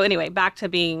then, so anyway, back to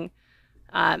being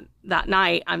that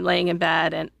night, I'm laying in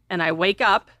bed, and I wake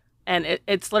up, and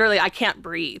it's literally, I can't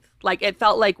breathe. Like, it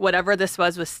felt like whatever this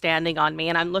was standing on me.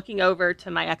 And I'm looking over to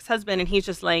my ex-husband, and he's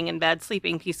just laying in bed,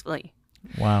 sleeping peacefully.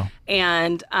 Wow.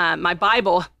 And my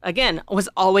Bible, again, was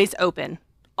always open.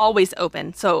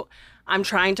 So I'm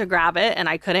trying to grab it and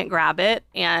I couldn't grab it.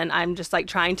 And I'm just like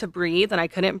trying to breathe and I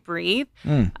couldn't breathe.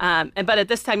 But at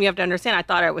this time, you have to understand, I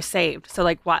thought I was saved. So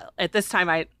like at this time,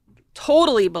 I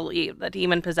totally believed that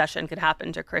demon possession could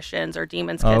happen to Christians or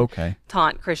demons could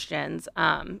taunt Christians.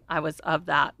 I was of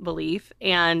that belief.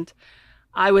 And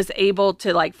I was able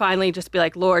to like finally just be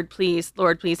like, Lord, please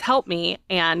help me,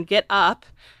 and get up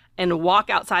and walk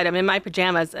outside. I'm in my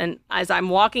pajamas. And as I'm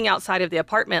walking outside of the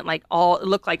apartment, like it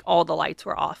looked like all the lights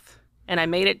were off. And I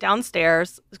made it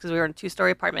downstairs because we were in a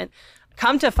 2-story apartment.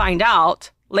 Come to find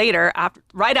out later,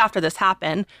 right after this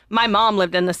happened, my mom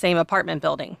lived in the same apartment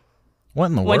building. What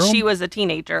in the world? When she was a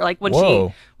teenager, like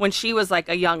when she was like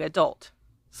a young adult.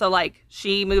 So like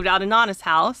she moved out of Nana's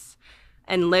house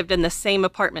and lived in the same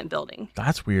apartment building.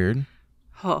 That's weird.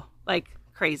 Oh, like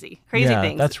crazy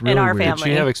things that's really in our weird. family.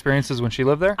 Did she have experiences when she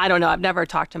lived there? I don't know. I've never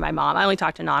talked to my mom. I only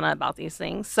talked to Nana about these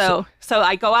things. So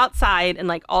I go outside and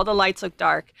like all the lights look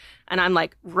dark and I'm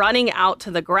like running out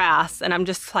to the grass and I'm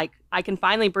just like, I can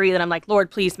finally breathe and I'm like,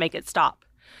 Lord, please make it stop.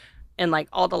 And like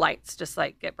all the lights just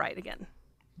like get bright again.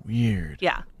 Weird.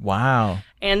 Yeah. Wow.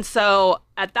 And so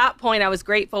at that point I was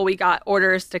grateful we got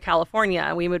orders to California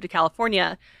and we moved to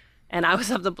California. And I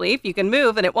was of the belief you can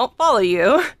move and it won't follow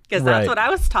you because that's what I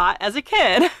was taught as a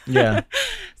kid. Yeah.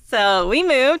 So we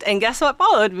moved and guess what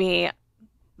followed me?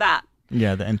 That.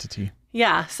 Yeah, the entity.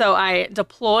 Yeah. So I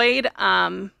deployed.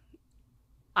 I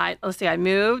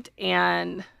moved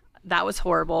and that was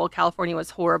horrible. California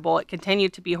was horrible. It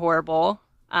continued to be horrible.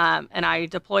 And I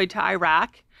deployed to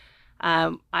Iraq.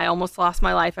 I almost lost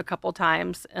my life a couple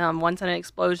times. Once in an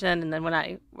explosion. And then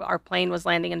when our plane was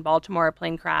landing in Baltimore, our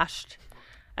plane crashed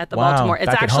at the Baltimore.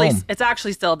 It's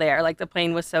actually still there. Like the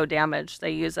plane was so damaged,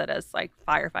 they use it as like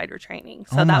firefighter training.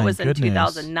 So that was in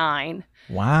 2009.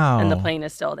 Wow. And the plane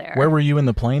is still there. Where were you in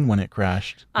the plane when it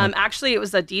crashed? Actually, it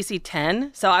was a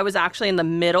DC-10. So I was actually in the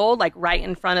middle, like right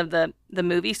in front of the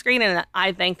movie screen. And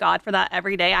I thank God for that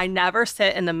every day. I never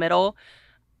sit in the middle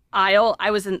aisle.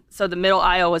 So the middle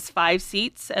aisle was 5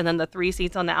 seats and then the 3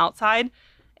 seats on the outside.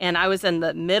 And I was in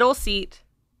the middle seat,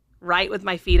 right with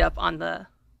my feet up on the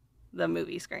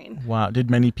movie screen. Wow. Did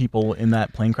many people in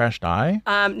that plane crash die?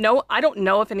 No, I don't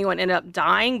know if anyone ended up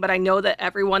dying, but I know that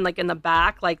everyone like in the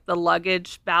back, like the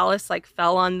luggage ballast like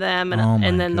fell on them.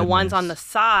 And then the ones on the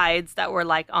sides that were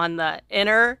like on the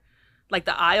inner, like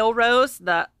the aisle rows,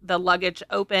 the luggage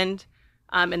opened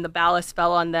and the ballast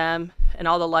fell on them and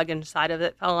all the luggage side of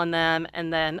it fell on them.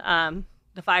 And then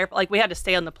we had to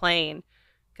stay on the plane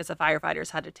because the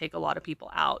firefighters had to take a lot of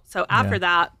people out. So after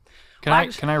that,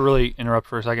 Can I really interrupt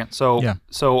for a second? So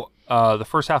the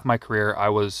first half of my career, I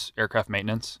was aircraft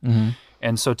maintenance. Mm-hmm.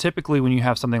 And so typically when you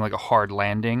have something like a hard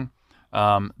landing,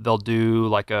 they'll do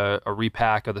like a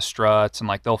repack of the struts and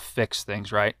like they'll fix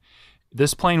things, right?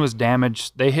 This plane was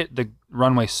damaged. They hit the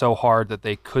runway so hard that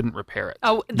they couldn't repair it.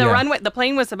 Oh, the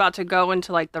plane was about to go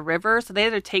into like the river. So they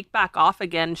had to take back off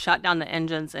again, shut down the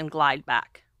engines and glide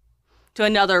back to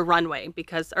another runway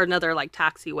or another like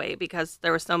taxiway because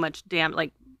there was so much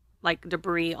like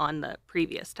debris on the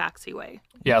previous taxiway.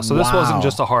 Yeah, so this wasn't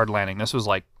just a hard landing. This was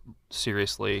like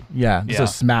seriously. Yeah, it's a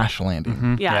smash landing.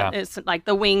 Mm-hmm. Yeah, it's like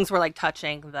the wings were like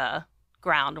touching the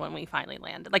ground when we finally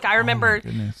landed. Like I remember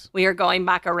we were going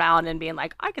back around and being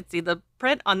like, I could see the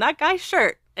print on that guy's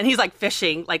shirt. And he's like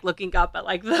fishing, like looking up at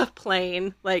like the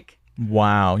plane. Like,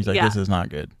 wow. He's like, this is not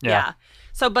good. Yeah.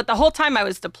 So, but the whole time I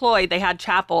was deployed, they had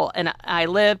chapel and I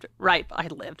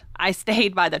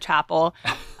stayed by the chapel.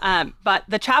 But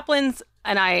the chaplains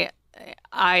and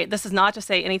this is not to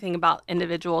say anything about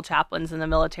individual chaplains in the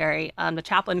military. The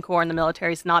chaplain corps in the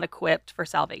military is not equipped for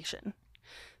salvation.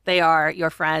 They are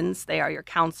your friends. They are your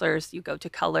counselors. You go to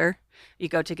color. You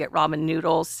go to get ramen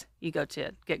noodles. You go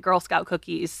to get Girl Scout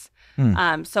cookies.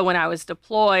 So when I was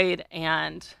deployed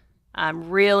and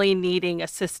really needing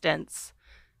assistance,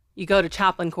 you go to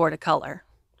chaplain corps to color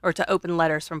or to open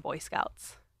letters from Boy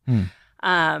Scouts.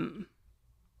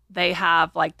 They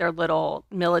have like their little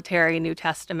military New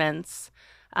Testaments.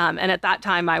 And at that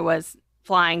time I was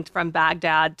flying from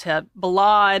Baghdad to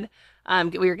Balad.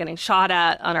 We were getting shot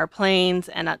at on our planes.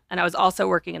 And I was also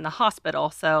working in the hospital.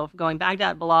 So going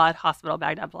Baghdad, Balad, hospital,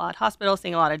 Baghdad, Balad, hospital,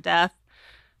 seeing a lot of death.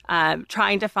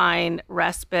 Trying to find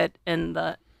respite in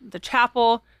the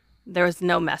chapel. There was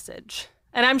no message.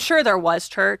 And I'm sure there was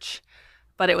church,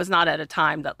 but it was not at a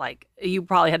time that like you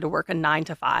probably had to work a 9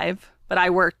 to 5. But I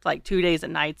worked like 2 days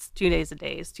and nights, 2 days a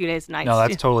days, 2 days and nights. No,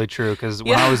 that's totally true. Because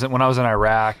when I was in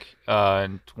Iraq,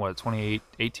 in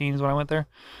 2018 is when I went there.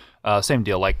 Same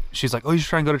deal. Like she's like, oh, you should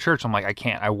try and go to church. I'm like, I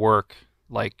can't. I work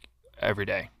like every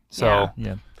day. So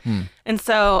yeah. And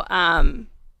so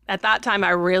at that time,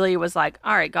 I really was like,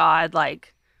 all right, God,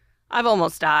 like I've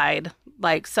almost died,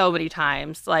 like, so many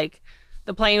times. Like,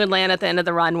 the plane would land at the end of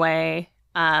the runway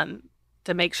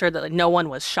to make sure that, like, no one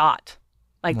was shot.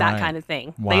 Like, that kind of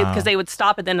thing. Wow. Because they would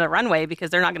stop at the end of the runway because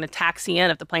they're not going to taxi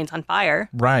in if the plane's on fire.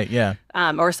 Right, yeah.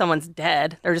 Or someone's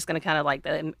dead. They're just going to kind of, like,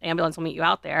 the ambulance will meet you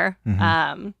out there.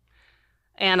 Mm-hmm.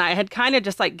 And I had kind of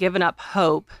just, like, given up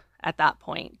hope at that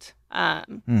point.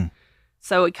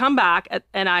 So we come back,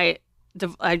 and I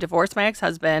divorced my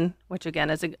ex-husband, which,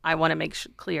 again, I want to make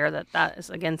clear that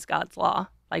is against God's law.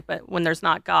 Like, but when there's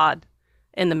not God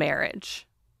in the marriage,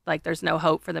 like, there's no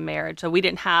hope for the marriage. So we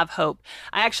didn't have hope.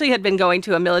 I actually had been going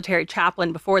to a military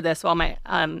chaplain before this while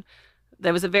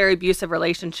there was a very abusive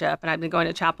relationship, and I'd been going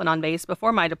to chaplain on base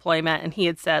before my deployment, and he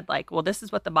had said, like, well, this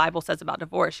is what the Bible says about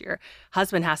divorce. Your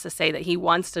husband has to say that he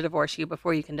wants to divorce you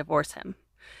before you can divorce him.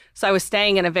 So I was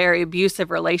staying in a very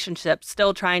abusive relationship,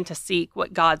 still trying to seek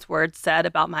what God's word said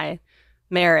about my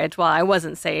marriage while I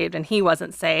wasn't saved and he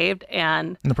wasn't saved.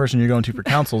 And the person you're going to for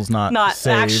counsel is not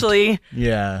saved. Actually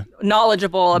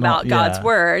knowledgeable about God's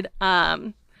word.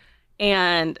 And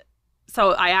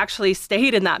so I actually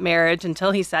stayed in that marriage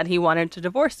until he said he wanted to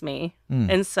divorce me.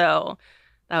 And so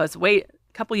that was a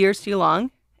couple years too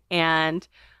long. And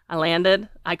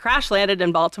I crash landed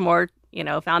in Baltimore, you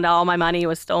know, found out all my money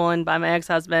was stolen by my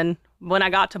ex-husband when I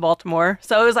got to Baltimore.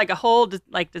 So it was like a whole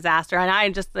disaster. And I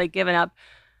had just like given up,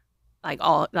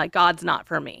 God's not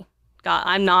for me. God,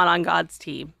 I'm not on God's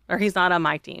team, or he's not on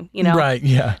my team, you know? Right,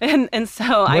 yeah. And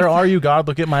so Where are you, God?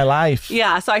 Look at my life.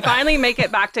 Yeah, so I finally make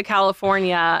it back to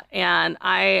California, and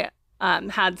I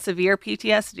had severe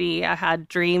PTSD. I had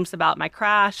dreams about my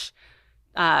crash,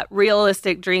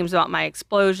 realistic dreams about my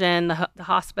explosion, the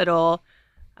hospital.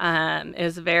 It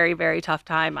was a very, very tough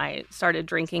time. I started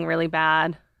drinking really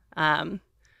bad.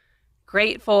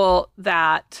 Grateful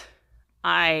that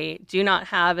I do not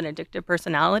have an addictive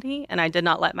personality, and I did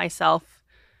not let myself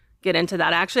get into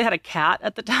that. I actually had a cat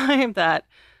at the time that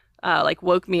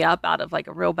woke me up out of like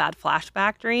a real bad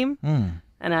flashback dream.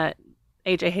 And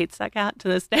AJ hates that cat to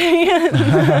this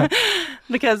day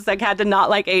because that cat did not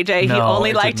like AJ. He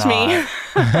only liked me.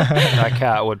 That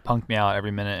cat would punk me out every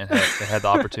minute and it had the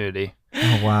opportunity.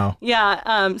 Oh, wow.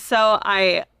 Yeah. So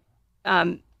I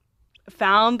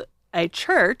found a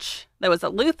church that was a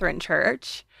Lutheran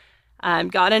church.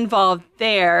 Got involved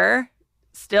there,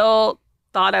 still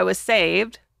thought I was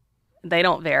saved. They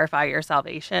don't verify your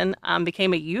salvation.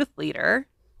 Became a youth leader.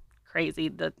 Crazy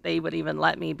that they would even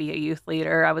let me be a youth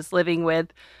leader. I was living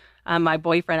with my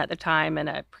boyfriend at the time in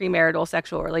a premarital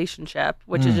sexual relationship,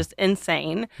 which is just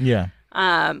insane. Yeah.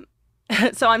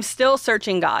 So I'm still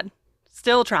searching God,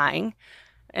 still trying.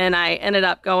 And I ended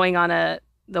up going on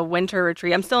the winter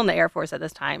retreat. I'm still in the Air Force at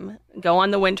this time. Go on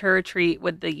the winter retreat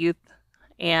with the youth.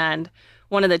 And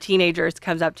one of the teenagers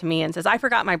comes up to me and says, I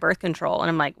forgot my birth control. And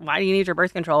I'm like, why do you need your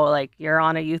birth control? Like, you're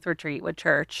on a youth retreat with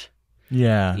church.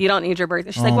 Yeah. You don't need your birth.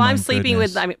 She's like, well, I'm sleeping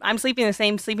I'm sleeping in the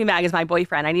same sleeping bag as my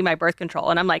boyfriend. I need my birth control.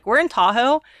 And I'm like, we're in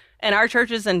Tahoe and our church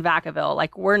is in Vacaville.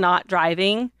 Like, we're not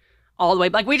driving all the way.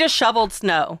 Like, we just shoveled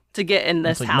snow to get in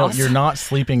this house. No, you're not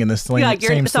sleeping in the same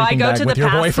sleeping bag with your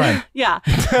boyfriend. Yeah.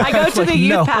 I go to the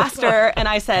youth pastor and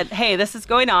I said, hey, this is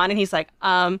going on. And he's like,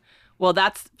 well,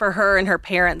 that's for her and her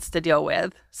parents to deal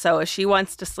with. So if she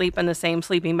wants to sleep in the same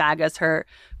sleeping bag as her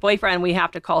boyfriend, we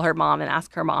have to call her mom and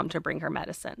ask her mom to bring her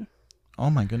medicine. Oh,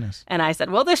 my goodness. And I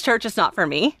said, well, this church is not for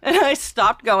me. And I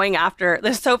stopped going after.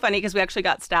 This is so funny because we actually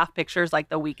got staff pictures like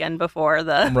the weekend before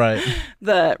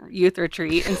the youth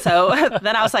retreat. And so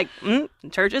then I was like,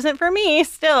 church isn't for me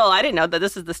still. I didn't know that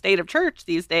this is the state of church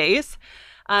these days.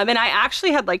 And I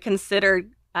actually had like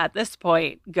considered at this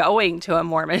point going to a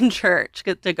Mormon church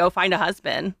to go find a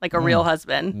husband, like a real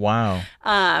husband. Wow.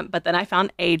 But then I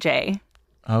found AJ.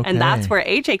 Okay. And that's where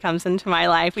AJ comes into my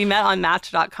life. We met on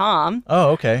Match.com.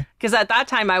 Oh, okay. Because at that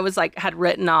time I was like, had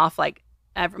written off like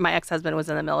my ex-husband was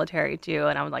in the military too.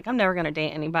 And I was like, I'm never going to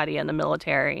date anybody in the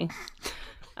military.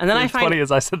 And then It's funny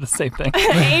as I said the same thing.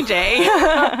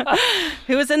 AJ,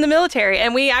 who was in the military.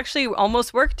 And we actually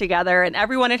almost worked together. And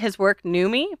everyone at his work knew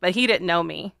me, but he didn't know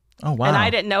me. Oh, wow. And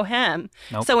I didn't know him.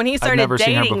 Nope. So when he started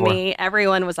dating me,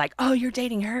 everyone was like, oh, you're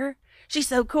dating her? She's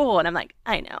so cool. And I'm like,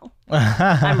 I know.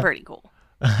 I'm pretty cool.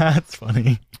 That's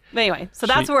funny. But anyway, so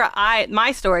that's where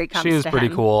my story comes to She is pretty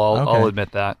him. cool. I'll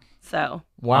admit that. So.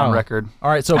 Wow. On record. All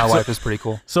right. So my wife is pretty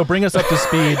cool. So bring us up to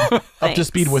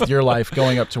speed with your life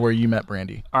going up to where you met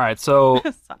Brandy. All right. So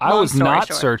I was not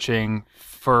short. searching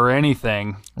for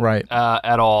anything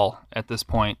at all at this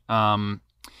point.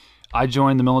 I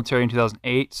joined the military in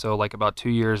 2008, so like about 2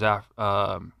 years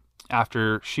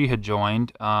after she had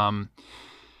joined.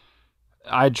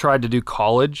 I tried to do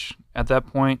college at that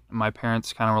point. My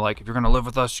parents kind of were like, if you're going to live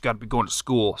with us, you got to be going to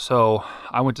school. So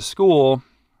I went to school,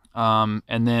 and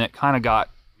then it kind of got,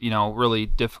 really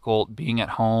difficult being at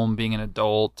home, being an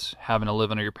adult, having to live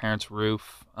under your parents'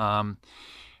 roof. And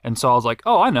so I was like,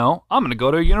 oh, I know, I'm going to go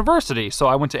to university. So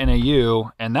I went to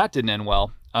NAU, and that didn't end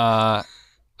well. The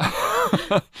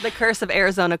curse of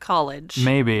Arizona College.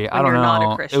 Maybe. I don't know.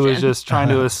 Not a Christian. It was just trying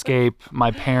to escape. My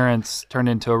parents turned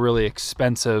into a really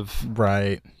expensive,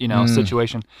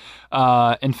 situation.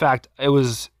 In fact, it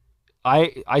was,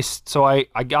 I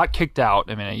got kicked out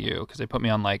of NAU because they put me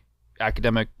on like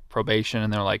academic probation,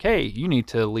 and they're like, hey, you need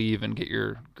to leave and get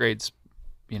your grades,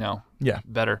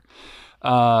 better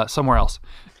somewhere else.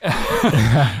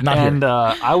 And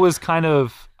I was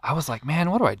like, man,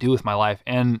 what do I do with my life?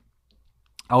 And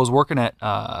I was working at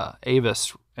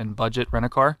Avis and Budget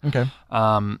Rent-A-Car. Okay.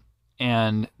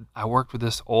 And I worked with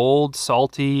this old,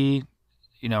 salty,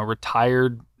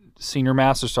 retired senior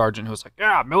master sergeant who was like,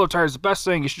 yeah, military is the best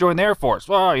thing. You should join the Air Force.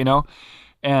 Well,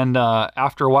 And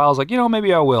after a while, I was like,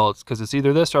 maybe I will. It's because it's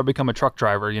either this or I become a truck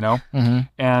driver,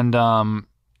 Mm-hmm.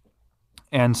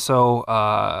 And so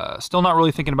still not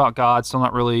really thinking about God, still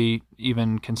not really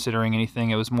even considering anything.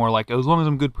 It was more like, as long as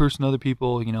I'm a good person to other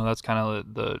people, that's kind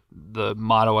of the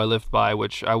motto I lived by,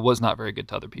 which I was not very good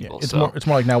to other people. Yeah, it's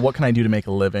more like, now what can I do to make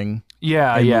a living?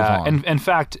 Yeah. And in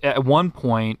fact, at one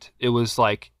point, it was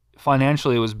like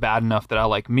financially it was bad enough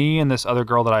that me and this other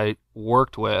girl that I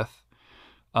worked with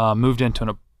moved into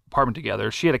an apartment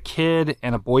together. She had a kid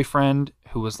and a boyfriend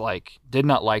who was did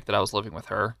not like that I was living with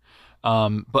her.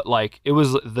 But it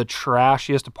was the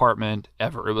trashiest apartment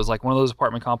ever. It was one of those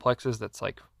apartment complexes that's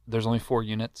there's only 4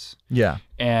 units. Yeah.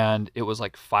 And it was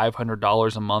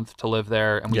 $500 a month to live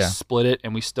there, and we split it,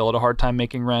 and we still had a hard time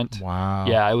making rent. Wow.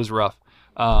 Yeah, it was rough.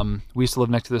 We used to live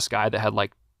next to this guy that had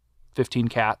 15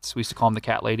 cats. We used to call him the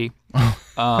cat lady.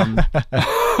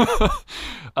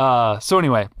 So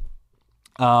anyway,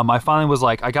 I finally was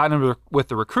I got in with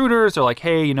the recruiters. They're like,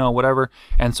 hey, whatever.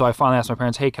 And so I finally asked my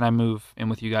parents, hey, can I move in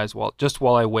with you guys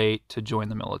while I wait to join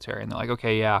the military? And they're like,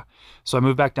 okay, yeah. So I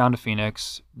moved back down to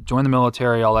Phoenix, joined the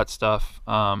military, all that stuff.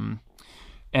 And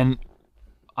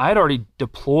I had already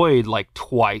deployed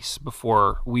twice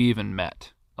before we even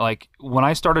met. When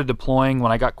I started deploying,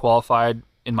 when I got qualified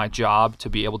in my job to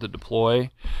be able to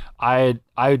deploy, I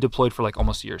deployed for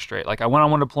almost a year straight. I went on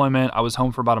one deployment. I was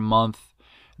home for about a month.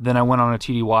 Then I went on a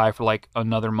TDY for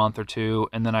another month or two,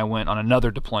 and then I went on another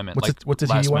deployment. What's a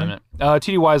last TDY? minute.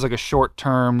 TDY is a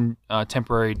short-term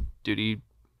temporary duty,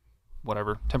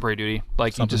 whatever, temporary duty.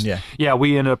 We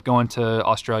ended up going to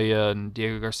Australia and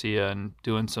Diego Garcia and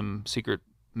doing some secret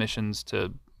missions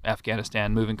to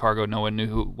Afghanistan, moving cargo. No one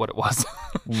knew what it was.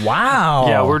 Wow.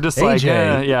 Yeah, we're just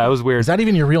AJ. it was weird. Is that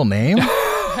even your real name?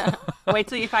 Wait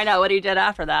till you find out what he did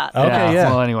after that. Okay, yeah.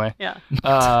 Well, anyway. Yeah.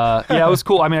 It was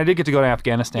cool. I mean, I did get to go to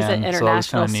Afghanistan. He's an so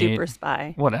international it was super neat.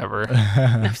 spy. Whatever. No,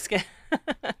 I'm just kidding.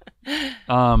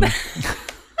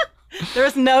 There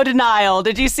was no denial.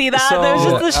 Did you see that? There was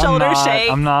just the shoulder shake.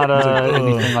 I'm not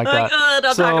anything like that.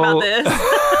 Don't talk about this.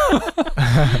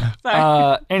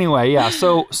 Sorry. Anyway, yeah.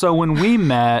 So when we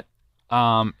met,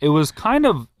 it was kind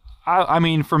of, I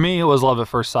mean, for me, it was love at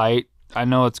first sight. I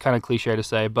know it's kind of cliche to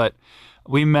say, but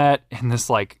we met in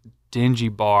this dingy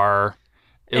bar.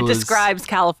 It describes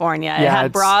California. It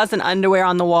had bras and underwear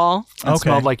on the wall. It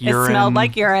smelled like urine. It smelled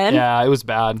like urine. Yeah, it was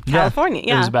bad. California,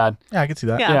 yeah. It was bad. Yeah, I could see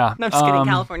that. Yeah. No, I'm just kidding.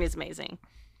 California's amazing.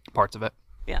 Parts of it.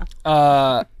 Yeah.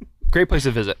 Great place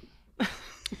to visit.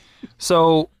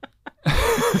 So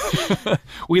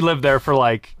we lived there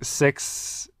for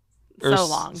 6 or so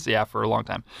long. Yeah, for a long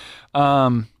time.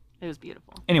 It was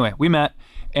beautiful. Anyway, we met,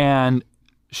 and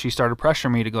she started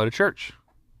pressuring me to go to church.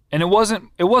 And it wasn't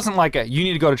like you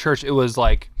need to go to church. It was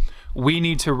we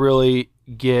need to really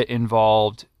get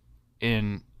involved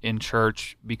in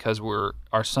church because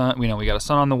our son, we got a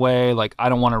son on the way. I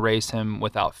don't want to raise him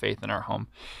without faith in our home.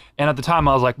 And at the time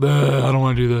I was like, I don't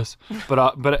want to do this. But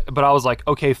I was like,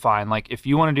 okay, fine. If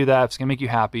you want to do that, if it's going to make you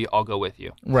happy, I'll go with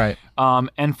you. Right.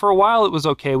 And for a while it was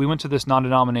okay. We went to this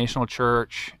non-denominational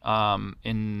church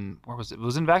where was it? It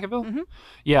was in Vacaville? Mm-hmm.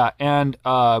 Yeah. And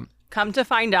come to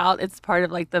find out, it's part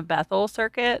of the Bethel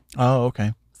circuit. Oh,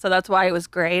 okay. So that's why it was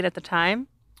great at the time.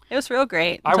 It was real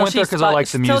great. I went there because I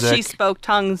liked the music. Until she spoke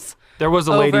tongues. There was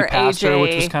a lady over pastor, AJ,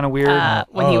 which was kind of weird.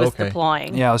 When he was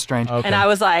deploying. Yeah, it was strange. Okay. And I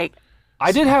was like,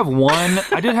 I did have one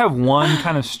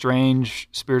kind of strange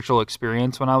spiritual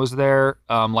experience when I was there.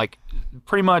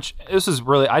 Pretty much, this is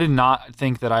really, I did not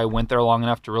think that I went there long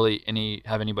enough to really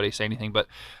have anybody say anything. But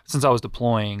since I was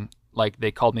deploying,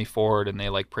 they called me forward and they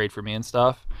prayed for me and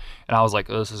stuff. And I was like,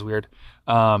 oh, this is weird.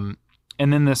 And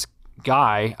then this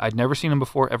guy, I'd never seen him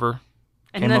before ever.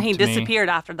 And then he disappeared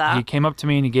after that. He came up to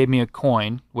me and he gave me a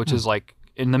coin, which is like,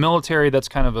 in the military, that's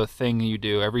kind of a thing you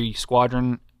do. Every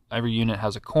squadron, every unit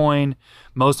has a coin.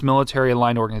 Most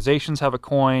military-aligned organizations have a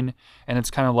coin, and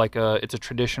it's kind of like it's a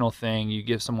traditional thing. You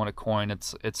give someone a coin.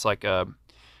 It's like the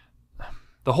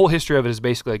whole history of it is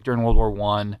basically like during World War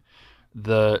I,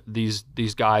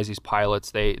 these guys, these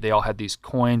pilots, they all had these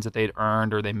coins that they'd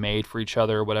earned or they made for each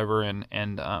other or whatever,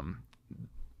 and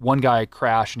one guy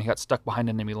crashed and he got stuck behind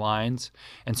enemy lines,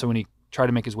 and so when he tried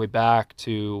to make his way back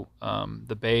to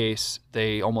the base,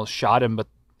 they almost shot him, but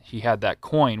he had that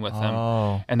coin with him,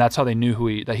 and that's how they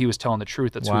knew that he was telling the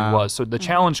truth. That's who he was. So the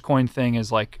challenge coin thing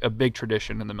is like a big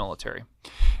tradition in the military,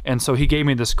 and so he gave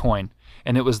me this coin,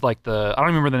 and it was like I don't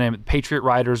remember the name, Patriot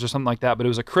Riders or something like that, but it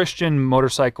was a Christian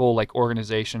motorcycle like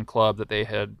organization club that they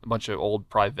had a bunch of old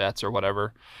privates or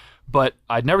whatever. But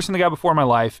I'd never seen the guy before in my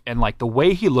life, and like the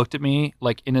way he looked at me,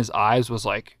 like in his eyes, was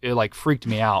like it like freaked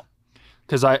me out,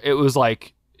 because it was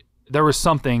like there was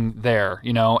something there,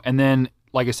 you know. And then,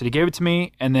 like I said, he gave it to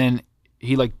me, and then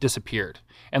he like disappeared.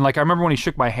 And like I remember when he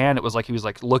shook my hand, it was like he was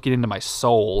like looking into my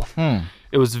soul.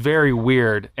 It was very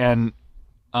weird, and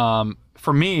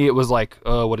for me, it was like,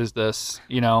 oh, what is this,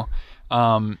 you know?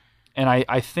 And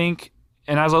I think,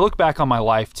 and as I look back on my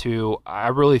life too, I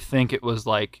really think it was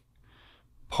like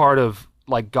part of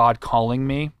like God calling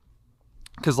me,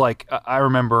 because like I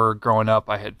remember growing up,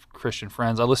 I had Christian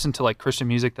friends. I listened to like Christian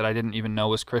music that I didn't even know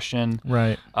was Christian.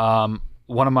 Right.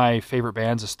 One of my favorite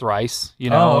bands is Thrice, you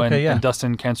know, yeah. and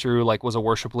Dustin Kensrue like was a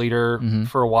worship leader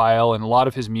for a while, and a lot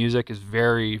of his music is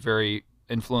very, very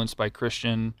influenced by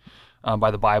Christian,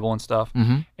 by the Bible and stuff.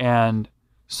 And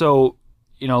so,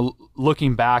 you know,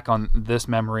 looking back on this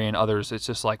memory and others, it's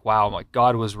just like, wow, like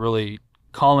God was really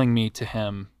calling me to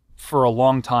him for a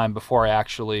long time before I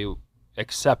actually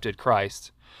accepted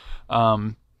Christ.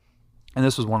 And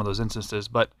this was one of those instances.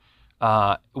 But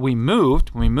when we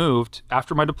moved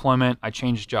after my deployment, I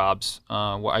changed jobs.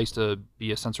 I used to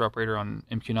be a sensor operator on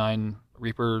MQ-9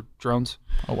 Reaper drones.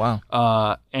 Oh,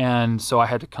 wow. And so I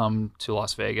had to come to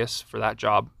Las Vegas for that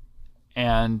job.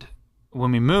 And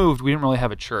when we moved, we didn't really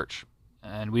have a church,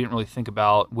 and we didn't really think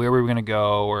about where we were going to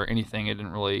go or anything. It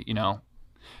didn't really, you know.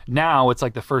 Now it's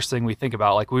like the first thing we think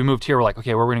about. Like when we moved here, we're like,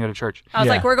 okay, where are we gonna go to church? I was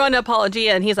like, we're going to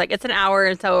Apologia, and he's like, it's an hour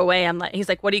and so away. He's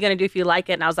like, what are you gonna do if you like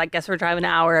it? And I was like, guess we're driving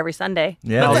an hour every Sunday.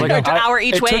 Yeah, I was like, an hour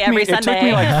each way every Sunday. It took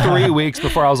me like 3 weeks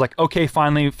before I was like, okay,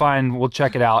 finally, fine, we'll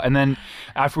check it out. And then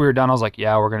after we were done, I was like,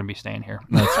 yeah, we're gonna be staying here.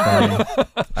 That's funny.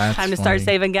 That's time to start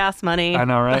saving gas money. I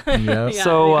know, right? Yep.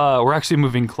 So we're actually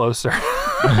moving closer.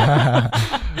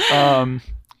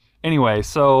 Anyway,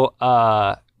 so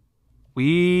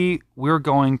we're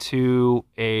going to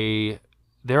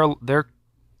their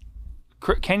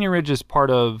Canyon Ridge is part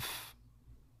of.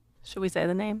 Should we say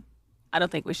the name? I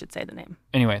don't think we should say the name.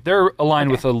 Anyway, they're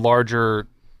aligned with a larger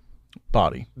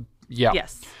body. Yeah.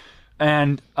 Yes.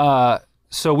 And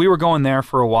so we were going there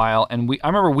for a while, and I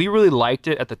remember we really liked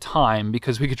it at the time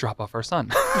because we could drop off our son.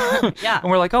 Yeah.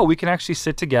 And we're like, oh, we can actually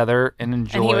sit together and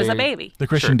enjoy. And he was a baby. The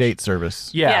Christian date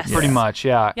service. Yeah, Yes. pretty much,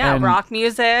 yeah. Yeah, and rock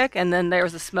music, and then there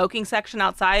was a smoking section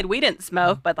outside. We didn't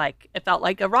smoke, but like it felt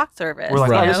like a rock service. We're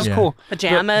like, Right. oh, this is cool.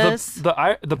 Pajamas. The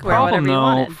problem, whatever you though,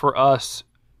 wanted. for us,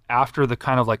 after the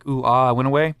kind of like, ooh, ah, went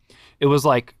away, it was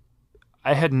like,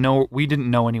 we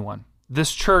didn't know anyone.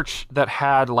 This church that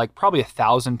had like probably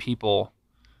 1,000 people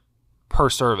per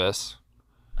service.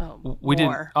 Oh, we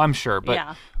didn't. I'm sure, but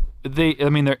yeah.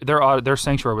 their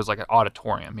sanctuary was like an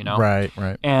auditorium, you know. Right.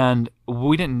 And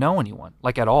we didn't know anyone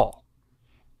like at all.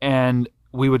 And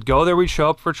we would go there, we'd show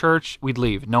up for church, we'd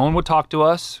leave. No one would talk to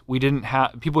us. We didn't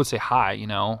have people would say hi, you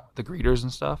know, the greeters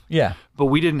and stuff. Yeah. But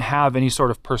we didn't have any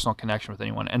sort of personal connection with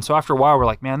anyone. And so after a while, we're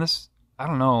like, man, I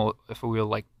don't know if we will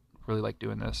like really like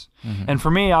doing this. And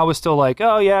for me, I was still like,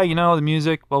 oh yeah, you know, the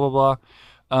music, blah blah blah.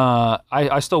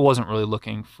 I still wasn't really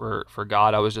looking for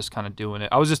God. I was just kind of doing it.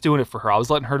 I was just doing it for her. I was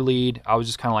letting her lead. I was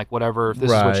just kind of like, whatever, if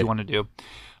this is what you want to do.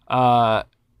 But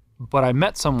I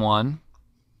met someone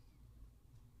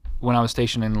when I was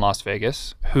stationed in Las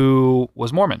Vegas who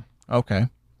was Mormon. Okay.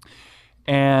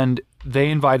 And they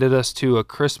invited us to a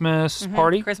Christmas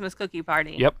party. Christmas cookie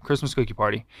party. Yep, Christmas cookie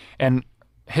party. And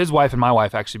his wife and my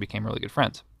wife actually became really good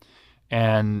friends.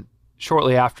 And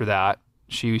shortly after that,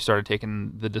 she started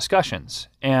taking the discussions,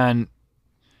 and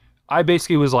I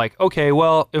basically was like, okay,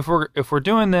 well, if we're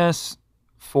doing this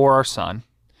for our son,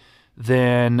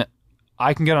 then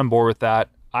I can get on board with that.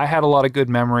 I had a lot of good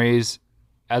memories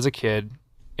as a kid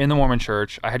in the Mormon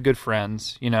church. I had good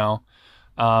friends, you know.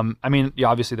 I mean, yeah,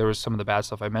 obviously there was some of the bad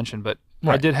stuff I mentioned, but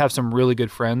I did have some really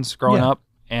good friends growing up,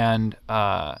 and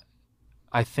I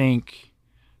think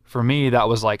for me, that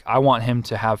was like, I want him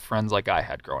to have friends like I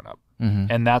had growing up. Mm-hmm.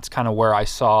 And that's kind of where I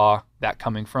saw that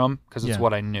coming from, because it's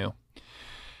what I knew.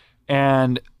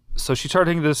 And so she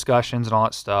started taking the discussions and all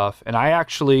that stuff. And I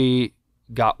actually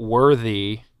got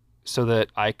worthy so that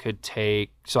I could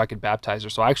baptize her.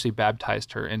 So I actually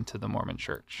baptized her into the Mormon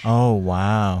church. Oh,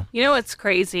 wow. You know what's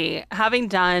crazy? Having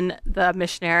done the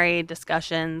missionary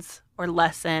discussions or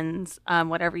lessons,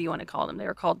 whatever you want to call them, they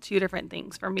were called two different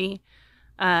things for me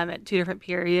at two different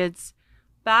periods.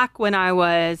 Back when I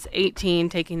was 18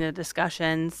 taking the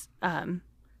discussions,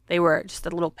 they were just a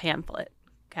little pamphlet,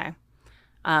 okay?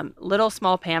 Little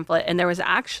small pamphlet, and there was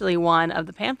actually one of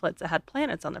the pamphlets that had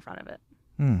planets on the front of it.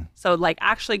 So like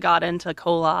actually got into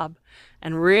Kolob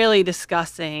and really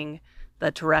discussing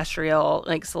the terrestrial,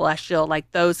 like celestial,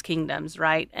 like those kingdoms,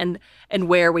 right? And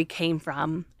where we came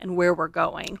from and where we're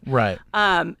going. Right.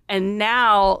 And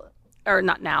now, or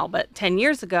not now, but 10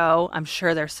 years ago, I'm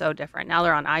sure they're so different. Now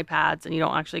they're on iPads and you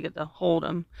don't actually get to hold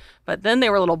them. But then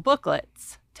they were little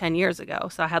booklets 10 years ago.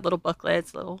 So I had little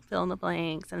booklets, little fill in the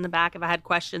blanks. And in the back, if I had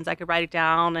questions, I could write it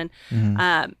down. And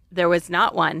there was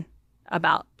not one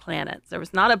about planets. There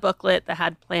was not a booklet that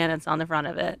had planets on the front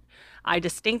of it. I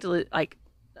distinctly, like,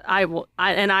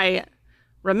 I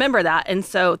remember that. And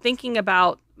so thinking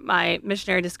about my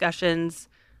missionary discussions,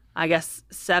 I guess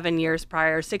 6 years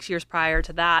prior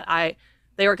to that,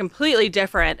 they were completely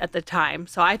different at the time.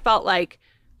 So I felt like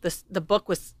the book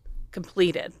was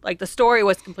completed, like the story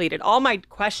was completed. All my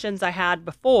questions I had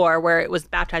before, where it was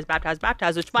baptized,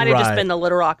 which might have just been the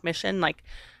Little Rock mission, like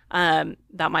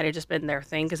that might have just been their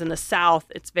thing, because in the South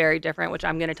it's very different, which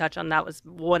I'm going to touch on. That was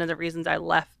one of the reasons I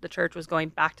left the church, was going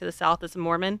back to the South as a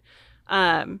Mormon.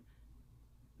 There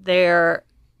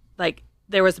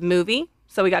was a movie.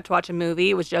 So we got to watch a movie.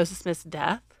 It was Joseph Smith's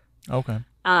death. Okay.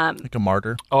 Like a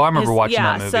martyr. Oh, I remember watching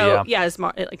that movie. So his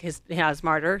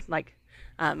martyr. Like,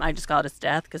 I just call it his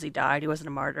death because he died. He wasn't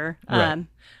a martyr. Right.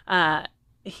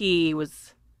 He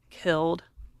was killed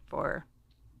for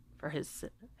his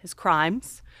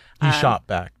crimes. He shot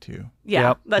back too. Yeah,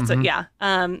 Yep. that's it. Yeah.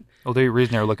 Well, the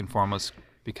reason they were looking for him was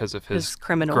because of his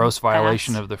criminal gross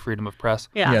violation past. of the freedom of press.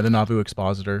 Yeah. Yeah, the Nauvoo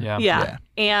expositor. Yeah.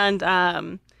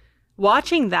 And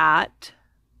watching that,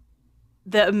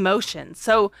 the emotions.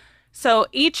 So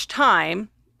each time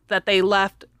that they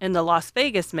left in the Las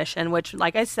Vegas mission, which,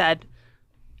 like I said,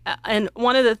 and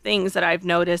one of the things that I've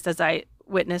noticed as I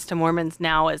witness to Mormons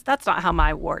now is that's not how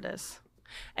my ward is.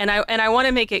 And I want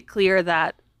to make it clear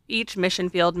that each mission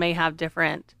field may have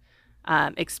different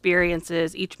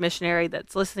experiences. Each missionary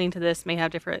that's listening to this may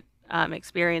have different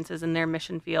experiences in their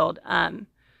mission field.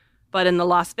 But in the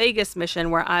Las Vegas mission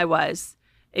where I was,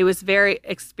 it was very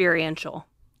experiential.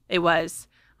 It was,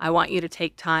 I want you to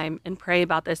take time and pray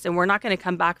about this, and we're not going to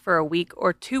come back for a week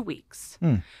or 2 weeks.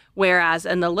 Whereas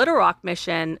in the Little Rock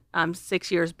mission,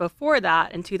 6 years before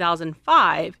that, in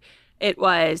 2005, it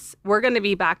was, we're going to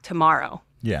be back tomorrow.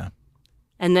 Yeah.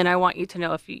 And then I want you to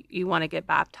know if you want to get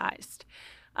baptized.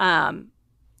 And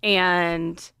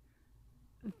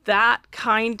that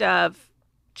kind of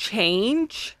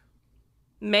change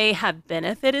may have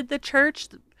benefited the church,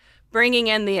 bringing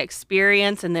in the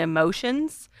experience and the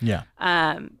emotions. Yeah.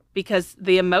 Because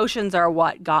the emotions are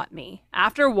what got me.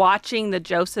 After watching the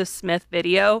Joseph Smith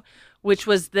video, which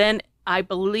was then, I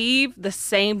believe, the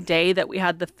same day that we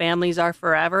had the Families Are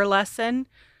Forever lesson,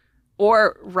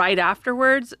 or right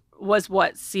afterwards, was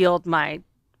what sealed my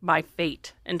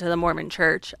fate into the Mormon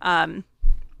church. For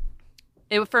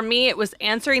me, it was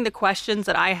answering the questions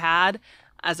that I had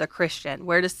as a Christian.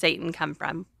 Where does Satan come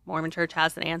from? Mormon church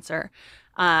has an answer.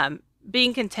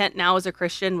 Being content now as a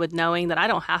Christian with knowing that I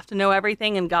don't have to know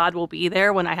everything, and God will be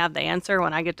there when I have the answer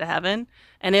when I get to heaven.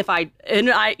 And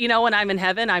when I'm in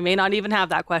heaven, I may not even have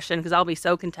that question because I'll be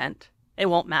so content. It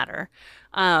won't matter.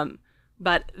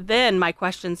 But then my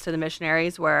questions to the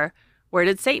missionaries were, where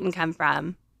did Satan come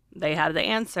from? They had the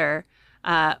answer.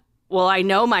 Well, I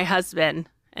know my husband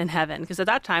in heaven, because at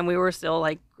that time we were still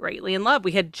like greatly in love.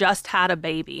 We had just had a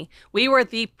baby. We were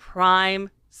the prime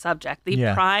subject,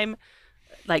 prime,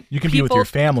 like, you can be with your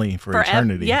family for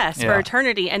eternity. For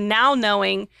eternity. And now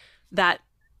knowing that,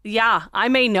 I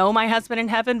may know my husband in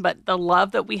heaven, but the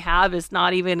love that we have is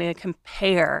not even going to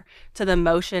compare to the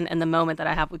emotion and the moment that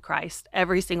I have with Christ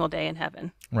every single day in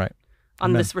heaven. Right.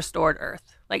 On this restored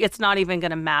earth. Like, it's not even going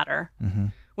to matter. Mm-hmm.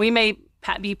 We may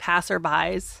be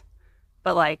passerbys,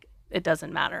 but like, it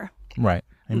doesn't matter. Right.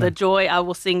 Amen. The joy, I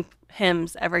will sing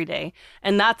hymns every day.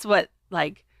 And that's what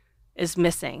like is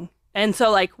missing. And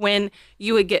so like when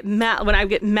you would get mad, when I would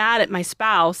get mad at my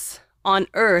spouse on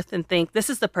earth and think, this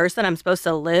is the person I'm supposed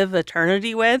to live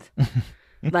eternity with,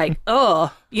 like,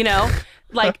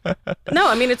 like, no,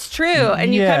 I mean, it's true.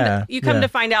 And you come yeah. to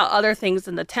find out other things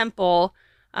in the temple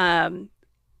about,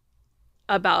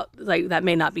 like, that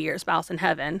may not be your spouse in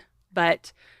heaven,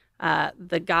 but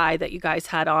the guy that you guys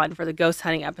had on for the ghost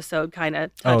hunting episode kind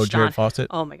of touched Jared on. Fawcett.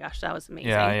 Oh my gosh, that was amazing.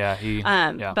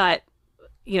 Yeah. But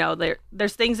you know,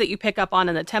 there's things that you pick up on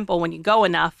in the temple when you go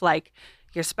enough, like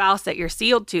your spouse that you're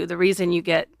sealed to. The reason you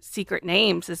get secret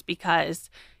names is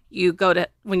because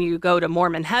when you go to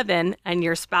Mormon heaven and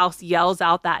your spouse yells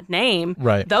out that name,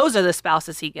 Right. those are the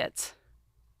spouses he gets.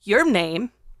 Your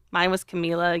name, mine was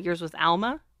Camila, yours was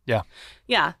Alma. Yeah.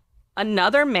 Yeah.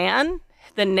 Another man,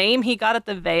 the name he got at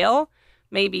the veil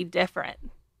may be different.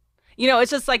 You know,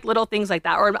 it's just like little things like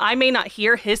that. Or I may not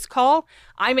hear his call.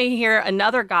 I may hear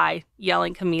another guy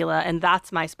yelling Camila, and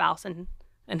that's my spouse in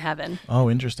heaven. Oh,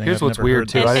 interesting. Here's I've what's never weird, heard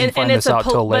too. this. I didn't find this out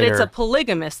till But later. it's a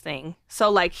polygamous thing.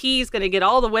 So, like, he's going to get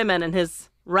all the women in his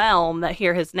realm that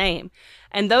hear his name.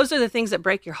 And those are the things that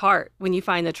break your heart when you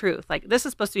find the truth. Like, this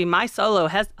is supposed to be my solo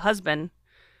husband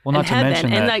Well, not in to heaven.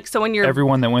 mention And, that like, so when you're...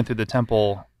 everyone that went through the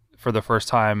temple for the first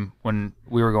time when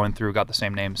we were going through got the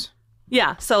same names.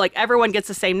 Yeah, so, like, everyone gets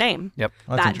the same name Yep.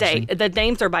 That's that day. interesting. The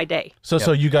names are by day.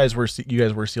 So you guys were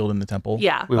sealed in the temple?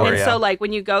 Yeah. We were, and yeah. so, like,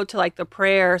 when you go to, like, the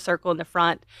prayer circle in the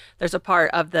front, there's a part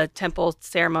of the temple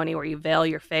ceremony where you veil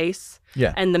your face.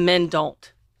 Yeah. And the men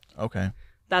don't. Okay.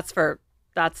 That's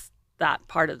that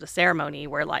part of the ceremony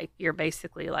where, like, you're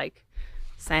basically, like,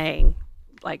 saying,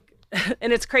 like,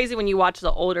 and it's crazy when you watch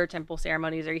the older temple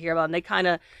ceremonies or you hear about them, they kind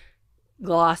of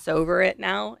gloss over it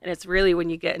now. And it's really when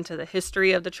you get into the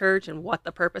history of the church and what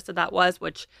the purpose of that was,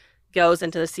 which goes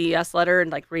into the CES letter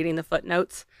and, like, reading the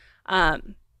footnotes,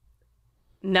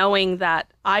 knowing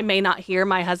that I may not hear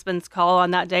my husband's call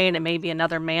on that day and it may be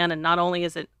another man. And not only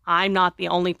is it, I'm not the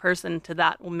only person to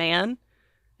that man,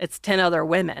 it's 10 other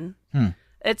women.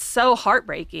 It's so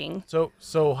heartbreaking.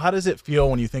 So how does it feel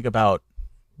when you think about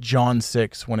John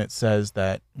 6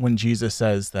 when Jesus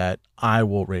says that I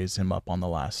will raise him up on the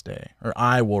last day, or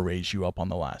I will raise you up on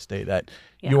the last day, that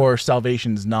your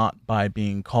salvation is not by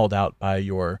being called out by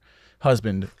your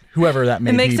husband, whoever that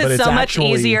may be. It makes but it it's so much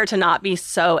actually easier to not be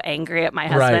so angry at my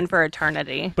husband for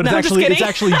eternity. But No, it's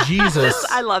actually Jesus.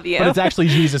 I love you. But it's actually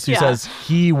Jesus who Yeah. says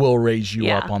he will raise you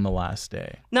Yeah. up on the last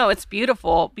day. No, it's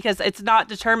beautiful because it's not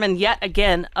determined yet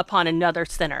again upon another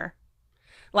sinner.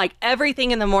 Like,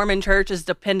 everything in the Mormon church is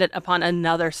dependent upon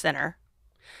another sinner.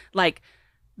 Like,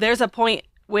 there's a point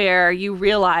where you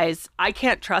realize I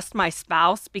can't trust my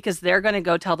spouse because they're going to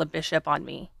go tell the bishop on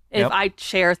me if I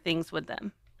share things with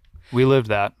them. We lived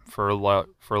that for a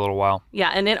little while.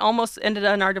 Yeah, and it almost ended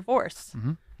in our divorce.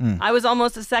 I was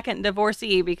almost a second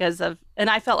divorcee and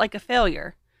I felt like a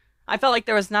failure. I felt like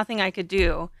there was nothing I could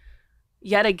do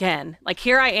yet again. Like,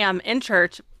 here I am in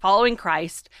church following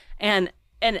Christ and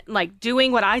like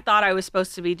doing what I thought I was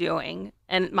supposed to be doing,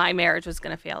 and my marriage was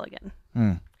going to fail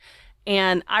again.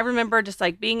 And I remember just,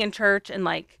 like, being in church and,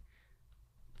 like,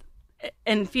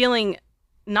 and feeling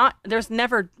there's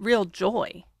never real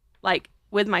joy, like,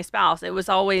 with my spouse. It was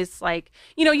always like,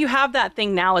 you know, you have that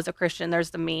thing now as a Christian.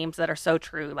 There's the memes that are so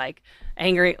true, like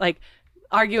angry, like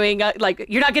arguing, like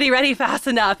you're not getting ready fast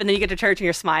enough, and then you get to church and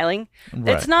you're smiling.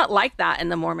 Right. It's not like that in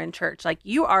the Mormon church. Like,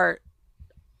 you are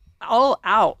all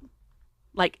out,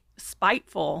 like,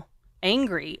 spiteful,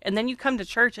 angry, and then you come to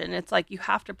church and it's like you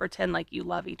have to pretend like you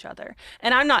love each other.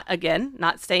 And I'm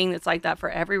not saying it's like that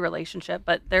for every relationship,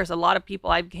 but there's a lot of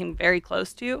people I became very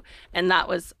close to, and that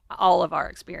was all of our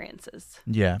experiences.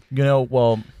 Yeah.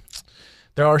 Well,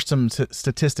 there are some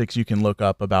statistics you can look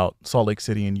up about Salt Lake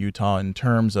City and Utah in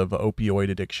terms of opioid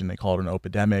addiction. They call it an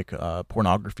opidemic,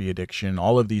 pornography addiction.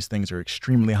 All of these things are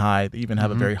extremely high. They even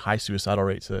have a very high suicidal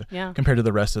rate compared to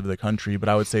the rest of the country. But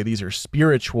I would say these are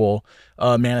spiritual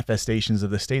manifestations of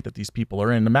the state that these people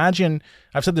are in. Imagine,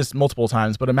 I've said this multiple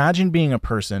times, but imagine being a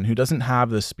person who doesn't have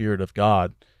the Spirit of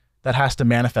God that has to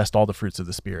manifest all the fruits of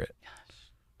the Spirit.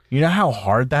 You know how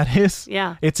hard that is?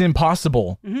 Yeah. It's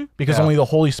impossible because only the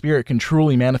Holy Spirit can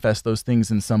truly manifest those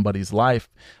things in somebody's life.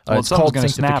 Well, it's called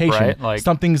something's gonna sanctification. snap, right? Like,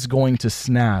 something's going to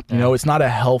snap. You know, it's not a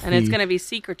healthy... And it's going to be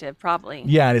secretive, probably.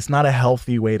 Yeah, and it's not a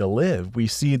healthy way to live. We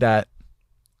see that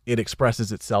it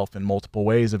expresses itself in multiple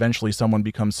ways. Eventually, someone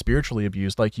becomes spiritually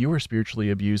abused, like you were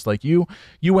spiritually abused. Like you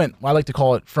went, I like to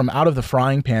call it, from out of the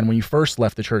frying pan when you first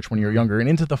left the church when you were younger and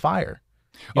into the fire.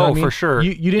 You know what I mean? For sure.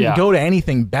 You didn't go to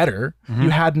anything better. You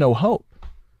had no hope.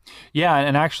 Yeah,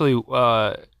 and actually,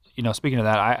 speaking of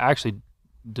that, I actually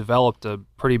developed a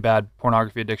pretty bad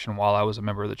pornography addiction while I was a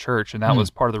member of the church, and that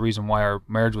was part of the reason why our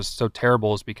marriage was so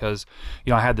terrible, is because,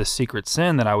 I had this secret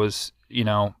sin that I was,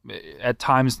 at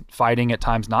times fighting, at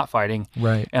times not fighting.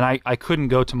 Right. And I couldn't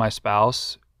go to my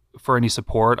spouse for any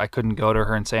support. I couldn't go to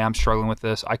her and say, I'm struggling with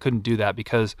this. I couldn't do that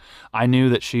because I knew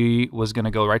that she was going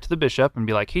to go right to the bishop and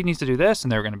be like, he needs to do this.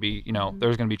 And they're going to be,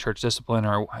 there's going to be church discipline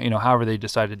or, however they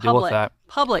decided to deal with that.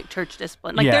 Public church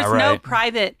discipline. Like there's no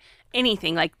private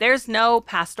anything. Like there's no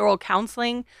pastoral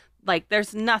counseling. Like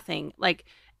there's nothing. Like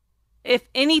if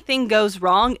anything goes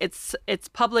wrong, it's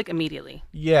public immediately.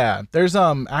 Yeah. There's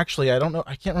actually, I don't know,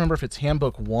 I can't remember if it's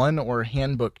handbook 1 or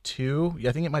handbook 2. Yeah,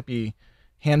 I think it might be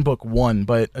handbook 1,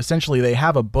 but essentially they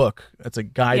have a book. That's a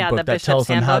guidebook that tells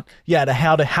them how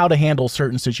to handle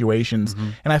certain situations.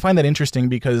 And I find that interesting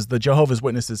because the Jehovah's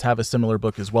Witnesses have a similar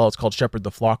book as well. It's called Shepherd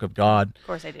the Flock of God. Of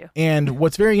course I do. And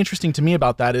what's very interesting to me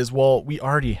about that is, well, we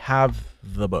already have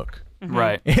the book.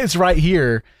 Right. It's right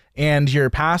here. And your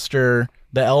pastor,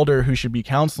 the elder who should be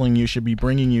counseling you, should be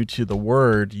bringing you to the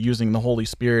Word, using the Holy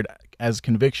Spirit as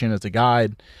conviction, as a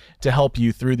guide to help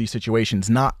you through these situations,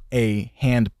 not a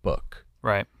handbook.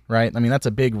 Right. Right. I mean, that's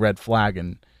a big red flag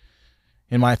in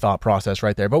my thought process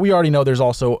right there. But we already know there's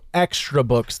also extra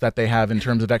books that they have in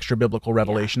terms of extra biblical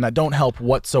revelation that don't help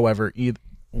whatsoever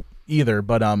either.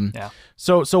 But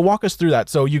so walk us through that.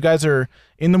 So you guys are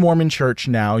in the Mormon church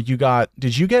now.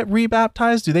 Did you get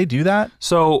rebaptized? Do they do that?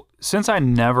 So since I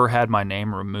never had my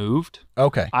name removed,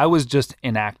 okay, I was just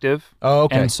inactive. Oh,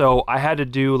 okay. And so I had to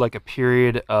do like a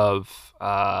period of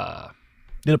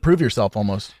did it prove yourself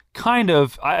almost? Kind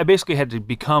of. I basically had to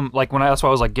become like that's why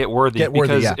I was like get worthy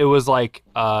because it was like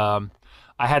I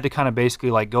had to kind of basically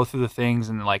like go through the things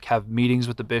and like have meetings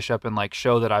with the bishop and like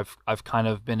show that I've kind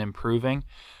of been improving.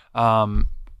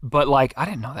 But like I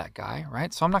didn't know that guy,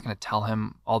 right? So I'm not going to tell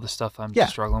him all the stuff I'm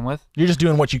struggling with. You're just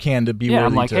doing what you can to be worthy.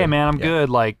 I'm like, hey man, I'm good.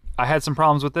 Like I had some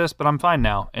problems with this, but I'm fine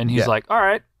now. And he's like, all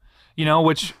right.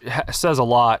 Which says a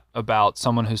lot about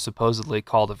someone who's supposedly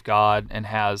called of God and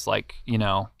has like,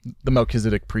 the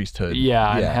Melchizedek priesthood.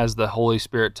 Yeah, and has the Holy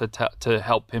Spirit to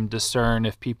help him discern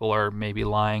if people are maybe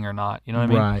lying or not. You know what I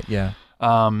mean? Right, yeah.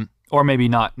 Or maybe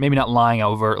not lying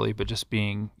overtly, but just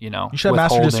being, You should have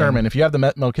master discernment. If you have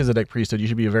the Melchizedek priesthood, you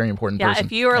should be a very important person. Yeah,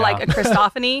 if you are like a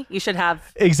Christophany, you should have...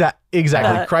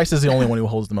 Exactly. Christ is the only one who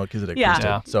holds the Melchizedek priesthood.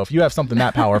 Yeah. So if you have something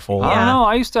that powerful... I don't know.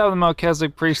 I used to have the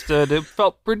Melchizedek priesthood. It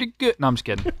felt pretty good. No, I'm just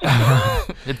kidding.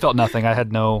 It felt nothing.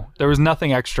 There was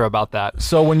nothing extra about that.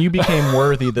 So when you became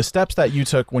worthy, the steps that you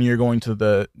took when you're going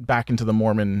to back into the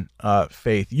Mormon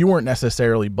faith, you weren't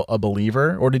necessarily a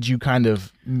believer, or did you kind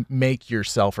of make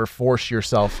yourself or force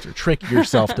yourself or trick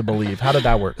yourself to believe? How did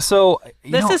that work? So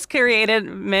this has created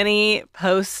many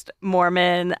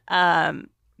post-Mormon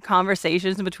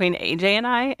conversations between AJ and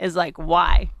I. Is like,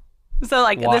 why? So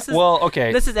like why?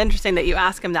 This is interesting that you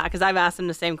ask him that because I've asked him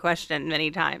the same question many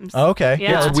times. Oh, okay.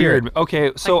 Yeah, it's weird.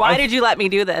 Okay, so like, why did you let me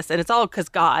do this? And it's all because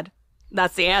God.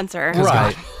 That's the answer.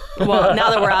 Right. Well,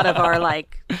 now that we're out of our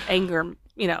like anger,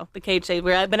 the cage stage,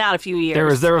 we've been out a few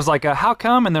years. There was like a how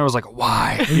come, and there was like a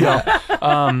why.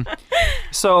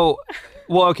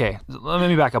 Okay. Let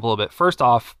me back up a little bit. First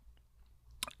off,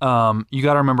 you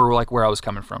got to remember like where I was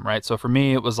coming from, right? So for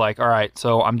me, it was like, all right,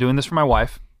 so I'm doing this for my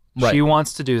wife. Right. She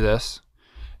wants to do this,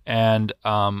 and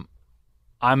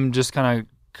I'm just kind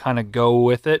of go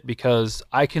with it because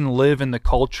I can live in the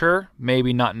culture,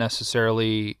 maybe not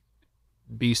necessarily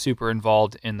be super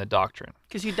involved in the doctrine.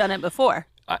 Because you've done it before.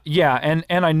 Yeah,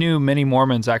 and I knew many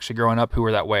Mormons actually growing up who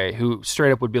were that way, who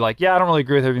straight up would be like, yeah, I don't really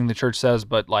agree with everything the church says,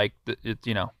 but like,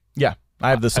 Yeah, I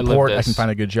have the support. I can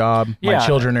find a good job. My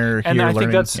children are here and I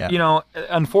learning. think that's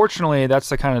unfortunately that's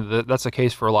the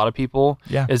case for a lot of people.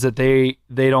 Yeah, is that they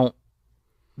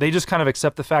just kind of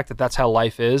accept the fact that that's how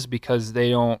life is because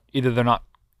they're not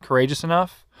courageous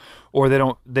enough, or they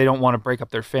don't want to break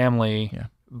up their family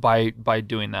by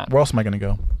doing that. Where else am I going to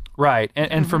go? Right,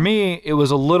 and for me, it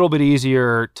was a little bit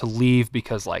easier to leave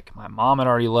because like my mom had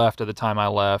already left at the time I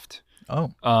left. Oh,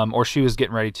 or she was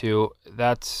getting ready to.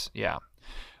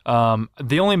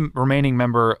 The only remaining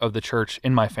member of the church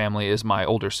in my family is my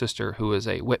older sister, who is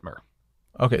a Whitmer.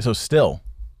 Okay, so still.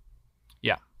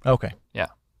 Yeah. Okay. Yeah.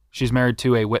 She's married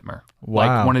to a Whitmer.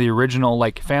 Wow. Like one of the original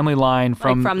like family line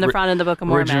from the front of the Book of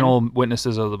Mormon. Original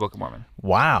witnesses of the Book of Mormon.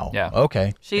 Wow. Yeah.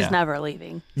 Okay. She's never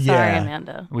leaving. Sorry,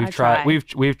 Amanda.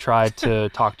 We've tried to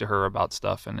talk to her about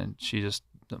stuff, and she just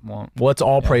won't. Well, let's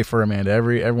all pray for Amanda.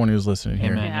 Everyone who's listening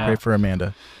here, pray for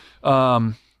Amanda.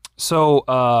 So,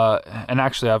 and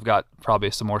actually I've got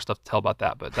probably some more stuff to tell about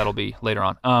that, but that'll be later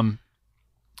on.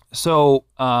 So,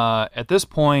 at this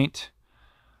point,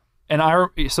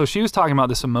 so she was talking about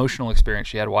this emotional experience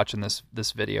she had watching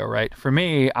this video, right? For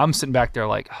me, I'm sitting back there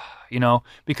like,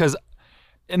 because,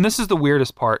 and this is the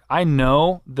weirdest part. I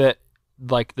know that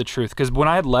like the truth, because when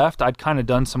I had left, I'd kind of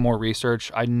done some more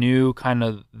research. I knew kind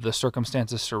of the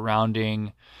circumstances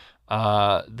surrounding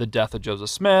the death of Joseph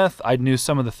Smith. I knew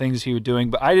some of the things he was doing,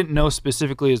 but I didn't know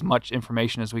specifically as much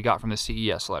information as we got from the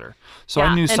CES letter. So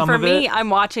I knew some of it. And for me, I'm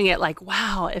watching it like,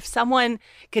 wow, if someone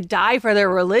could die for their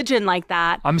religion like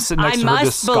that, I'm sitting next to her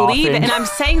just I must believe scoffing. it. And I'm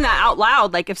saying that out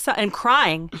loud, like and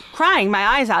crying my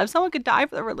eyes out. If someone could die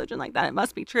for their religion like that, it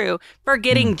must be true.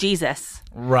 Forgetting Jesus.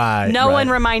 Right. No one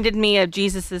reminded me of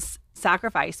Jesus's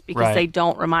sacrifice because they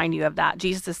don't remind you of that.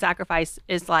 Jesus' sacrifice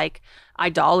is like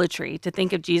idolatry. To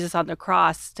think of Jesus on the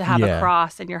cross, to have a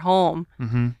cross in your home.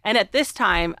 And at this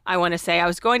time, I want to say I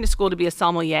was going to school to be a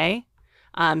sommelier.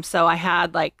 So I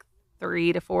had like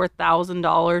 $3,000 to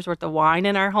 $4,000 worth of wine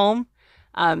in our home.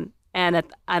 And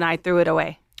I threw it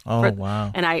away. Oh,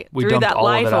 wow. And We threw dumped that all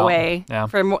of life it out. away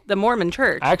for the Mormon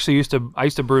church. I actually used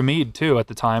to brew mead too at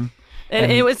the time. And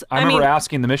it was, I remember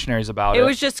asking the missionaries about it. It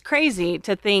was just crazy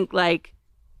to think like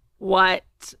what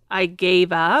I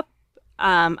gave up.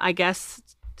 I guess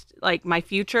like my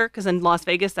future, because in Las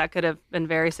Vegas that could have been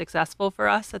very successful for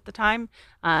us at the time.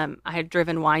 I had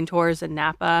driven wine tours in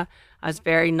Napa. I was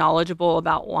very knowledgeable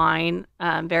about wine.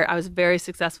 I was a very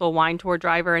successful wine tour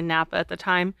driver in Napa at the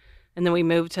time. And then we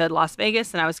moved to Las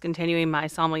Vegas, and I was continuing my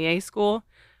sommelier school.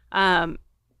 And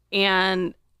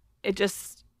it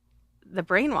just, the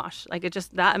brainwash, like it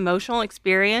just, that emotional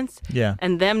experience. Yeah.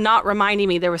 And them not reminding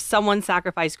me there was someone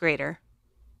sacrificed greater.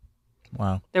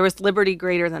 Wow. There was liberty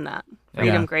greater than that.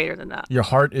 Freedom greater than that. Your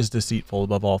heart is deceitful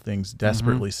above all things,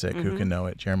 desperately sick. Who can know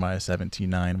it? Jeremiah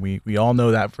 17:9. We all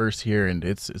know that verse here, and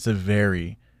it's a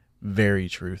very, very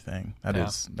true thing. That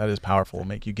is powerful.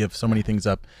 Make you give so many things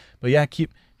up. But yeah,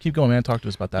 keep going, man. Talk to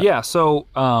us about that. Yeah. So,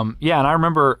 and I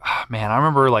remember,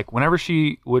 like whenever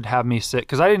she would have me sit,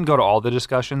 because I didn't go to all the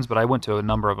discussions, but I went to a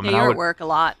number of them. Yeah, you're at work a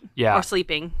lot. Yeah. Or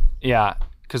sleeping. Yeah.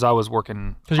 Because I was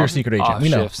working. Because you're a secret agent. We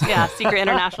know. Shifts. Yeah, secret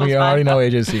international We spy. already know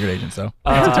AJ's a secret agent, so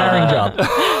it's a tiring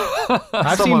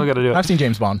job. Someone's got to do it. I've seen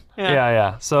James Bond.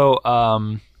 Yeah. So,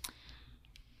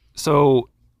 so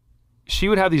she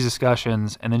would have these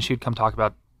discussions, and then she'd come talk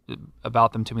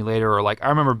about them to me later, or like I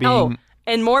remember being. Oh,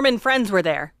 and Mormon friends were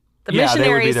there. The Yeah, they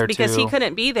would be missionaries, there because too. he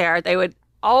couldn't be there, they would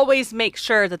always make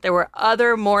sure that there were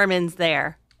other Mormons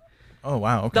there. Oh,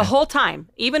 wow. Okay. The whole time,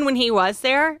 even when he was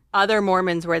there, other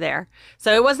Mormons were there.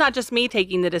 So it was not just me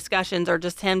taking the discussions or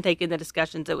just him taking the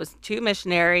discussions. It was 2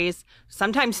 missionaries,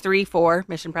 sometimes 3, 4,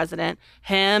 mission president,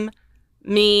 him,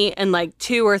 me, and like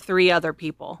 2 or 3 other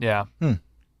people. Yeah. It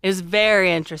was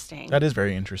very interesting. That is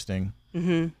very interesting.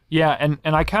 Yeah, and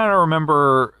I kind of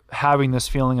remember having this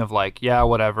feeling of like, yeah,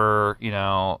 whatever,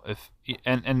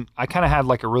 and I kind of had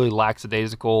like a really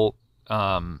lackadaisical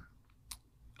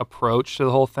approach to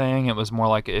the whole thing. It was more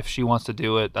like, if she wants to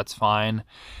do it, that's fine.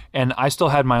 And I still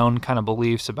had my own kind of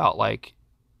beliefs about like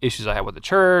issues I had with the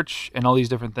church and all these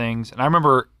different things. And I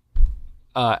remember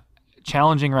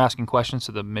challenging or asking questions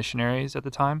to the missionaries at the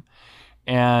time.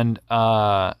 And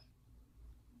I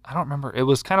don't remember. It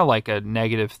was kind of like a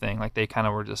negative thing. Like they kind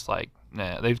of were just like,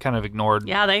 nah, they've kind of ignored.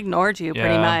 Yeah, they ignored you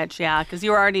pretty much. Yeah, because you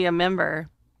were already a member.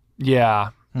 Yeah,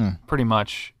 pretty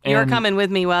much. You were coming with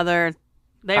me whether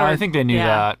they were. I think they knew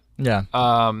that. Yeah.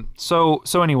 So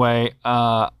anyway,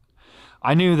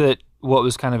 I knew that what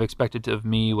was kind of expected of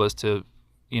me was to,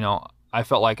 I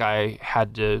felt like I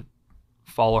had to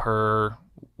follow her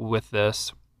with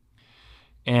this.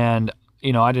 And,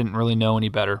 I didn't really know any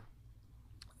better.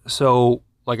 So,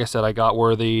 like I said, I got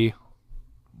worthy.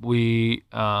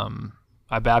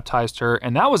 I baptized her,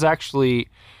 and that was actually...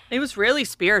 It was really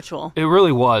spiritual. It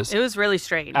really was. It was really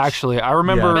strange. Actually, I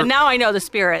remember... But now I know the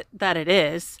spirit that it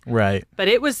is. Right. But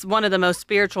it was one of the most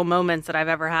spiritual moments that I've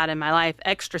ever had in my life.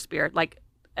 Extra spirit, like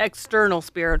external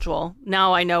spiritual.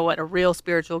 Now I know what a real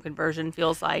spiritual conversion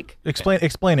feels like.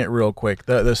 Explain it real quick.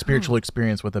 The spiritual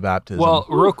experience with the baptism. Well,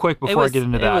 real quick before I get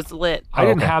into that. It was lit. I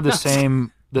didn't have the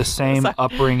same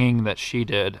upbringing that she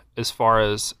did as far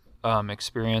as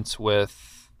experience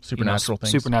with supernatural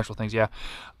things. Supernatural things, yeah.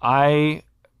 I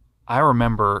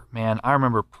remember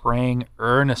praying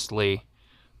earnestly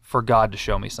for God to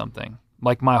show me something,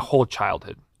 like my whole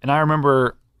childhood. And I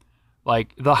remember,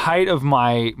 like, the height of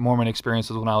my Mormon experience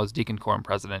was when I was deacon quorum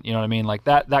president. You know what I mean? Like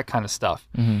that kind of stuff.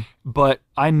 But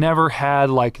I never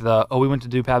had like we went to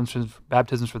do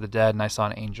baptisms for the dead and I saw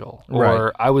an angel.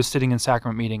 Or I was sitting in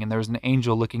sacrament meeting and there was an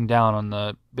angel looking down on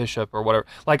the bishop or whatever.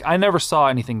 Like, I never saw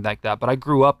anything like that, but I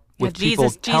grew up with people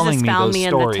telling me those stories. Jesus found me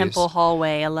in the temple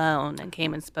hallway alone and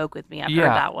came and spoke with me. I've heard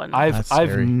that one.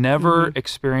 I've never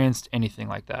experienced anything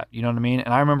like that. You know what I mean?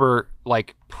 And I remember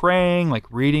like praying, like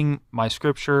reading my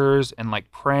scriptures and like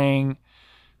praying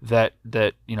that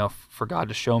for God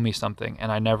to show me something,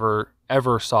 and I never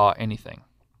ever saw anything.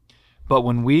 But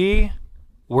when we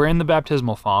were in the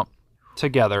baptismal font,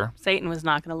 together. Satan was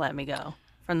not going to let me go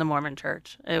from the Mormon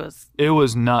church. It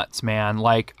was nuts, man.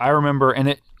 Like, I remember, and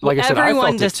it, like I said, I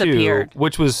everyone felt disappeared. it too,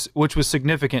 which was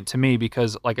significant to me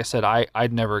because, like I said,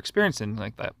 I'd never experienced anything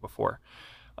like that before.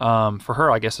 For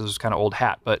her, I guess it was kind of old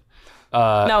hat, but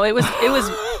no, it was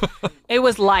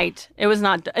light. It was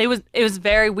not. It was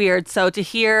very weird. So to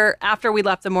hear after we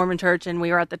left the Mormon church and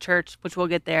we were at the church, which we'll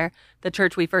get there, the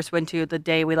church we first went to the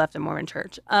day we left the Mormon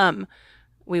church.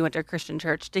 We went to a Christian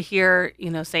church to hear,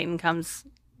 Satan comes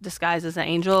disguised as an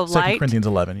angel of light. 2 Corinthians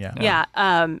 11, yeah.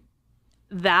 Yeah.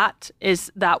 That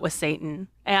was Satan,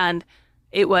 and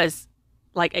it was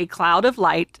like a cloud of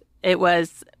light. It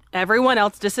was everyone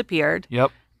else disappeared.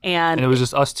 Yep. And it was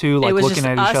just us two, like, looking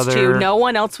at each other. Two. No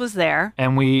one else was there.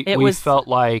 And we felt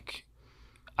like,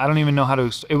 I don't even know how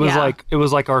to. It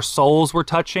was like our souls were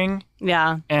touching.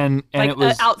 Yeah. And like it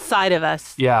was outside of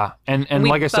us. Yeah. And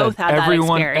like I said,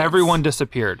 everyone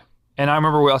disappeared. And I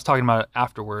remember I was talking about it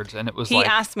afterwards, and it was he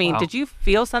asked me, wow. Did you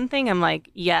feel something? I'm like,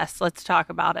 yes, let's talk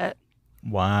about it.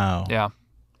 Wow. Yeah.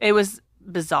 It was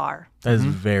bizarre. That is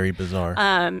very bizarre.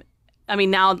 I mean,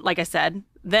 now, like I said,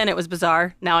 then it was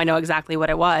bizarre. Now I know exactly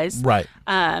what it was. Right.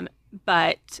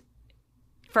 But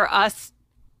for us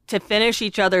to finish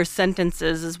each other's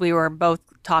sentences as we were both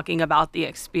talking about the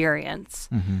experience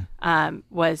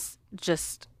was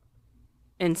just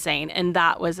insane. And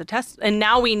that was a test. And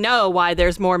now we know why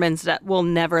there's Mormons that will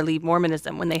never leave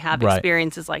Mormonism when they have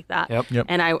experiences like that. Yep.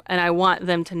 And I want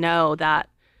them to know that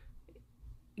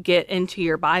get into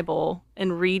your Bible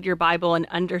and read your Bible and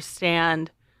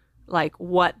understand like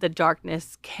what the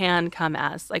darkness can come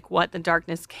as, like what the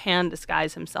darkness can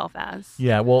disguise himself as.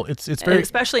 Yeah, well, it's very... And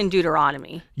especially in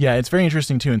Deuteronomy. Yeah, it's very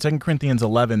interesting too. In 2 Corinthians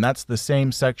 11, that's the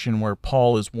same section where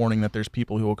Paul is warning that there's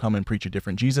people who will come and preach a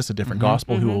different Jesus, a different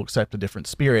gospel, who will accept a different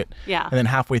spirit. Yeah. And then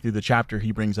halfway through the chapter,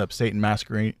 he brings up Satan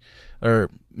masquerading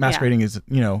as,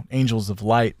 angels of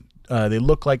light. They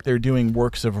look like they're doing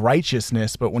works of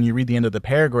righteousness, but when you read the end of the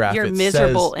paragraph, you're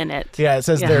miserable in it. Yeah, it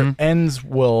says their ends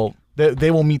will...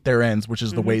 They will meet their ends, which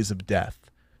is the ways of death.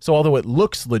 So although it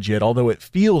looks legit, although it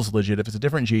feels legit, if it's a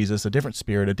different Jesus, a different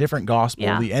spirit, a different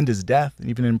gospel, the end is death. And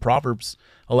even in Proverbs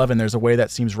 11, there's a way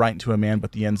that seems right to a man,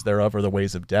 but the ends thereof are the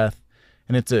ways of death.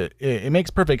 And it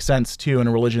makes perfect sense, too, in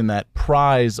a religion that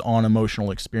prize on emotional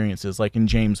experiences, like in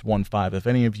James 1:5. If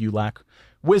any of you lack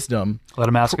wisdom, let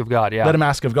him ask of God. Yeah, let him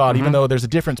ask of God, even though there's a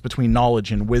difference between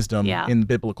knowledge and wisdom in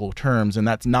biblical terms, and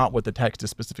that's not what the text is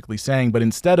specifically saying. But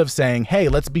instead of saying, hey,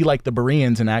 let's be like the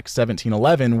Bereans in Acts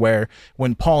 17:11, where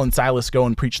when Paul and Silas go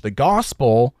and preach the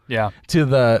gospel to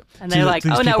the... And they're like,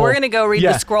 oh, no, we're going to go read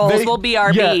the scrolls. We'll be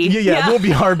RB. Yeah, we'll be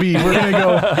RB. We're going to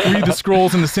go read the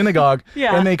scrolls in the synagogue.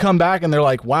 Yeah. And they come back and they're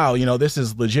like, wow, this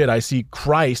is legit. I see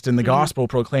Christ in the gospel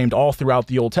proclaimed all throughout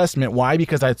the Old Testament. Why?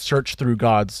 Because I searched through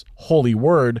God's holy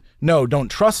word. No, don't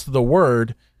trust the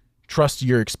word, trust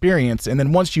your experience. And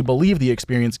then once you believe the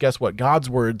experience, guess what? God's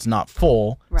word's not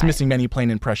full. It's missing many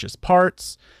plain and precious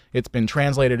parts. It's been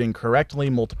translated incorrectly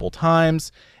multiple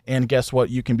times. And guess what?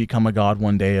 You can become a god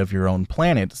one day of your own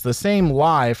planet. It's the same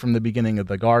lie from the beginning of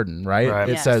the garden, right?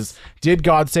 It says, did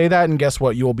God say that? And guess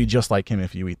what? You will be just like him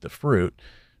if you eat the fruit.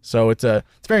 So it's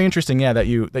very interesting, that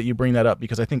you bring that up,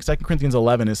 because I think 2 Corinthians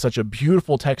 11 is such a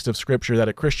beautiful text of scripture that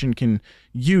a Christian can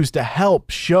use to help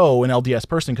show an LDS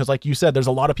person. Because like you said, there's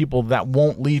a lot of people that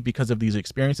won't leave because of these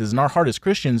experiences. And our heart as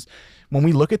Christians, when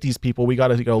we look at these people, we got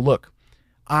to go, look,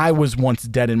 I was once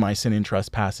dead in my sin and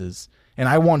trespasses. And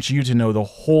I want you to know the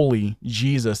holy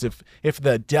Jesus. If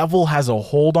the devil has a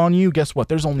hold on you, guess what?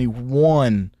 There's only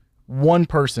one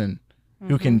person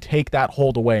who can take that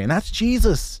hold away, and that's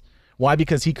Jesus. Why?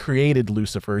 Because he created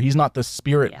Lucifer. He's not the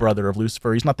spirit brother of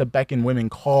Lucifer. He's not the beck and women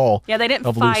call they didn't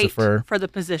of fight Lucifer. For the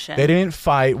position. They didn't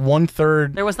fight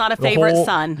 1/3. There was not a favorite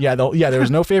son. Yeah, there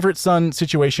was no favorite son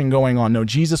situation going on. No,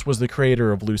 Jesus was the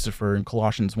creator of Lucifer, and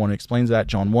Colossians 1 explains that.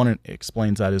 John 1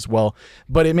 explains that as well.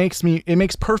 But it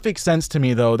makes perfect sense to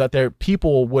me, though, that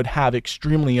people would have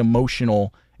extremely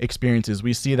emotional experiences.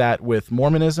 We see that with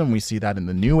Mormonism. We see that in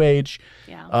the New Age.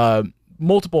 Yeah.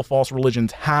 Multiple false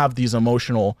religions have these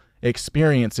emotional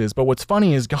experiences, but what's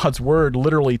funny is God's word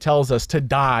literally tells us to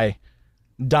die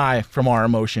from our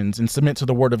emotions and submit to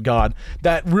the word of God.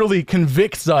 That really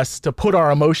convicts us to put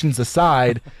our emotions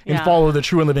aside and follow the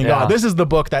true and living God. This is the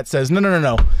book that says,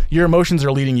 no, your emotions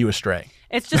are leading you astray.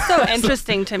 It's just so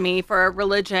interesting to me for a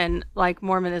religion like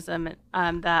Mormonism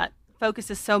that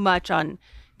focuses so much on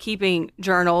keeping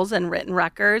journals and written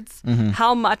records,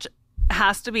 how much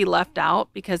has to be left out,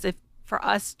 because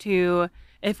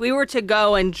if we were to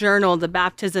go and journal the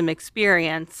baptism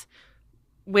experience,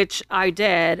 which I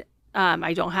did,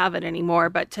 I don't have it anymore,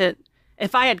 but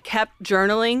if I had kept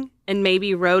journaling and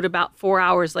maybe wrote about 4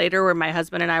 hours later where my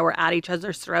husband and I were at each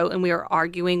other's throat and we were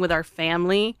arguing with our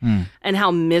family and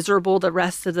how miserable the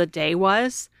rest of the day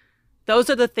was. Those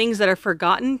are the things that are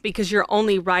forgotten because you're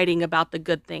only writing about the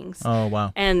good things. Oh,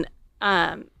 wow. And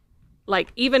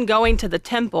like even going to the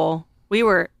temple, we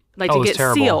were like to get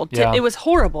terrible. sealed. Yeah. It was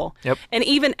horrible. Yep. And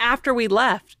even after we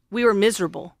left, we were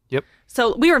miserable. Yep.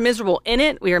 So we were miserable in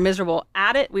it. We were miserable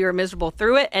at it. We were miserable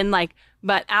through it. And like,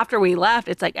 but after we left,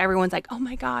 it's like everyone's like, oh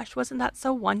my gosh, wasn't that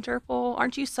so wonderful?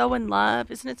 Aren't you so in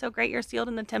love? Isn't it so great you're sealed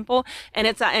in the temple? And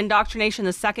it's that indoctrination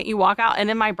the second you walk out.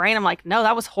 And in my brain, I'm like, no,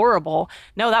 that was horrible.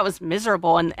 No, that was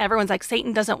miserable. And everyone's like,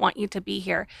 Satan doesn't want you to be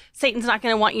here. Satan's not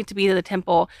going to want you to be to the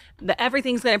temple.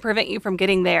 Everything's going to prevent you from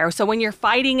getting there. So when you're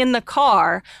fighting in the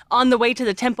car on the way to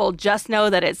the temple, just know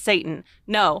that it's Satan.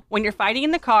 No, when you're fighting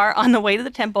in the car on the way to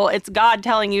the temple, it's God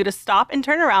telling you to stop and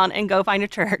turn around and go find a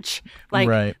church.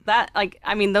 Like that, like,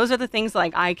 I mean, those are the things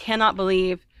like I cannot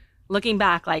believe looking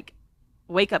back, like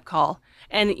wake up call.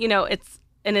 And, you know, it's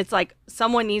like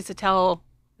someone needs to tell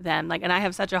them, like, and I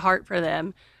have such a heart for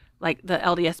them, like the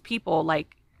LDS people,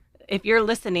 like, if you're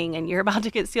listening and you're about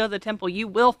to get sealed at the temple, you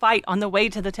will fight on the way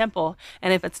to the temple.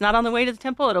 And if it's not on the way to the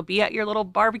temple, it'll be at your little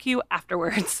barbecue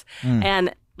afterwards.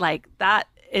 And like that,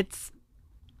 it's,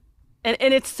 and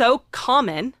it's so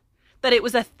common that it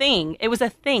was a thing. It was a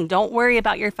thing. Don't worry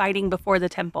about your fighting before the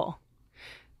temple.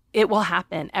 It will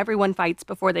happen. Everyone fights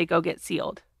before they go get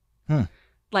sealed.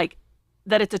 Like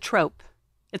that it's a trope.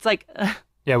 It's like...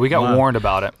 yeah, we got warned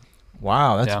about it.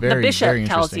 Wow, that's very, the bishop very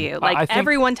tells interesting. you. Like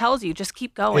everyone tells you, just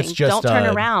keep going. Don't turn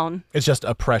around. It's just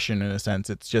oppression in a sense.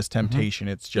 It's just temptation.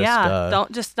 It's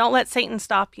just... don't let Satan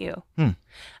stop you.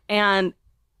 And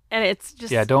it's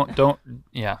just... Yeah, don't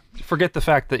forget the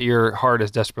fact that your heart is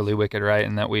desperately wicked, right?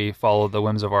 And that we follow the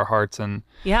whims of our hearts. And,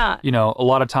 you know, a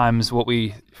lot of times what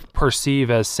we perceive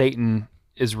as Satan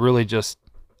is really just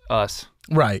us.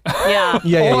 Right. Yeah.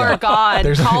 Or God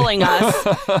calling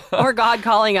us. Or God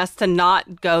calling us to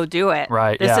not go do it.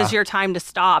 Right. This is your time to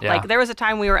stop. Yeah. Like there was a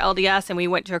time we were LDS and we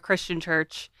went to a Christian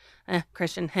church.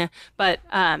 But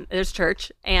there's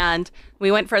church, and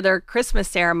we went for their Christmas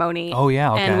ceremony. Oh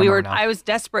yeah, okay, and I was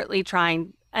desperately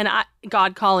trying, and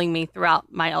God calling me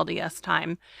throughout my LDS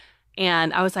time,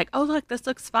 and I was like, oh look, this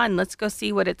looks fun. Let's go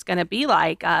see what it's gonna be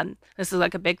like. This is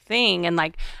like a big thing, and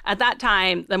like at that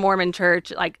time, the Mormon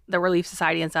Church, like the Relief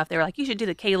Society and stuff, they were like, you should do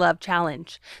the K-Love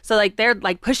Challenge. So like they're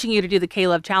like pushing you to do the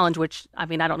K-Love Challenge, which I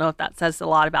mean I don't know if that says a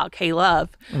lot about K-Love,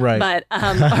 right? But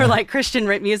or like Christian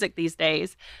music these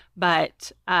days.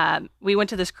 But we went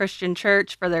to this Christian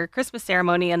church for their Christmas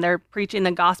ceremony, and they're preaching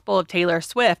the gospel of Taylor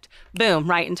Swift. Boom,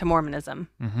 right into Mormonism.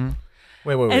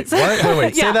 Wait. Wait. Say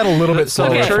that a little bit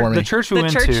slower for me. The church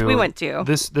we went to.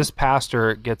 This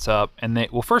pastor gets up, and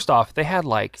first off, they had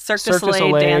like Cirque du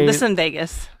Soleil dance. This is in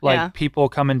Vegas. Like people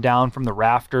coming down from the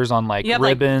rafters on like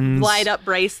ribbons, like light up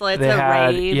bracelets,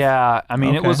 rave. Yeah, I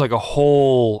mean it was like a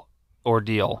whole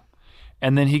ordeal.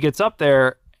 And then he gets up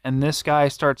there, and this guy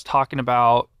starts talking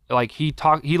about. Like he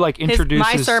introduces...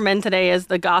 My sermon today is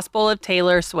the gospel of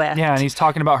Taylor Swift. Yeah, and he's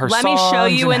talking about her songs. Let me show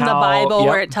you in the Bible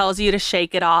where it tells you to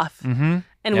shake it off. And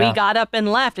we got up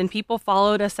and left, and people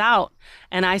followed us out.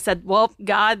 And I said, well,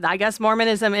 God, I guess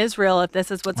Mormonism is real if this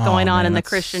is what's going on in the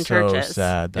Christian churches. So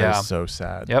sad. That is so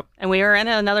sad. Yep. And we were in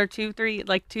it another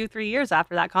 2-3 years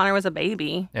after that. Connor was a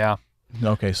baby. Yeah.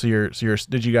 Okay, so you're.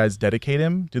 Did you guys dedicate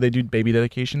him? Do they do baby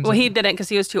dedications? Well, he didn't because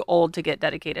he was too old to get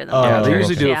dedicated. Yeah, they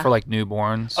usually do it for like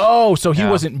newborns. Oh, so he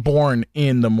wasn't born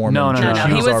in the Mormon church. No.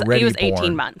 He was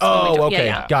 18 months. Oh,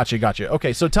 okay, gotcha.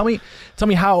 Okay, so tell me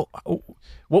how.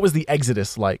 What was the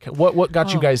exodus like? What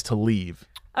got you guys to leave?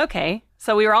 Okay,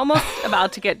 so we were almost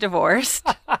about to get divorced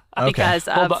because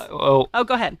of. Go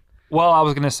ahead. Well, I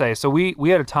was gonna say, so we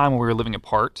had a time when we were living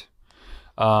apart.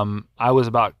 I was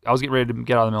getting ready to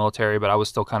get out of the military, but I was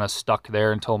still kind of stuck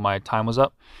there until my time was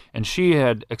up. And she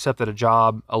had accepted a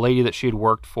job. A lady that she had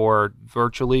worked for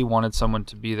virtually wanted someone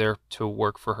to be there to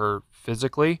work for her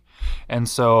physically. And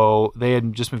so they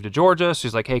had just moved to Georgia.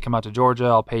 She's like, hey, come out to Georgia.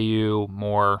 I'll pay you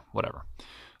more, whatever.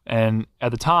 And at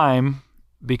the time,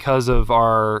 because of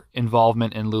our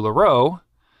involvement in LuLaRoe.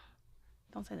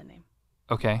 Don't say the name.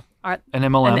 Okay. An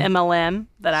MLM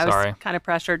that I was kind of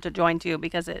pressured to join too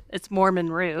because it's Mormon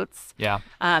roots. Yeah.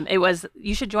 It was,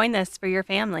 you should join this for your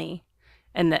family.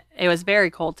 And it was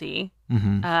very culty.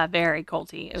 Very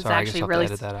culty. It was actually really...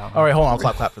 Edit that out. All right, hold on.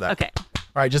 I'll clap for that. Okay. All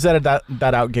right, just edit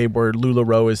that out, Gabe, where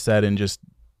LuLaRoe is said and just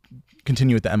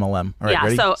continue with the MLM. All right,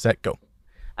 ready, set, go.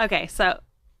 Okay, so...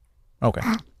 Okay.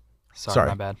 Sorry,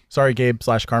 my bad. Sorry,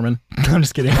 Gabe/Carmen. I'm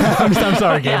just kidding. I'm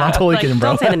sorry, Gabe. I'm totally kidding, bro.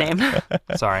 Don't say the name.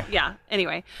 Sorry. Yeah.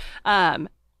 Anyway, go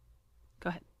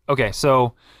ahead. Okay,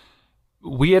 so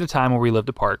we had a time where we lived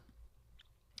apart.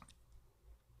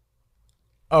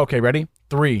 Okay, ready?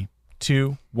 3,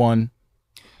 2, 1.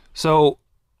 So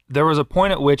there was a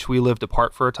point at which we lived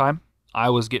apart for a time. I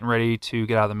was getting ready to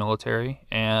get out of the military,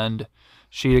 and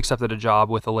she accepted a job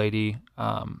with a lady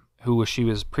she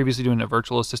was previously doing a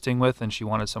virtual assisting with, and she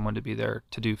wanted someone to be there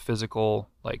to do physical,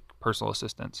 like personal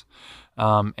assistance.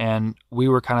 And we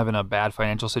were kind of in a bad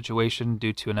financial situation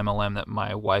due to an MLM that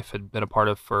my wife had been a part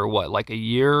of for like a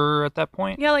year at that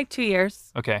point? Yeah, like 2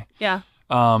 years. Okay. Yeah.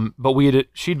 But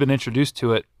she'd been introduced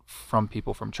to it from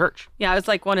people from church. Yeah, I was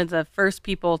like one of the first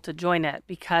people to join it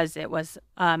because it was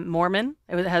Mormon.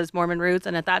 It has Mormon roots,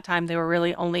 and at that time they were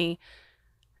really only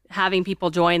having people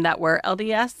join that were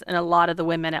LDS, and a lot of the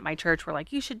women at my church were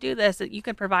like, you should do this. You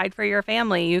can provide for your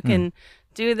family. You can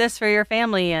do this for your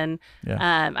family. And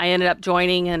I ended up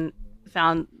joining and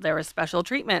found there was special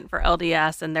treatment for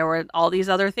LDS, and there were all these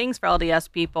other things for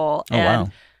LDS people.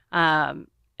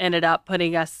 Ended up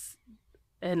putting us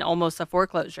in almost a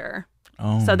foreclosure.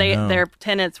 So their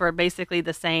tenants were basically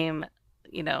the same,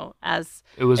 as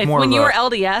it was when you were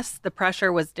LDS, the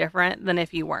pressure was different than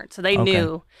if you weren't. So they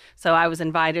knew. So I was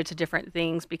invited to different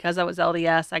things because I was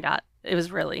LDS. It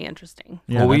was really interesting.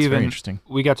 Yeah, that's very interesting.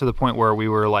 We got to the point where we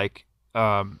were like,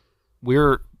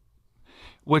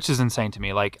 which is insane to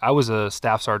me. Like, I was a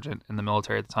staff sergeant in the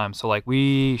military at the time, so like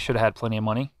we should have had plenty of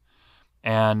money,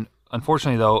 and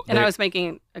unfortunately, though, I was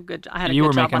making a good job. I had a you good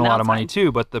were job making on a the lot of outside. money too.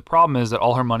 But the problem is that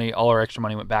all our extra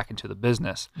money went back into the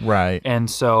business. Right. And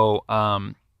so,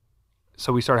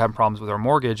 so we started having problems with our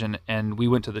mortgage, and we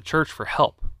went to the church for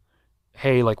help.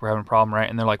 Hey, like, we're having a problem, right?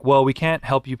 And they're like, well, we can't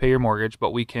help you pay your mortgage,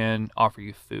 but we can offer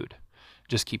you food.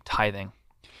 Just keep tithing.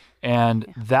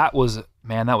 And that was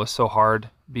so hard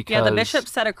because... Yeah, the bishop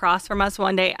sat across from us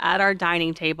one day at our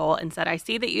dining table and said, I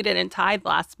see that you didn't tithe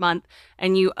last month,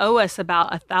 and you owe us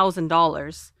about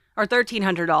 $1,000 or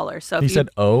 $1,300. So he said,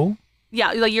 "Oh,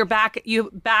 yeah, like your back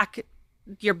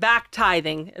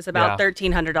tithing is about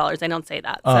 $1,300." They don't say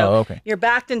that. So okay. You're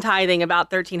backed in tithing about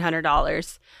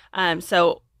 $1,300.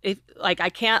 So if I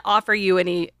can't offer you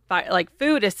any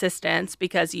food assistance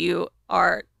because you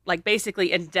are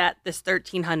basically in debt this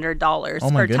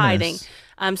 $1,300 for tithing.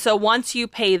 So once you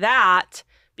pay that,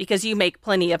 because you make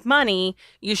plenty of money,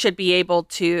 you should be able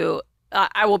to.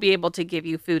 I will be able to give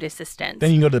you food assistance.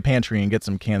 Then you can go to the pantry and get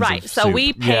some cans of soup. So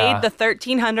we paid the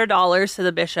 $1,300 to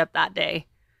the bishop that day,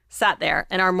 sat there,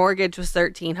 and our mortgage was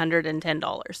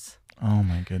 $1,310. Oh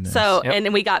my goodness. So,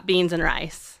 and we got beans and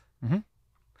rice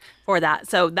for that.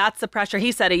 So that's the pressure.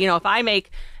 He said,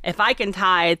 if I can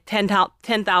tithe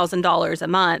 $10,000 a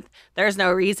month, there's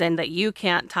no reason that you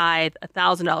can't tithe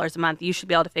 $1,000 a month. You should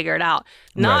be able to figure it out.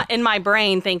 Not in my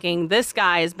brain thinking this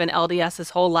guy has been LDS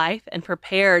his whole life and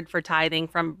prepared for tithing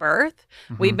from birth.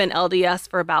 We've been LDS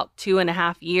for about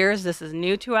 2.5 years. This is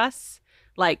new to us.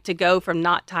 To go from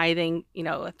not tithing,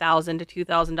 $1,000 to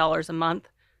 $2,000 a month,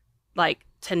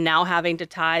 to now having to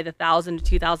tithe $1,000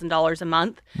 to $2,000 a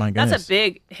month. My goodness. That's a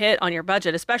big hit on your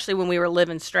budget, especially when we were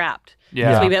living strapped.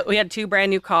 Yeah. So we had 2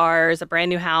 brand new cars, a brand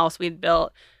new house we'd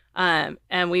built, and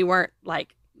we weren't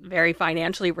very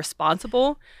financially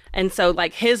responsible. And so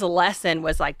his lesson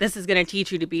was this is going to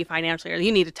teach you to be financially,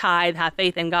 you need to tithe, have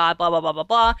faith in God, blah, blah, blah, blah,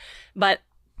 blah. But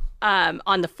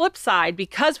on the flip side,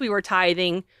 because we were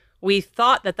tithing, we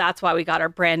thought that that's why we got our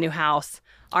brand new house,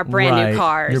 our brand new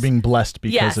cars. You're being blessed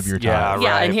because of your tithe.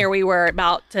 Yeah, and here we were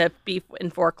about to be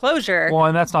in foreclosure. Well,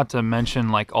 and that's not to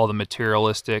mention all the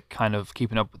materialistic kind of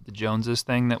keeping up with the Joneses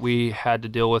thing that we had to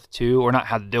deal with too, or not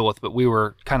had to deal with, but we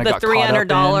were kind of got caught up in. $300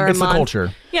 a month. It's the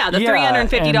culture. Yeah, the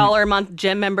 $350 a month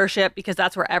gym membership, because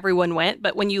that's where everyone went.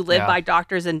 But when you live by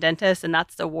doctors and dentists and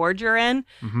that's the ward you're in,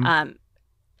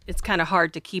 it's kind of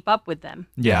hard to keep up with them.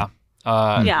 Yeah.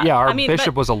 Our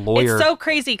bishop was a lawyer. It's so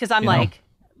crazy because I'm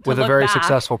with a very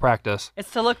successful practice. It's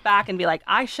to look back and be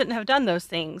I shouldn't have done those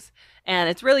things. And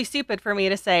it's really stupid for me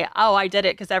to say, oh, I did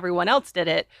it because everyone else did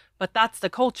it. But that's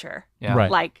the culture. Yeah.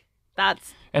 Right.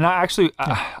 That's... And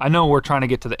I know we're trying to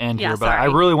get to the end here, but I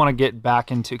really want to get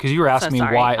back into, because you were asking me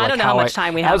why. I don't know how much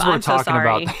time we have. As we're I'm talking so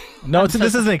sorry. about. No,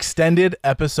 this is an extended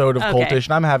episode of Cultish,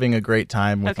 and I'm having a great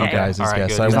time with you guys as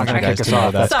guests. So I want you guys to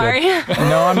know that. Sorry.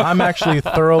 No, I'm actually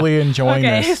thoroughly enjoying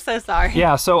this. So sorry.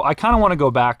 Yeah, so I kind of want to go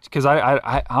back, because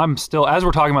I'm still, as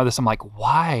we're talking about this, I'm like,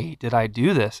 why did I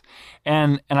do this?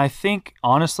 And I think,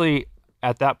 honestly,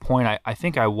 at that point, I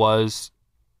think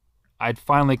I'd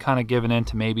finally kind of given in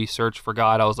to maybe search for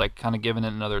God. I was kind of giving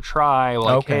it another try.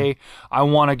 Hey, I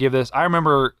want to give this. I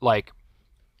remember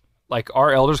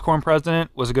our elders quorum president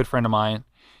was a good friend of mine,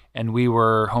 and we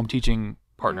were home teaching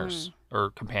partners or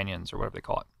companions or whatever they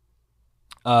call it.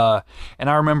 And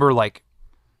I remember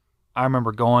I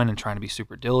remember going and trying to be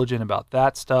super diligent about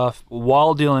that stuff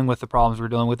while dealing with the problems we're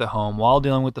dealing with at home, while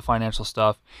dealing with the financial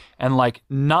stuff, and like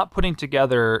not putting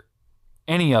together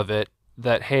any of it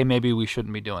that, hey, maybe we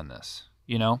shouldn't be doing this,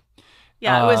 you know?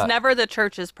 Yeah, it was never the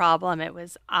church's problem. It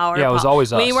was our Yeah, it was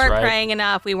always us, We weren't right? praying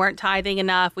enough. We weren't tithing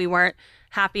enough. We weren't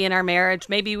happy in our marriage.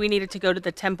 Maybe we needed to go to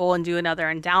the temple and do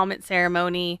another endowment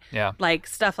ceremony. Yeah. Like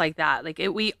stuff like that. Like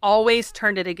we always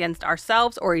turned it against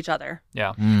ourselves or each other.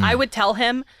 Yeah. I would tell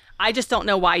him, I just don't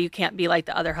know why you can't be like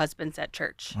the other husbands at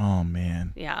church. Oh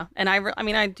man. Yeah. And I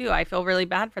mean, I do. I feel really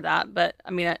bad for that. But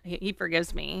I mean, he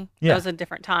forgives me. Yeah. It was a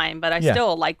different time. But I Yeah.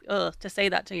 still like, to say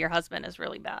that to your husband is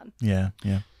really bad. Yeah.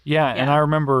 Yeah. Yeah, and Yeah. I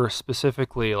remember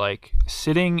specifically like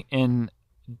sitting in,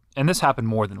 and this happened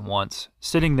more than once,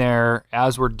 sitting there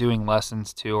as we're doing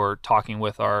lessons too, or talking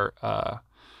with our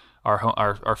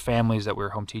families that we were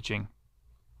home teaching,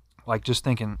 like just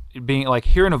thinking, being like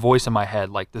hearing a voice in my head,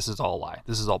 like this is all a lie,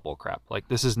 this is all bullcrap, like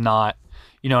this is not,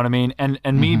 you know what I mean, and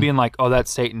me being like, oh,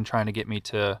 that's Satan trying to get me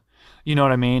to, you know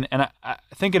what I mean, and I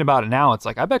thinking about it now, it's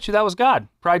like I bet you that was God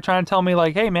probably trying to tell me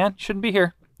like, hey man, you shouldn't be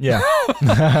here. Yeah.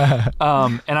 And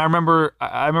I remember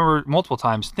multiple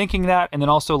times thinking that, and then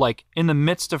also like in the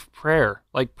midst of prayer,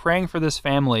 like praying for this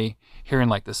family, hearing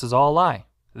like, this is all a lie.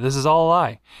 This is all a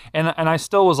lie. And I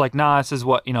still was like, nah, this is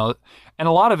what, you know, and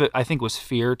a lot of it I think was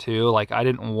fear too. Like I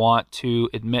didn't want to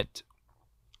admit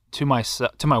to my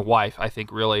wife, I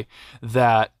think really,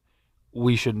 that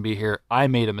we shouldn't be here. I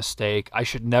made a mistake. I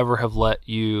should never have let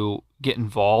you get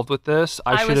involved with this.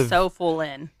 I was so full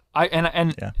in.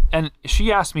 And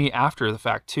she asked me after the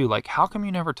fact too, like, how come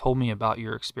you never told me about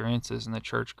your experiences in the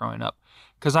church growing up?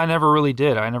 Because I never really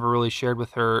did. I never really shared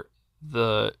with her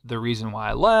the reason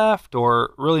why I left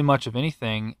or really much of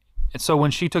anything. And so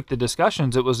when she took the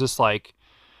discussions, it was just like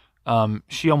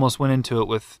she almost went into it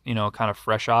with, you know, kind of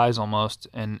fresh eyes almost,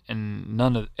 and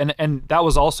none of and that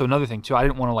was also another thing too. I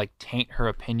didn't want to like taint her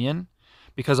opinion,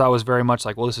 because I was very much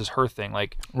like, well, this is her thing.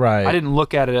 Like, Right. I didn't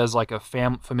look at it as like a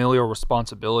familial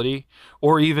responsibility,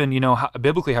 or even, you know,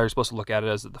 biblically how you're supposed to look at it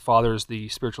as that the father is the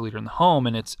spiritual leader in the home,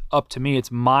 and it's up to me.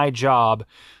 It's my job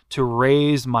to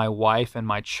raise my wife and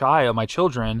my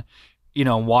children, you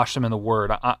know, and wash them in the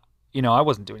Word. I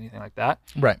wasn't doing anything like that.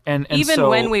 Right. And Even so,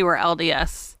 when we were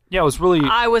LDS, yeah, it was really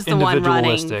I was the one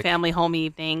running individualistic. family home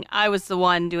evening. I was the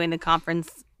one doing the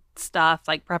conference stuff,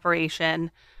 like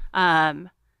preparation.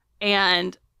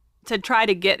 And to try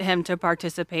to get him to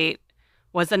participate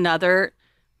was another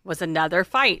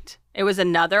fight. It was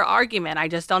another argument. I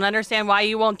just don't understand why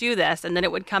you won't do this. And then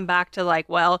it would come back to like,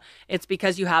 well, it's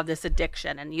because you have this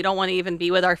addiction and you don't want to even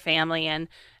be with our family. And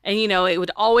you know, it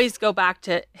would always go back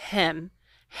to him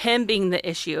being the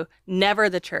issue, never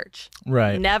the church.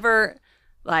 Right. Never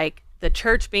like the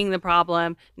church being the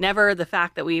problem, never the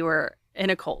fact that we were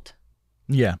in a cult.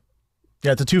 Yeah.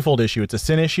 Yeah, it's a twofold issue. It's a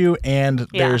sin issue, and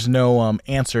there's no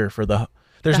answer for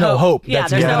there's no hope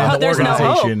that's given in the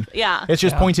organization. Hope. Yeah. It's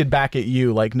just pointed back at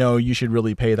you like, no, you should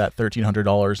really pay that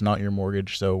 $1,300, not your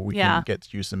mortgage, so we can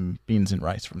get you some beans and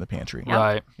rice from the pantry. Yep.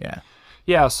 Right. Yeah.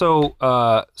 Yeah, so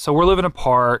we're living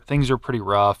apart. Things are pretty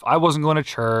rough. I wasn't going to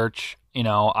church. You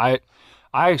know, I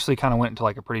actually kind of went into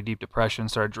like a pretty deep depression,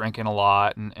 started drinking a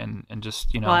lot, and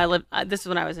just, you know. Well, this is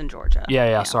when I was in Georgia.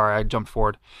 Yeah. Sorry, I jumped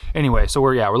forward. Anyway, so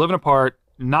we're living apart.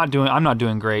 I'm not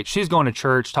doing great. She's going to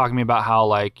church, talking to me about how,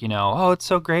 like, you know, oh, it's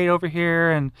so great over here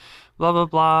and blah blah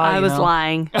blah. I was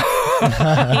lying.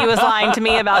 He was lying to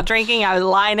me about drinking. I was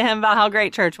lying to him about how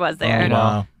great church was there. Oh,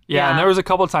 wow. Yeah, and there was a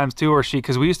couple of times too where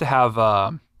because we used to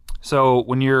have, so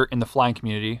when you're in the flying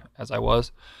community, as I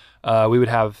was, we would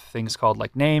have things called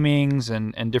like namings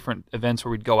and different events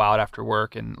where we'd go out after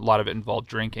work, and a lot of it involved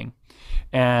drinking.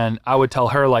 And I would tell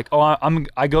her like, oh,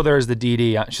 I go there as the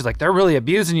DD. She's like, they're really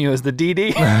abusing you as the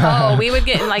DD. Oh, we would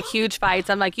get in like huge fights.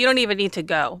 I'm like, you don't even need to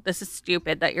go. This is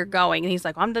stupid that you're going. And he's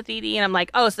like, well, I'm the DD. And I'm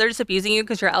like, oh, so they're just abusing you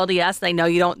because you're LDS. They know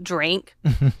you don't drink.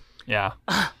 Yeah.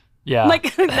 Yeah.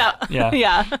 Like, no.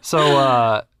 Yeah.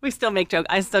 So, we still make jokes.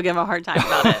 I still give him a hard time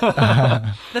about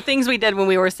it. The things we did when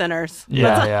we were sinners.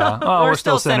 yeah. Oh, we're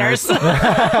still sinners. We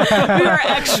were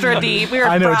extra deep. We were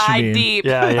I know what you fried mean. deep.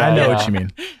 Yeah. I know what you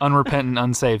mean. Unrepentant,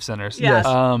 unsaved sinners. Yes.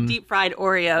 Yes. Deep fried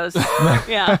Oreos.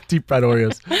 Yeah. Deep fried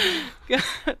Oreos.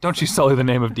 Don't you sully the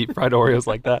name of deep fried Oreos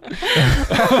like that.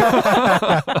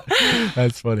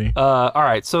 That's funny. All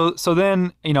right. So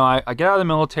then, you know, I get out of the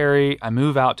military. I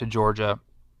move out to Georgia.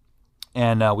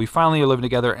 And we finally are living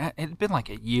together. It had been like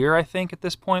a year, I think, at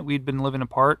this point. We'd been living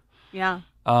apart. Yeah.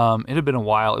 It had been a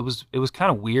while. It was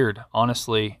kind of weird,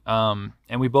 honestly. And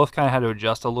we both kind of had to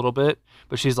adjust a little bit.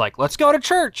 But she's like, let's go to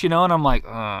church, you know? And I'm like,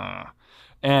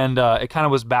 And it kind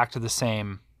of was back to the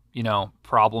same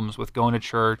problems with going to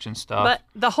church and stuff. But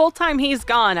the whole time he's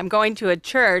gone, I'm going to a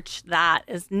church that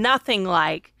is nothing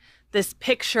like this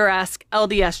picturesque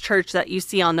LDS church that you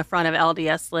see on the front of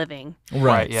LDS Living.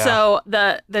 Right. Yeah. So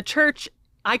the church,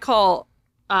 I call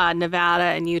Nevada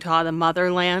and Utah the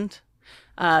motherland.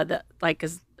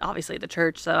 Is obviously the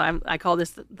church. So I call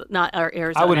this not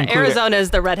Arizona. Arizona is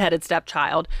the redheaded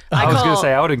stepchild. I was going to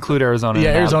say I would include Arizona.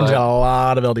 Yeah, in Arizona's that, got a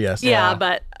lot of LDS. Yeah,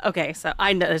 but okay, so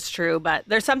I know it's true, but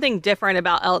there's something different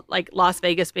about Las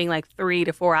Vegas being like 3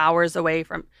 to 4 hours away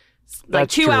from. Like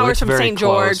That's 2 true. hours It's from very St.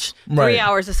 George, close. 3 Right.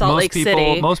 hours to Salt Lake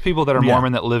City. Most people that are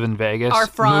Mormon that live in Vegas are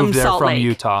from moved there Salt from Lake.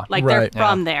 Utah. Like Right. they're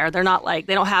from there. They're not like,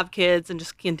 they don't have kids and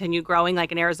just continue growing.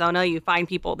 Like in Arizona, you find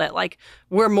people that like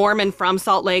were Mormon from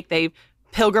Salt Lake. They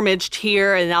pilgrimaged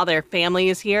here and now their family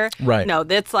is here. Right. No,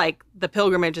 that's like the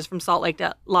pilgrimage is from Salt Lake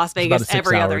to Las about Vegas a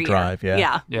every 6-hour other year. drive,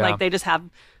 yeah. Yeah. Like they just have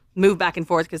moved back and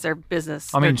forth because their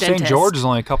business. I mean, St. George is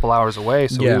only a couple hours away,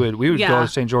 so Yeah. we would Yeah. go to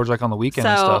St. George like on the weekend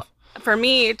and So stuff. for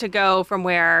me to go from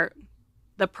where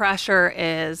the pressure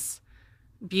is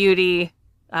beauty,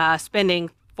 spending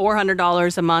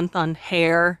 $400 a month on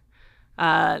hair,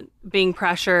 being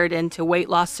pressured into weight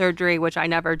loss surgery, which I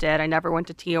never did. I never went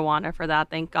to Tijuana for that,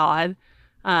 thank God,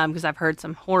 because I've heard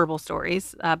some horrible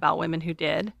stories about women who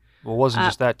did. Well, it wasn't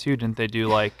just that too. Didn't they do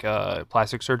like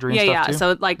plastic surgery and stuff too?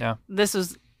 So this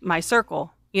was my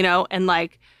circle, and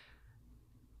like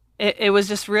it was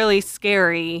just really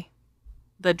scary.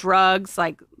 The drugs,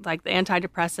 like the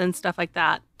antidepressants, stuff like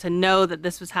that, to know that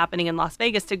this was happening in Las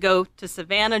Vegas, to go to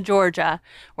Savannah, Georgia,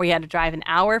 where you had to drive an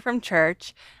hour from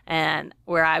church, and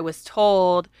where I was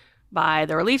told by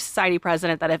the Relief Society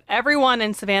president that if everyone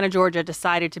in Savannah, Georgia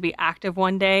decided to be active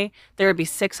one day, there would be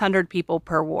 600 people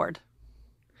per ward.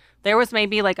 There was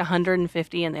maybe like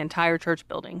 150 in the entire church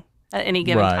building at any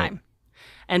given time.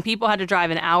 And people had to drive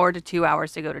an hour to 2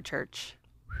 hours to go to church.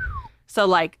 So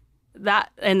like that,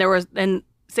 and there was, and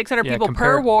 600 people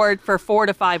per ward for 4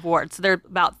 to 5 wards. So there are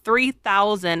about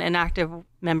 3,000 inactive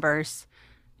members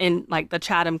in like the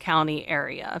Chatham County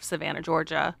area of Savannah,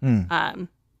 Georgia.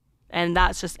 And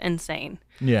that's just insane.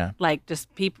 Yeah. Like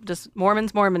just people, just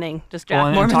Mormoning, just Jack Well,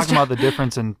 and Mormons. talking about the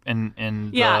difference in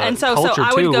Yeah, and so culture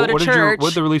I would too. go to what church. What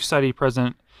did the Relief Society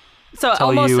president So tell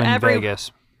almost you in every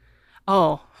Vegas?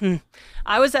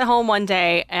 I was at home one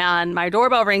day and my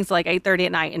doorbell rings like 8:30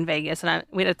 at night in Vegas, and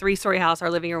we had a 3-story house.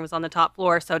 Our living room was on the top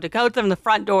floor, so to go from the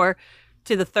front door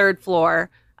to the 3rd floor,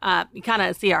 you kind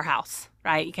of see our house,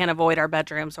 right? You can't avoid our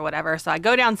bedrooms or whatever. So I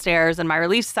go downstairs, and my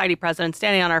Relief Society president's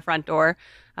standing on our front door,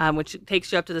 which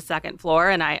takes you up to the 2nd floor.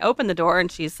 And I open the door, and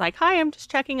she's like, "Hi, I'm just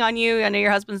checking on you. I know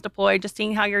your husband's deployed, just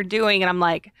seeing how you're doing." And I'm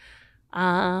like,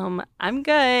 I'm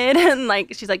good. And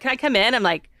like, she's like, "Can I come in?" I'm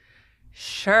like,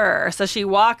 "Sure." So she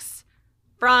walks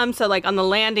so like on the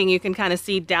landing, you can kind of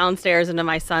see downstairs into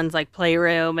my son's like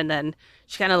playroom, and then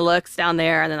she kind of looks down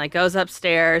there and then like goes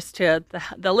upstairs to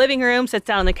the living room, sits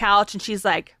down on the couch, and she's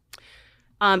like,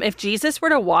 if Jesus were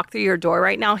to walk through your door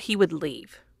right now, he would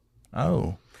leave.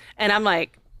 Oh. And I'm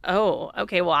like, oh,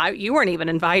 okay, well, you weren't even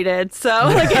invited. So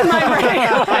like in my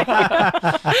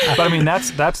brain, But I mean,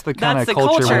 that's the kind of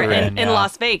culture we're in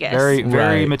Las Vegas. Very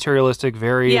Right. materialistic,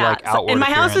 very like outward. And my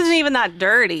house appearance. isn't even that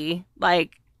dirty.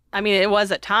 Like, I mean, it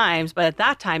was at times, but at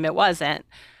that time it wasn't.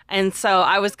 And so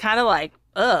I was kind of like,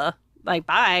 like,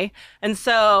 bye. And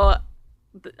so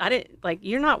I didn't, like,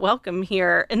 you're not welcome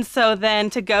here. And so then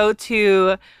to go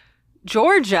to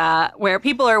Georgia, where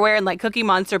people are wearing like Cookie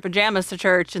Monster pajamas to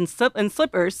church and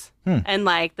slippers, and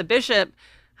like the bishop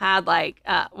had like,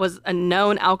 was a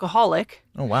known alcoholic.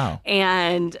 Oh, wow.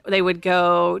 And they would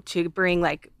go to bring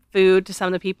like food to some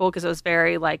of the people because it was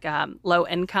very like low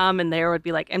income, and there would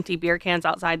be like empty beer cans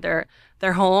outside their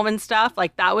home and stuff.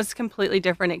 Like that was a completely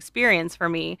different experience for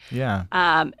me. Yeah.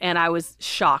 And I was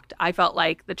shocked. I felt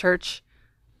like the church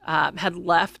had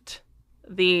left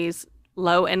these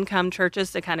low income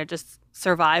churches to kind of just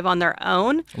survive on their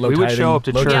own. We would show up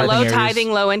to church. Yeah, low areas.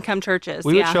 tithing, low income churches.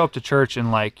 We would show up to church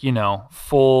in like,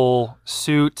 full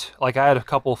suit. Like I had a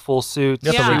couple full suits.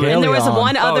 Got the Yeah, regalia and there was on.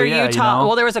 one other yeah, Utah.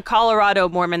 Well, there was a Colorado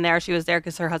Mormon there. She was there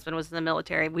because her husband was in the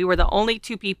military. We were the only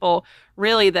 2 people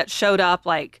really that showed up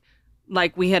like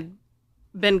we had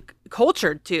been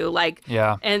cultured to. Like,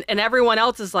 Yeah. And everyone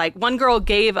else is like, one girl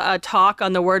gave a talk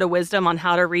on the Word of Wisdom on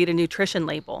how to read a nutrition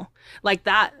label. Like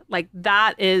that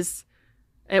is.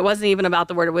 It wasn't even about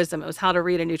the Word of Wisdom. It was how to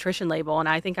read a nutrition label. And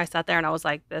I think I sat there and I was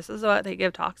like, this is what they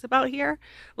give talks about here.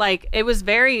 Like, it was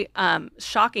very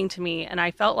shocking to me. And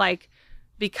I felt like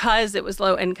because it was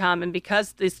low income and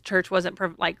because this church wasn't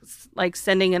like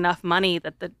sending enough money,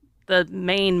 that the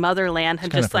main motherland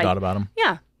had Kind of just like, forgot about them.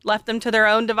 yeah, left them to their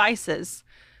own devices.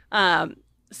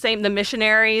 the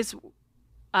missionaries,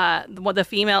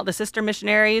 the sister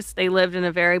missionaries, they lived in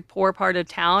a very poor part of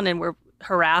town and were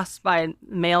harassed by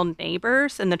male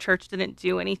neighbors, and the church didn't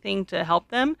do anything to help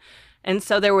them. And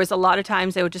so there was a lot of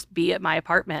times they would just be at my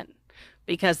apartment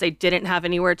because they didn't have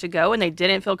anywhere to go and they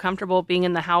didn't feel comfortable being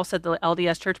in the house that the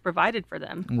LDS church provided for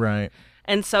them. Right.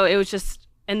 And so it was just,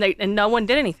 and no one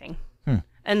did anything.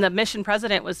 And the mission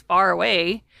president was far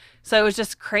away. So it was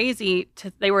just crazy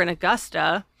they were in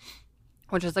Augusta,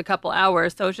 which is a couple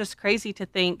hours. So it was just crazy to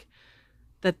think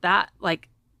that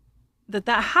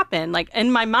happened. Like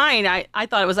in my mind, I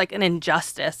thought it was like an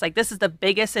injustice. Like this is the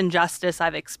biggest injustice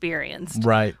I've experienced.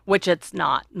 Right. Which it's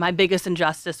not. My biggest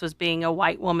injustice was being a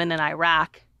white woman in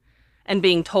Iraq and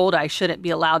being told I shouldn't be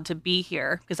allowed to be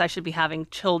here because I should be having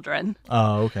children.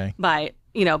 Oh, okay. By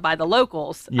the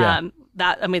locals. Yeah.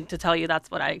 To tell you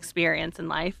that's what I experienced in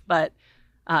life, but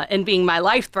and being my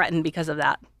life threatened because of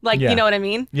that. Like, Yeah. you know what I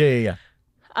mean? Yeah.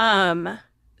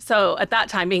 So at that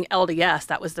time, being LDS,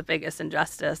 that was the biggest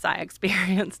injustice I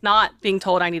experienced. Not being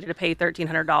told I needed to pay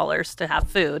 $1,300 to have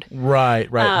food. Right.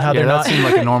 How Yeah, they're that not. seemed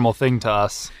like a normal thing to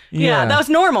us. Yeah, that was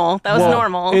normal.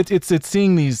 Normal. It's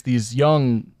seeing these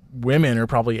young women are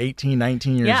probably 18,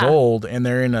 19 years old, and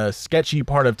they're in a sketchy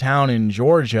part of town in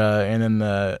Georgia, and then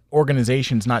the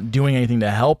organization's not doing anything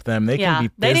to help them. They can be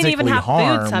physically they didn't even have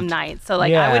harmed. food some nights. So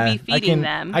I would be feeding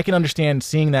them. I can understand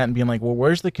seeing that and being like, well,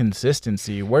 where's the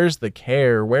consistency? Where's the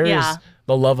care? Where's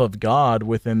the love of God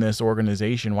within this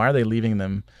organization? Why are they leaving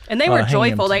them? And they were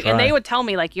joyful. and they would tell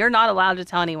me, like, you're not allowed to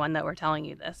tell anyone that we're telling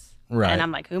you this. Right. And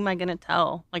I'm like, who am I going to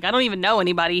tell? Like, I don't even know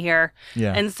anybody here.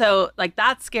 Yeah. And so, like,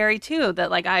 that's scary, too, that,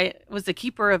 like, I was the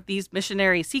keeper of these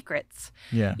missionary secrets.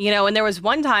 Yeah. And there was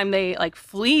one time they, like,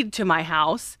 fled to my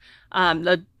house.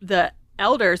 The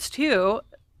elders, too,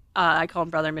 I call them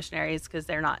brother missionaries because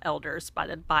they're not elders by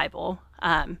the Bible.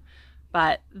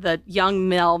 But the young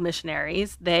male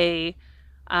missionaries, they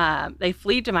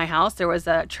fled to my house. There was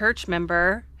a church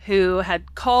member who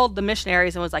had called the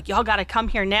missionaries and was like, y'all got to come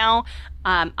here now.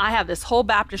 I have this whole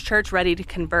Baptist church ready to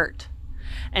convert.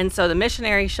 And so the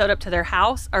missionaries showed up to their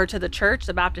house or to the church,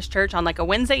 the Baptist church, on like a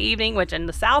Wednesday evening, which in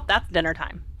the South, that's dinner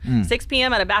time. 6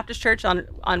 p.m. at a Baptist church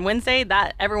on Wednesday,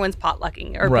 that everyone's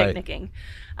potlucking or picnicking.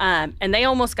 And they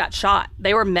almost got shot.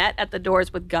 They were met at the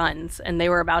doors with guns and they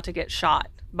were about to get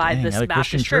shot by this at a Baptist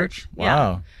Christian church? Wow.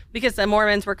 Yeah. Because the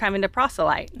Mormons were coming to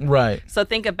proselyte. Right. So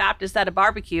think of Baptist at a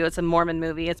barbecue. It's a Mormon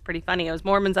movie. It's pretty funny. It was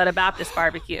Mormons at a Baptist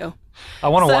barbecue. I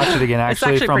want to watch it again,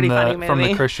 actually from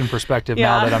the Christian perspective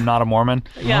now that I'm not a Mormon.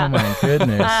 Yeah. Oh my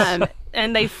goodness.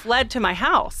 And they fled to my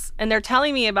house, and they're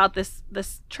telling me about this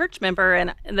church member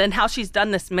and then how she's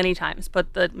done this many times,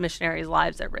 put the missionaries'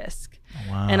 lives at risk.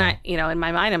 Wow. And I, in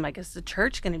my mind, I'm like, is the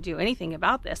church going to do anything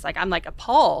about this? Like, I'm like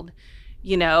appalled.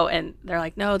 And they're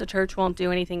like, no, the church won't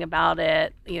do anything about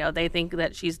it. They think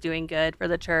that she's doing good for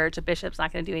the church. The bishop's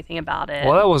not going to do anything about it.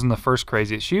 Well, that wasn't the first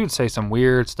crazy. She would say some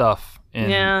weird stuff in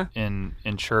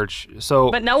church. So,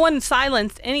 but no one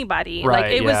silenced anybody. Right,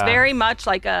 like it was very much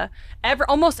like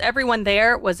almost everyone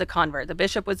there was a convert. The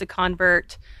bishop was a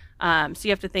convert. So you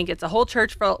have to think it's a whole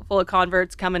church full of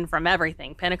converts coming from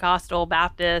everything, Pentecostal,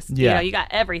 Baptist. Yeah. You got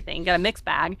everything. You got a mixed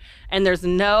bag, and there's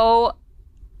no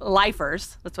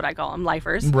lifers, that's what I call them,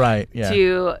 lifers, right? Yeah.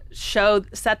 To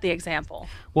set the example.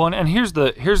 Well, and here's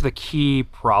the key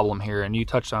problem here, and you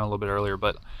touched on it a little bit earlier,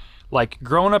 but like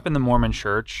growing up in the Mormon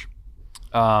church,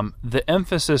 the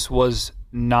emphasis was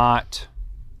not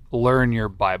learn your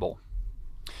Bible.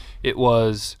 It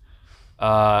was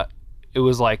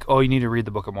like, oh, you need to read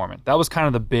the Book of Mormon. That was kind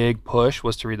of the big push,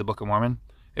 was to read the Book of Mormon.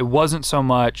 It wasn't so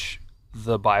much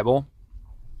the Bible,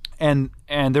 and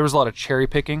there was a lot of cherry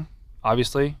picking,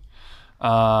 obviously.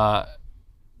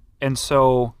 And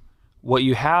so what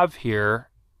you have here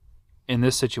in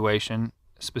this situation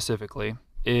specifically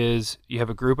is you have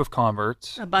a group of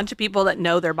converts. A bunch of people that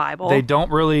know their Bible. They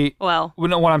don't really... Well...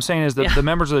 No, what I'm saying is that the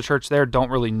members of the church there don't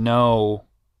really know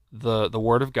the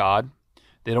Word of God.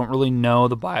 They don't really know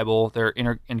the Bible.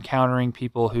 They're encountering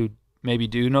people who maybe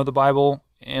do know the Bible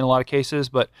in a lot of cases,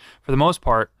 but for the most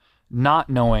part, not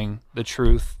knowing the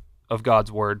truth of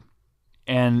God's Word.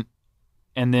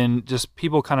 And then just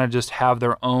people kind of just have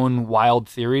their own wild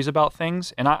theories about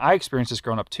things. And I experienced this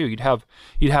growing up too. You'd have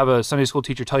a Sunday school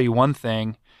teacher tell you one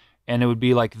thing, and it would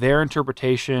be like their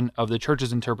interpretation of the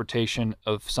church's interpretation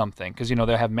of something, because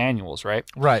they have manuals, right?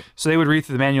 Right. So they would read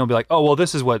through the manual and be like, "Oh, well,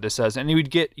 this is what this says," and you'd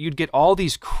get all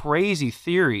these crazy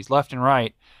theories left and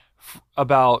right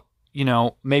about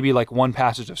maybe like one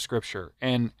passage of scripture,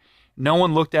 and no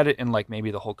one looked at it in like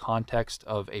maybe the whole context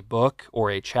of a book or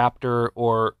a chapter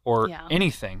or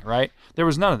anything, right? There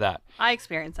was none of that. I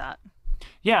experienced that.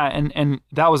 Yeah, and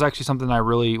that was actually something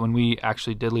when we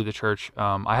actually did leave the church,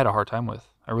 I had a hard time with.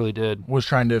 I really did. Was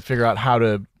trying to figure out how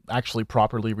to actually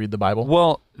properly read the Bible?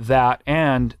 Well, that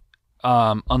and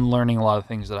unlearning a lot of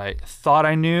things that I thought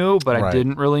I knew, but I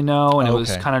didn't really know, and it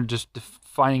was kind of just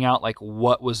finding out like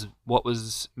what was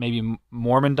maybe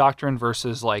Mormon doctrine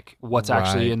versus like what's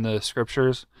actually in the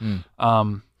scriptures.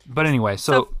 But anyway,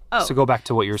 so go back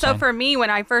to what you were saying. So for me, when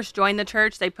I first joined the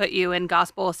church, they put you in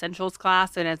Gospel Essentials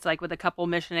class, and it's like with a couple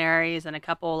missionaries and a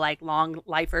couple like long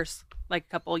lifers, like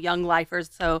a couple young lifers.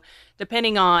 So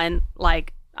depending on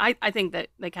like, I think that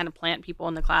they kind of plant people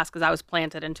in the class, because I was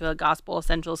planted into a Gospel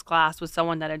Essentials class with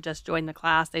someone that had just joined the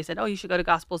class. They said, oh, you should go to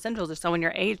Gospel Essentials. There's someone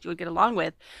your age you would get along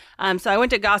with. So I went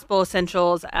to Gospel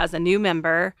Essentials as a new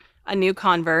member, a new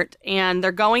convert, and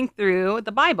they're going through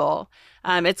the Bible.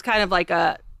 It's kind of like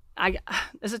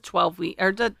it's a 12-week,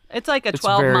 or it's like a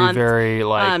 12-month very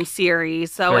like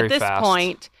series. So at this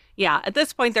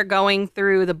point, they're going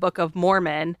through the Book of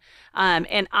Mormon,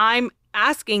 and I'm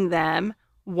asking them,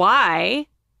 why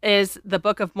is the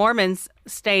Book of Mormon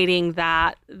stating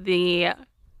that the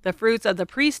fruits of the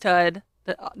priesthood,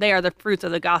 they are the fruits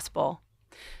of the gospel?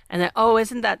 And then,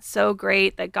 isn't that so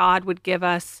great that God would give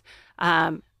us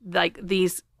like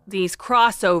these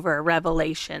crossover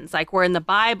revelations? Like, where in the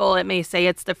Bible it may say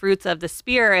it's the fruits of the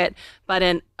Spirit, but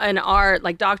in our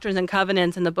like Doctrines and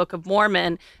Covenants in the Book of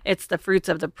Mormon, it's the fruits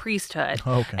of the priesthood.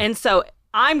 Okay. And so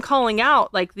I'm calling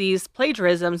out like these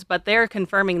plagiarisms, but they're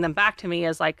confirming them back to me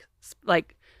as like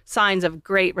signs of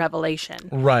great revelation.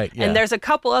 Right. Yeah. And there's a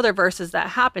couple other verses that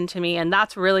happened to me, and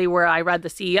that's really where I read the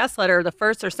CES letter. The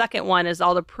first or second one is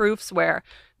all the proofs where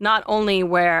not only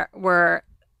were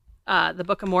the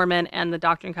Book of Mormon and the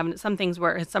Doctrine and Covenants,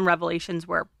 some revelations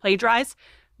were plagiarized.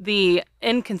 The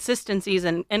inconsistencies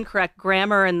and incorrect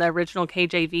grammar in the original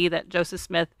KJV that Joseph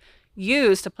Smith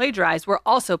used to plagiarize were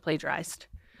also plagiarized.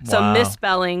 So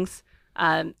misspellings,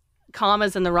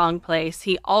 commas in the wrong place,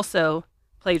 he also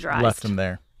plagiarized. Left them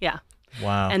there. Yeah.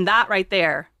 Wow. And that right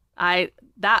there, I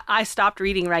stopped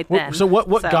reading right then. So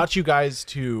what got you guys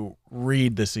to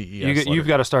read the CES? You've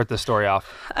got to start this story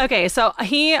off. Okay, so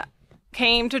he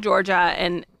came to Georgia,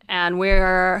 and we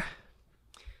had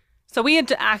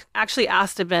to actually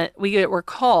asked him. We were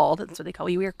called. That's what they call.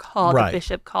 We were called. Right. The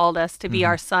bishop called us to be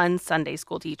our son's Sunday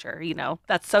school teacher. You know,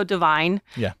 that's so divine.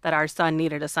 Yeah. That our son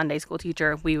needed a Sunday school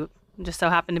teacher. We just so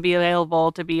happened to be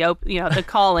available to be the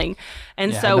calling,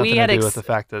 and so we had to do with the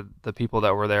fact that the people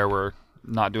that were there were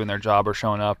not doing their job or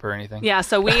showing up or anything. Yeah.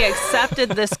 So we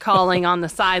accepted this calling on the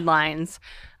sidelines,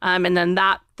 and then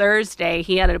that Thursday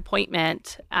he had an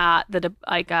appointment at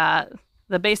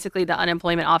basically the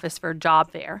unemployment office for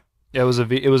job fair. Yeah, it was a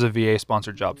VA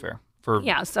sponsored job fair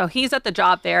so he's at the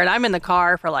job fair, and I'm in the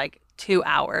car for like 2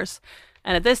 hours.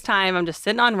 And at this time, I'm just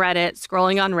sitting on Reddit,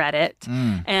 scrolling on Reddit,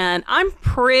 and I'm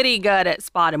pretty good at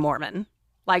spotting Mormon.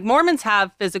 Like, Mormons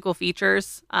have physical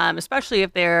features, especially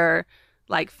if they're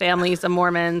like families of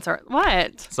Mormons or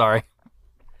what? Sorry.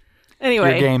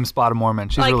 Anyway. Your game, Spot a Mormon.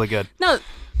 She's really good. No,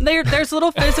 there's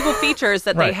little physical features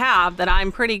that they have that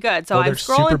I'm pretty good. So they're I'm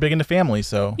scrolling. super big into families,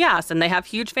 so. Yes, and they have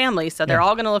huge families, so they're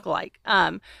all going to look alike.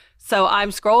 So I'm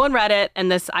scrolling Reddit,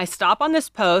 and I stop on this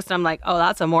post, and I'm like, oh,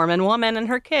 that's a Mormon woman and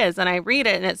her kids. And I read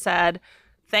it, and it said,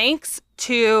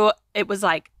 it was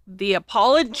like the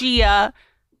Apologia,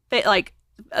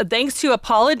 thanks to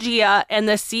Apologia and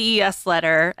the CES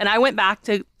letter. And I went back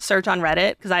to search on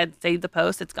Reddit because I had saved the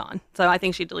post. It's gone. So I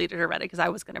think she deleted her Reddit because I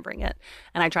was going to bring it.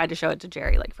 And I tried to show it to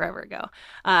Jerry like forever ago.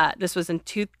 This was in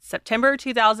September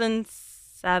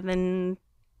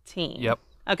 2017. Yep.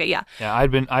 Okay, yeah. Yeah,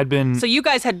 I'd been. So you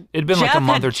guys had. It'd been like a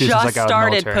month or two since I got out of the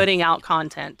started military. putting out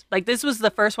content. Like, this was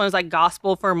the first one. It was like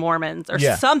Gospel for Mormons or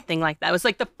something like that. It was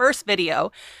like the first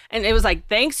video, and it was like,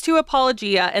 thanks to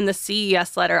Apologia and the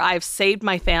CES letter, I've saved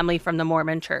my family from the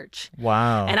Mormon Church.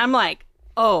 Wow. And I'm like,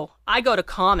 I go to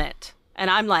comment, and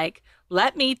I'm like,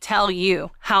 let me tell you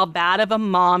how bad of a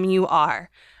mom you are,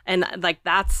 and like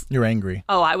that's. You're angry.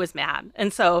 Oh, I was mad,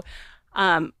 and so.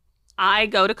 I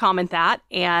go to comment that,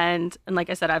 and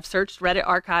like I said, I've searched Reddit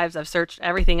archives. I've searched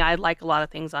everything. I like a lot of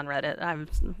things on Reddit. I'm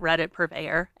Reddit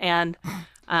purveyor and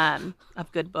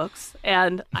of good books,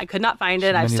 and I could not find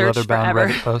it. I've searched forever.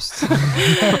 Reddit posts.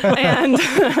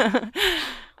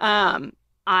 And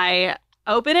I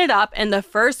open it up, and the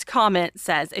first comment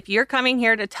says, if you're coming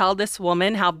here to tell this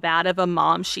woman how bad of a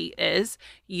mom she is,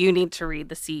 you need to read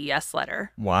the CES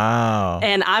letter. Wow.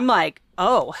 And I'm like,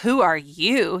 oh, who are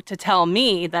you to tell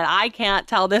me that I can't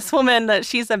tell this woman that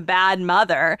she's a bad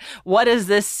mother? What is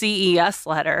this CES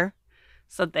letter?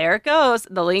 So there it goes.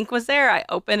 The link was there. I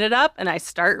open it up and I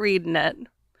start reading it.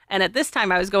 And at this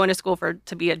time I was going to school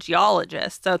to be a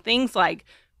geologist. So things like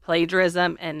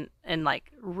plagiarism and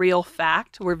like real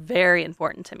fact were very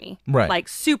important to me. Right. Like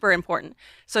super important.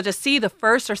 So to see the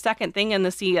first or second thing in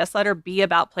the CES letter be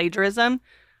about plagiarism,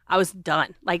 I was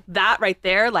done. Like that right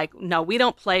there, like, no, we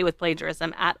don't play with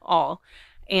plagiarism at all.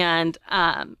 And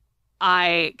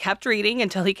I kept reading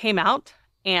until he came out,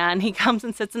 and he comes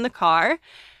and sits in the car.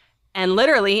 And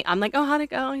literally, I'm like, oh, how'd it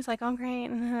go? He's like, oh, great.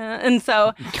 And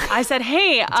so I said,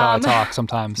 hey. That's how I talk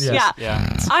sometimes. Yes.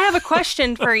 Yeah. I have a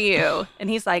question for you. And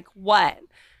he's like, what?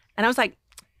 And I was like,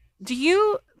 do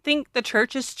you think the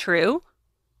church is true?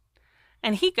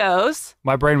 And he goes.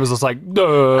 My brain was just like,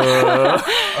 duh.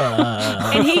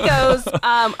 And he goes,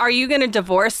 are you going to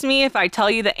divorce me if I tell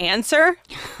you the answer?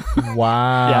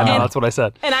 Wow. Yeah, no, that's what I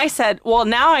said. And I said, well,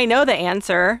 now I know the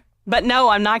answer. But no,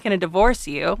 I'm not going to divorce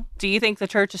you. Do you think the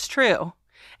church is true?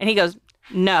 And he goes,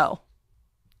 no.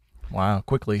 Wow,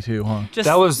 quickly too, huh?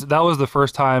 That was the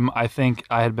first time I think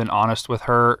I had been honest with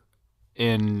her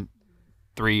in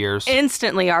 3 years.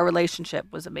 Instantly, our relationship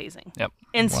was amazing. Yep.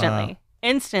 Instantly. Wow.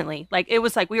 Instantly. Like, it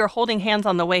was like we were holding hands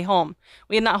on the way home.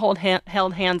 We had not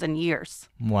held hands in years.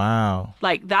 Wow.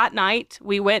 Like, that night,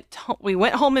 we went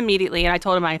home immediately, and I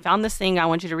told him, I found this thing. I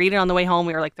want you to read it on the way home.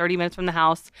 We were like 30 minutes from the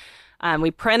house.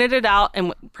 We printed it out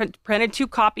and printed 2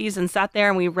 copies and sat there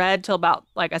and we read till about,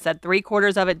 like I said,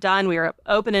 3/4 of it done. We were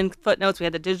opening footnotes. We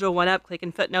had the digital one up,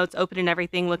 clicking footnotes, opening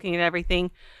everything, looking at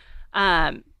everything.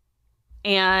 And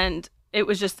it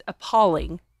was just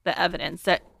appalling, the evidence.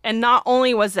 And not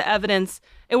only was the evidence,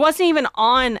 it wasn't even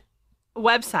on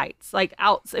websites,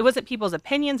 it wasn't people's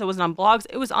opinions. It wasn't on blogs.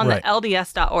 It was on the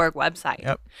LDS.org website.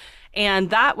 Yep. And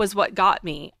that was what got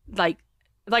me,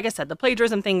 like I said, the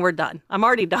plagiarism thing, we're done. I'm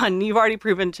already done. You've already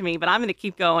proven to me, but I'm going to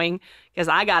keep going because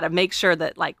I got to make sure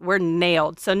that we're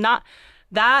nailed. So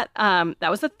that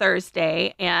was a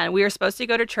Thursday, and we were supposed to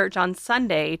go to church on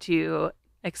Sunday to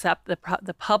accept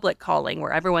the public calling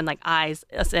where everyone eyes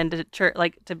us into church,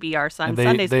 to be our son's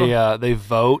Sunday school. They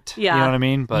vote. Yeah. You know what I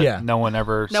mean? But no one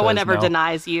ever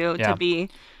denies you to be.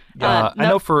 I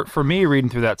know for me reading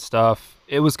through that stuff,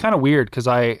 it was kind of weird because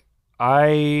I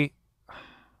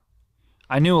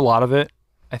knew a lot of it,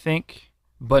 I think,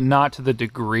 but not to the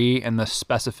degree and the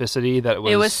specificity that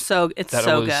it was so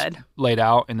good laid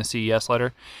out in the CES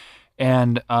letter.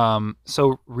 And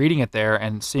so reading it there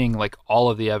and seeing all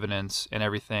of the evidence and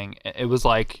everything, it was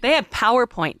like they had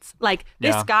PowerPoints.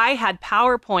 This guy had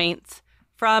PowerPoints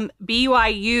from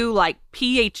BYU,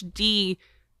 PhD,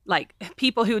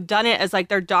 people who'd done it as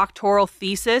their doctoral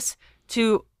thesis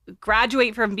to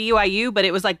graduate from BYU, but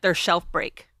it was their shelf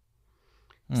break.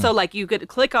 So you could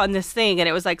click on this thing and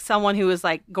it was someone who was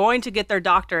going to get their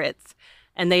doctorates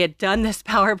and they had done this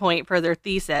PowerPoint for their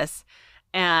thesis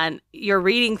and you're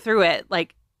reading through it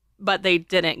but they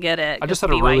didn't get it. I just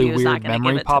had a BYU really is not weird gonna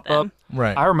memory give it to pop them. up.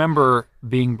 Right. I remember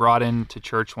being brought into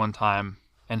church one time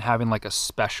and having a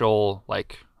special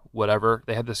whatever.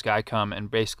 They had this guy come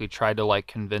and basically tried to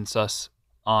convince us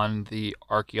on the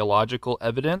archaeological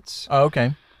evidence. Oh,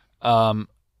 okay.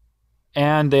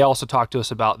 And they also talked to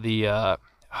us about the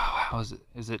how is it?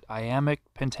 Is it iambic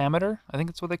pentameter? I think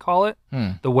that's what they call it.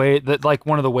 The way that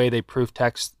one of the way they proof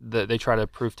text they try to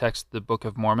proof text the Book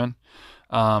of Mormon.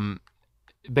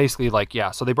 Basically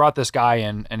so they brought this guy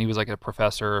in and he was a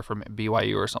professor from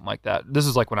BYU or something like that. This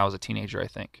is when I was a teenager, I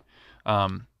think.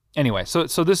 Anyway, so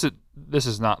this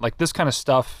is not this kind of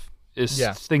stuff is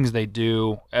things they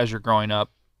do as you're growing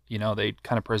up. They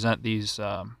kind of present these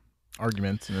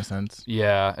arguments in a sense.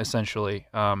 Yeah, essentially.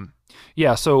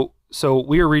 So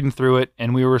we were reading through it,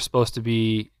 and we were supposed to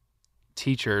be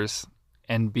teachers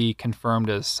and be confirmed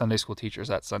as Sunday school teachers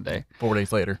that Sunday. 4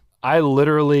 days later. I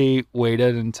literally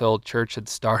waited until church had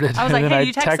started. I was and then hey,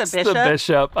 you text the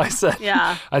bishop. I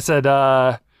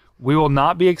said, we will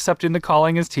not be accepting the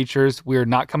calling as teachers. We are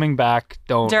not coming back.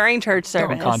 During church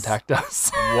service. Don't contact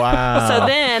us. Wow. So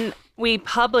then we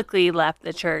publicly left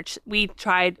the church. We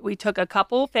took a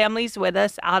couple families with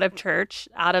us out of church,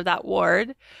 out of that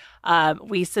ward.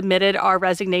 We submitted our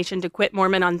resignation to quit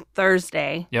Mormon on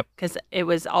Thursday. Yep. Because it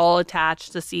was all attached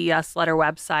to the CES letter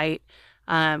website.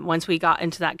 Once we got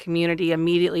into that community,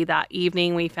 immediately that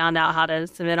evening, we found out how to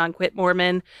submit on Quit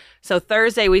Mormon. So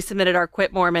Thursday, we submitted our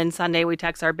Quit Mormon. Sunday, we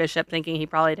text our bishop thinking he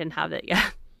probably didn't have it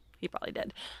yet. He probably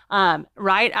did.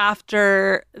 Right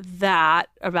after that,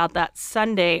 about that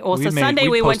Sunday, Sunday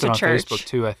we went to church. Facebook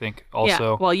too, I think,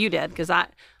 also. Yeah, well, you did, because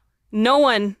no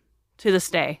one to this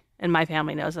day in my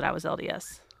family knows that I was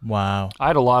LDS. Wow. I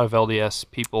had a lot of LDS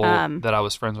people that I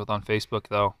was friends with on Facebook,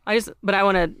 though. But I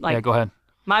want to, Yeah, go ahead.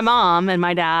 My mom and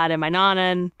my dad and my nana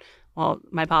and well,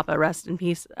 my papa, rest in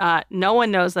peace. No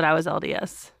one knows that I was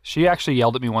LDS. She actually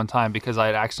yelled at me one time because I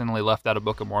had accidentally left out a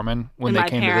Book of Mormon when And they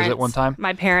came to visit one time.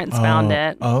 My parents found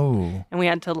it. Oh. And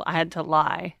I had to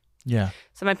lie. Yeah.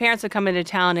 So my parents would come into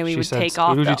town and we would take off.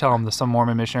 What would you tell them? Some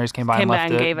Mormon missionaries came by and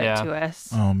left it? Gave it to us.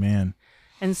 Oh, man.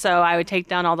 And so I would take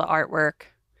down all the artwork.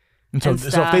 And so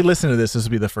if they listen to this will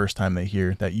be the first time they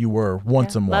hear that you were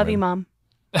once a Mormon. Love you, Mom.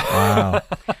 Wow.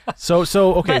 So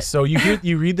okay. So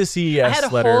you read the CES letter. I had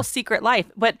a whole secret life,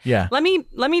 but yeah. Let me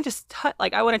just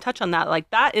I want to touch on that. Like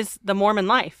that is the Mormon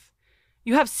life.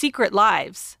 You have secret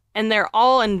lives, and they're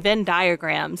all in Venn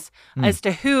diagrams as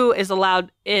to who is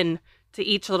allowed in to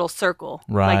each little circle,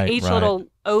 right? Like each little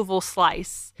oval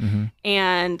slice,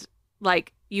 and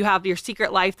like you have your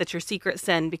secret life. That's your secret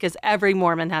sin, because every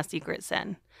Mormon has secret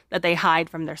sin that they hide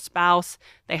from their spouse,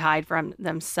 they hide from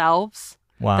themselves.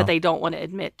 Wow. That they don't want to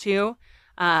admit to.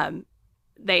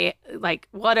 They like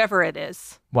whatever it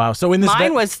is. Wow. So in this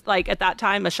mine was like at that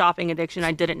time a shopping addiction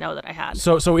I didn't know that I had.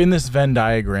 So in this Venn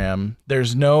diagram,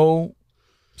 there's no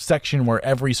section where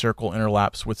every circle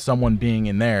interlaps with someone being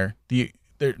in there.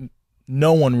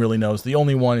 No one really knows. The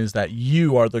only one is that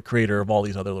you are the creator of all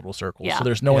these other little circles. Yeah. So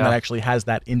there's no one that actually has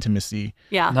that intimacy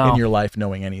in your life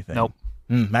knowing anything. Nope.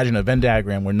 Imagine a Venn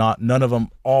diagram where none of them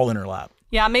all interlap.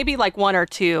 Yeah, maybe like one or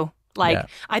two.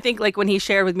 I think like when he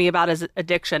shared with me about his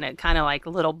addiction, it kind of like a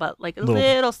little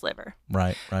sliver.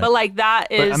 Right. But like that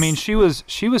is. But I mean, she was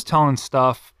telling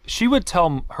stuff. She would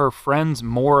tell her friends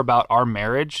more about our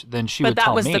marriage than she would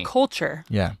tell me. But that was the culture.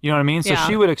 Yeah. You know what I mean? So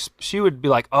she would be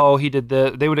like, "Oh, he did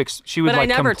the." They would. She would but like.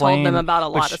 But I never complain, told them about a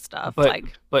lot of stuff. But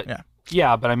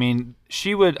I mean,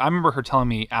 she would. I remember her telling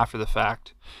me after the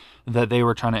fact that they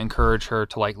were trying to encourage her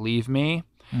to like leave me.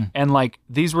 And like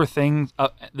these were things,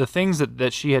 the things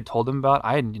that she had told them about,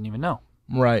 I didn't even know.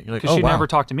 Right. Because she never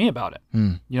talked to me about it.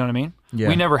 You know what I mean? Yeah.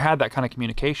 We never had that kind of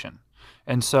communication.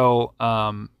 And so,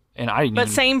 and I didn't. But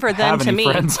even same for them have to any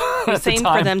me. friends Same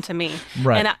for them to me.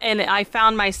 Right. And I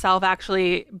found myself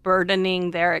actually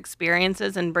burdening their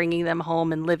experiences and bringing them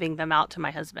home and living them out to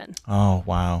my husband. Oh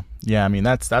wow. Yeah. I mean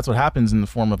that's what happens in the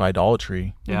form of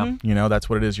idolatry. Yeah. You know, that's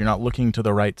what it is. You're not looking to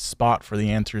the right spot for the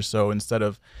answers. So instead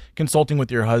of consulting with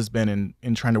your husband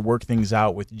and trying to work things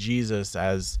out with Jesus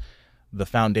as the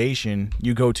foundation,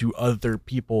 you go to other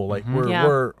people. Like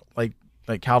we're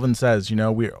like Calvin says, you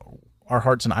know, our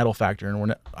heart's an idol factory, and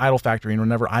we're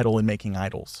never idle in making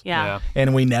idols. Yeah.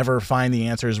 And we never find the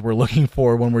answers we're looking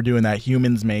for when we're doing that.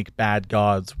 Humans make bad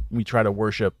gods. We try to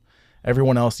worship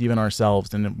everyone else, even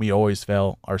ourselves, and we always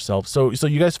fail ourselves. So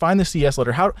you guys find the CS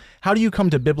letter. How do you come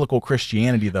to biblical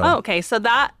Christianity though? Oh, okay. So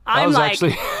I'm like,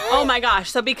 actually... oh my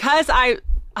gosh. So because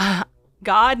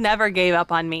God never gave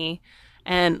up on me.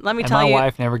 And let me tell you, my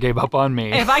wife never gave up on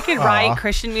me. If I could write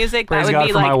Christian music, Praise that would God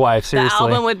be for like my wife, seriously. The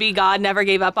album would be God Never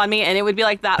Gave Up on Me, and it would be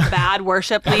like that bad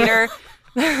worship leader,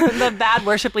 the bad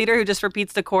worship leader who just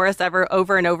repeats the chorus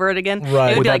over and over it again.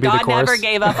 Right. It would be like be God never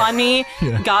gave up on me,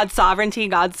 Yeah. God's sovereignty,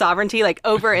 like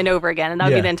over and over again, and that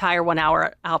would be the entire 1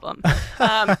 hour album.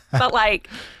 But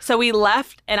like, so we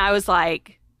left, and I was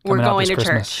like, we're going to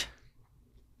church.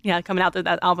 Yeah, coming out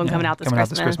that album coming out this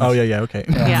Christmas. Oh yeah, okay.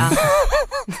 Yeah.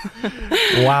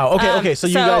 Wow. Okay. So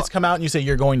you guys come out and you say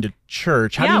you're going to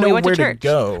church. How do you know where to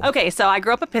go? Okay, so I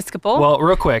grew up Episcopal. Well,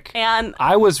 real quick, and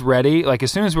I was ready. Like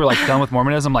as soon as we were like done with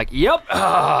Mormonism, I'm like, yep,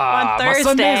 on Thursday, my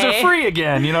Sundays are free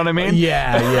again. You know what I mean?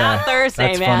 Yeah. Not Thursday,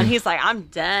 That's man. funny. He's like, I'm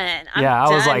done. I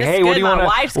was like, hey, what do you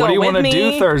want to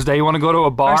do Thursday? You want to go to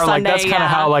a bar? Sunday, like that's kind of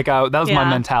how like that was my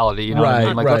mentality. You know, what I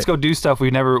mean? Like let's go do stuff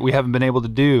we haven't been able to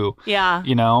do. Yeah.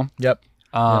 You know. Yep.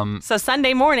 So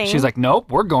Sunday morning, she's like,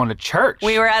 nope, we're going to church.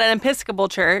 We were at an Episcopal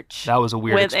church. That was a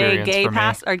weird experience with a gay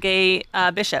for me.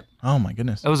 gay bishop. Oh my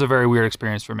goodness. It was a very weird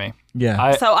experience for me.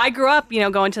 Yeah. So I grew up,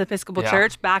 going to the Episcopal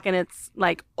church back in its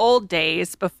like old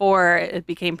days before it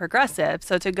became progressive.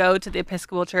 So to go to the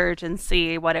Episcopal church and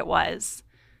see what it was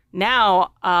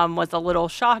now was a little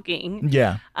shocking.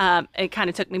 Yeah. It kind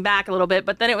of took me back a little bit,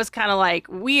 but then it was kind of like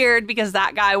weird because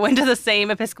that guy went to the same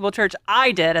Episcopal church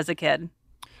I did as a kid.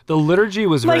 The liturgy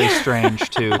was very strange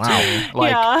too. Wow.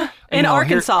 Like, in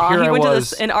Arkansas, here he I went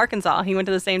was. In Arkansas. He went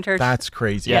to the same church. That's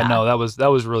crazy. Yeah, no, that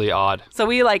was really odd. So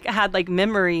we like had like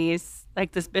memories,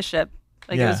 like this bishop.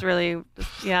 Like it was really,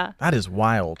 That is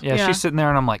wild. Yeah, she's sitting there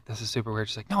and I'm like, this is super weird.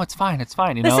 She's like, no, it's fine.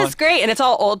 This is great, and it's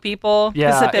all old people.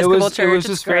 Yeah, this Episcopal church. It was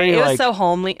just great. very, it was so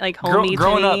homely, like homey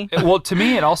growing to me. up. Well, to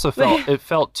me, it also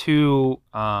felt too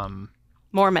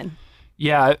Mormon.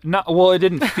 Yeah, it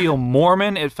didn't feel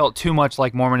Mormon. It felt too much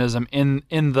like Mormonism in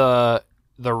the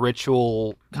the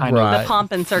ritual kind Right. of The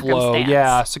pomp and flow. circumstance.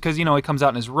 Yeah, so because he comes out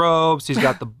in his robes, he's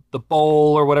got the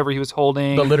bowl or whatever he was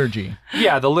holding. The liturgy.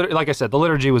 Yeah, like I said, the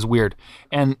liturgy was weird,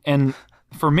 and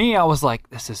for me, I was like,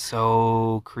 this is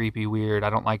so creepy, weird. I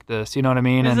don't like this. You know what I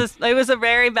mean? It was a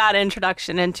very bad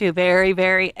introduction into very,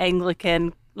 very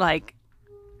Anglican, like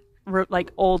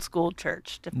old school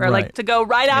church, or like Right. to go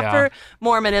right after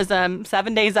Mormonism,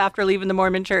 7 days after leaving the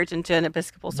Mormon church, into an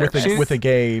Episcopal service With a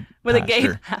gay with a pastor.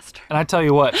 gay pastor. And I tell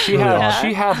you what, she Really had awesome.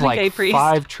 she had Gay like priest.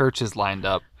 5 churches lined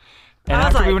up. And I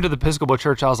was after we like- went to the Episcopal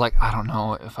church, I was like, I don't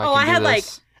know if I can I do had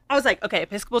this. I was like, okay,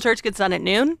 Episcopal church gets done at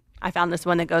noon. I found this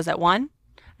one that goes at 1.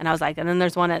 And I was like, and then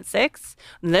there's one at 6.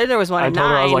 And then there was one I at told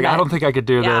 9. her, I was like, I that- don't think I could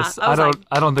do Yeah, this. I was like-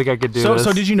 I don't think I could do So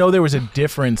this. did you know there was a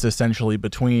difference essentially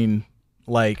between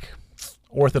like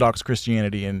Orthodox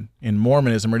Christianity and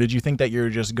Mormonism, or did you think that you're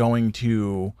just going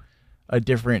to a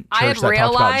different church I had that talks about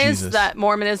realized Jesus? that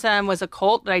Mormonism was a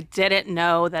cult, but I didn't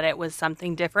know that it was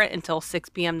something different until 6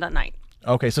 p.m. that night.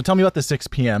 Okay, so tell me about the 6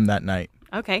 p.m. that night.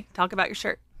 Okay, talk about your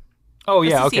shirt. Oh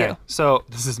yeah, This is okay. you. So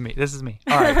this is me.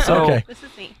 All right. So Okay. This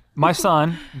is me. my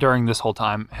son, during this whole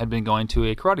time, had been going to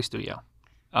a karate studio,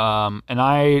 and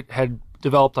I had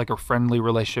developed like a friendly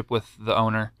relationship with the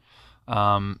owner,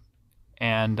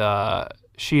 and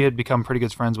she had become pretty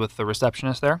good friends with the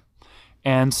receptionist there.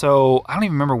 And so I don't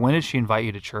even remember, when did she invite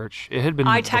you to church? It had been.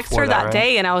 I texted before her that right?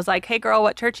 day and I was like, hey girl,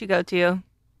 what church you go to?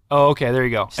 Oh, okay. There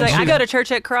you go. She's like, I go to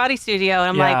church at karate studio. And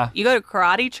I'm Yeah. like, you go to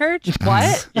karate church?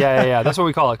 What? Yeah. That's what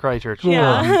we call it, karate church.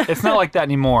 Yeah. It's not like that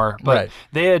anymore. But Right.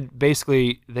 they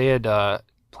had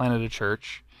planted a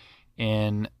church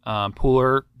in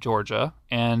Pooler, Georgia,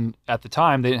 and at the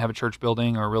time they didn't have a church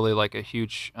building or really like a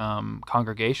huge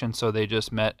congregation, so they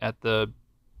just met at the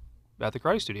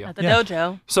karate studio. At the Yeah.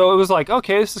 dojo. So it was like,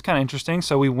 okay, this is kind of interesting.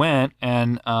 So we went,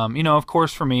 and of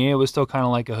course, for me, it was still kind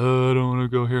of like, I don't want to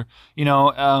go here.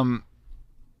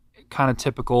 Kind of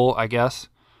typical, I guess,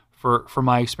 for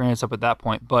my experience up at that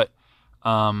point. But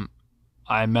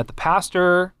I met the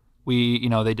pastor.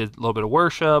 They did a little bit of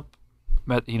worship.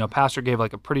 Pastor gave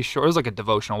like a pretty short. It was like a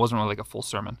devotional. It wasn't really like a full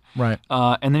sermon. Right.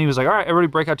 And then he was like, all right,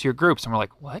 everybody break out to your groups. And we're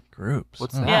like, what? Groups.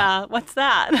 What's Oh. that? Yeah, what's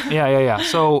that? Yeah.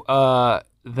 So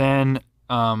then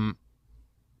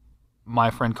my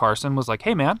friend Carson was like,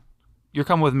 hey, man, you're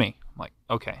coming with me. I'm like,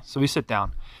 okay. So we sit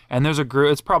down, and there's a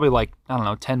group. It's probably like, I don't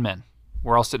know, 10 men.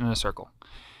 We're all sitting in a circle.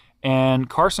 And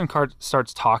Carson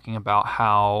starts talking about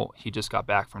how he just got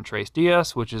back from Tres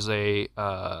Dias, which is a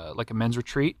men's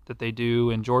retreat that they do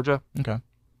in Georgia. Okay.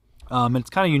 And it's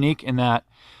kind of unique in that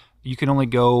you can only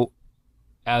go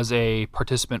as a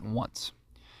participant once.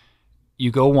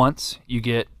 You go once, you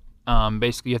get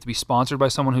basically you have to be sponsored by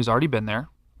someone who's already been there.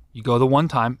 You go the one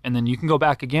time, and then you can go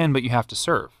back again, but you have to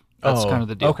serve. That's kind of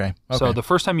the deal. Okay. So the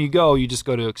first time you go, you just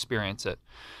go to experience it.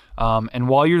 And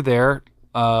while you're there,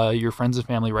 your friends and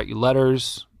family write you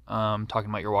letters talking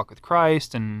about your walk with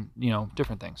Christ and,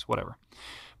 different things, whatever.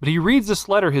 But he reads this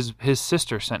letter his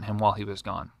sister sent him while he was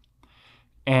gone.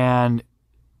 And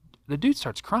the dude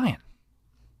starts crying.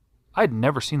 I'd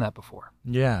never seen that before.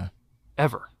 Yeah.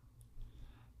 Ever.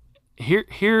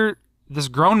 Here, this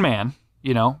grown man,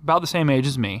 about the same age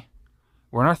as me,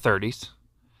 we're in our 30s,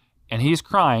 and he's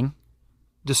crying,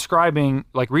 describing,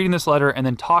 like reading this letter and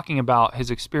then talking about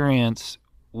his experience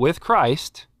with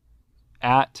Christ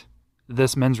at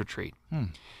this men's retreat.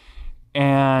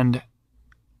 And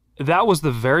that was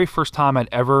the very first time I'd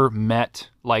ever met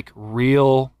like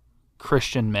real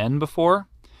Christian men before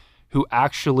who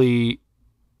actually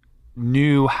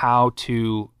knew how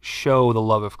to show the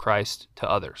love of Christ to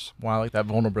others. Wow, like that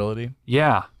vulnerability.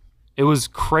 Yeah, it was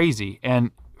crazy.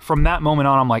 And from that moment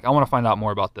on, I'm like, I want to find out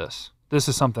more about this. This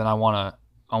is something I want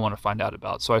to find out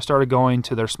about. So I started going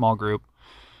to their small group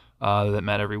that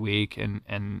met every week, and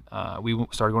we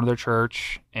started going to their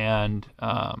church, and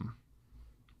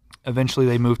eventually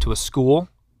they moved to a school.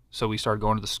 So we started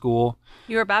going to the school.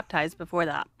 You were baptized before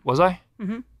that. Was I?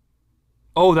 Mm-hmm.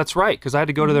 Oh, that's right, because I had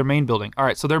to go to their main building. All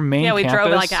right, so their main we campus,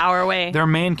 drove like an hour away. Their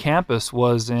main campus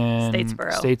was in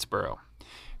Statesboro.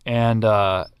 And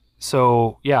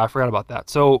so, yeah, I forgot about that.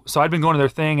 So I'd been going to their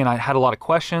thing, and I had a lot of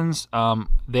questions.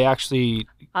 They actually...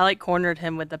 I like cornered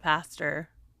him with the pastor.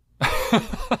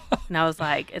 And I was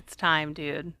like, it's time,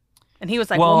 dude. And he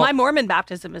was like, well, my Mormon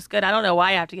baptism is good. I don't know why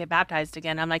I have to get baptized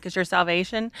again. I'm like, it's your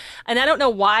salvation. And I don't know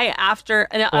why after,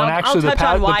 and I'll touch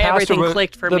on why everything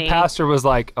clicked for me. The pastor was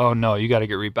like, oh no, you got to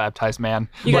get rebaptized, man.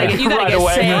 You got to get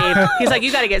saved. He's like,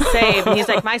 you got to get saved. And he's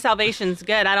like, my salvation's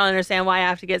good. I don't understand why I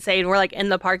have to get saved. And we're like in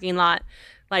the parking lot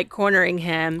like cornering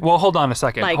him. Well, hold on a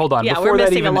second. Like, Hold on. yeah, before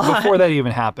that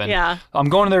even happened. Yeah. I'm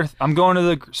going to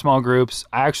the small groups.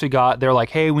 I actually they're like,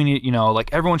 hey, we need,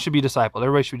 like everyone should be discipled.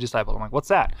 Everybody should be discipled. I'm like, what's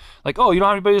that? Like, oh, you don't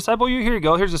have anybody to disciple you? Here you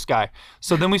go. Here's this guy.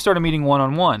 So then we started meeting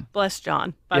one-on-one. Bless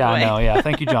John, by the Yeah, way. I know. Yeah.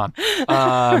 Thank you, John.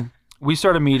 We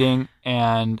started meeting,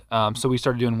 and so we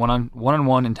started doing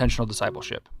one-on-one intentional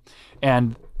discipleship.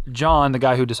 And John, the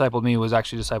guy who discipled me, was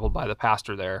actually discipled by the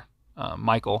pastor there,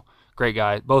 Michael. Great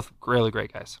guy, both really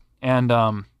great guys. And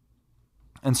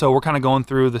so we're kind of going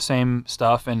through the same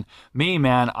stuff. And me,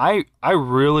 man, I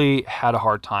really had a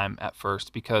hard time at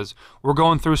first because we're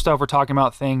going through stuff, we're talking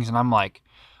about things, and I'm like,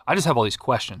 I just have all these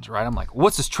questions, right? I'm like,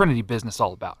 what's this Trinity business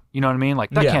all about? You know what I mean?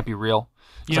 Like, that can't be real.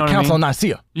 You know what I mean? Council of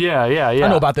Nicaea. Yeah. I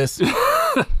know about this.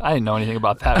 I didn't know anything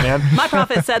about that, man. My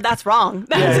prophet said that's wrong.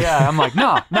 Yeah. I'm like,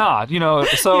 nah.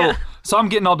 So I'm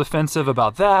getting all defensive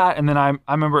about that, and then I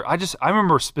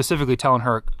remember specifically telling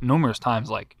her numerous times,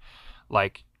 like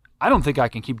I don't think I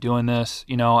can keep doing this,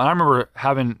 And I remember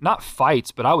having not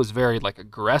fights, but I was very like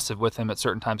aggressive with him at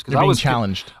certain times because I was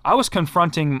challenged. I was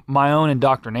confronting my own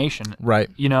indoctrination, right?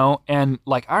 And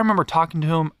like I remember talking to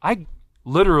him, I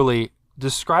literally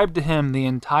described to him the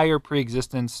entire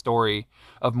pre-existence story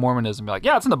of Mormonism. Be like,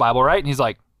 yeah, it's in the Bible, right? And he's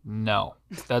like, no,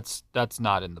 that's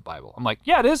not in the Bible. I'm like,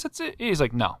 yeah, it is. He's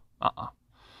like, no. And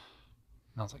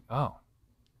I was like, oh,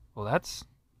 well, that's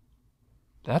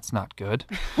not good.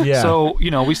 Yeah. So,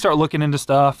 we start looking into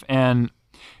stuff, and,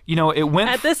 it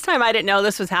went. At this time, I didn't know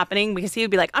this was happening because he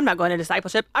would be like, I'm not going to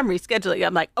discipleship. I'm rescheduling.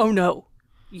 I'm like, oh, no,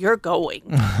 you're going.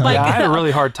 Like, yeah, I had a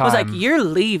really hard time. I was like, you're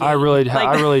leaving. I really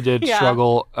did yeah.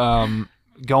 struggle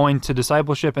going to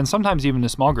discipleship, and sometimes even to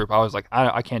small group. I was like,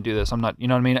 I can't do this. I'm not, you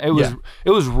know what I mean?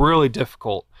 It was really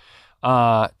difficult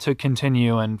to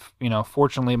continue, and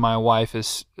fortunately my wife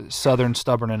is Southern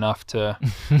stubborn enough to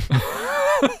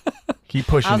keep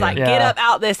pushing. I was like, get up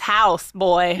out this house,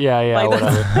 boy. Yeah,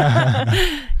 whatever.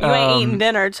 You ain't eating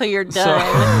dinner till you're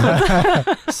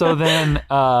done. So then,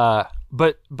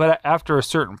 but after a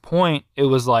certain point, it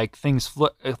was like things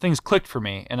clicked for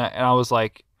me, and I was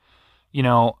like,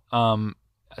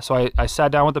 so I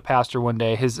sat down with the pastor one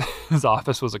day. His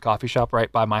office was a coffee shop right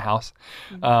by my house.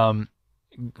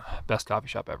 Best coffee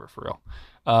shop ever, for real.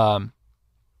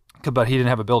 But he didn't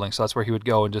have a building, so that's where he would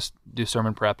go and just do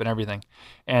sermon prep and everything.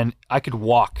 And I could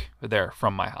walk there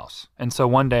from my house. And so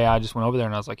one day I just went over there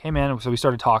and I was like, hey man, so we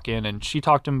started talking, and she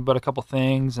talked to him about a couple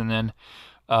things, and then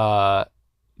that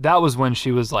was when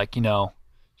she was like, you gotta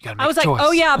make I was a choice. like,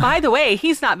 oh yeah, by the way,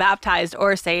 he's not baptized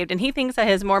or saved, and he thinks that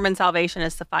his Mormon salvation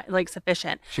is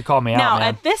sufficient. She called me out, Now, man.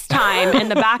 at this time, in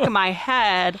the back of my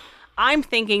head, I'm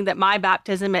thinking that my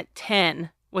baptism at 10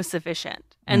 was sufficient,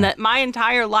 and that my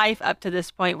entire life up to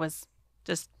this point was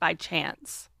just by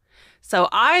chance. So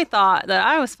I thought that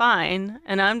I was fine,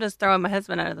 and I'm just throwing my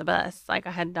husband under the bus like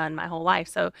I had done my whole life.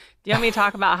 So do you want me to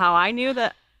talk about how I knew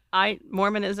that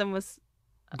Mormonism was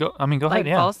go ahead,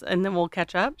 yeah. false, and then we'll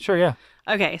catch up? Sure, yeah.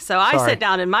 Okay, so I sit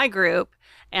down in my group,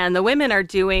 and the women are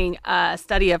doing a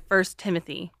study of 1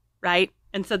 Timothy, right?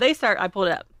 And so I pulled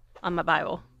it up on my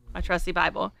Bible, my trusty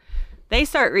Bible. They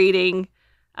start reading,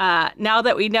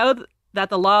 now we know that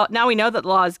the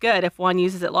law is good if one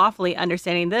uses it lawfully,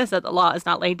 understanding this, that the law is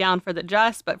not laid down for the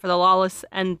just, but for the lawless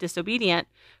and disobedient,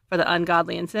 for the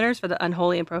ungodly and sinners, for the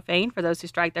unholy and profane, for those who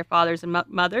strike their fathers and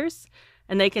mothers.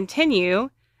 And they continue,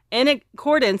 in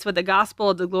accordance with the gospel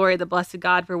of the glory of the blessed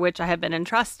God for which I have been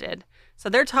entrusted. So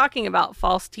they're talking about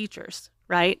false teachers,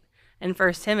 right? In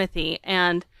 1 Timothy.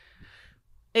 And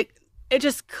it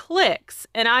just clicks.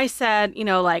 And I said,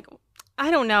 I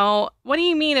don't know. What do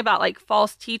you mean about like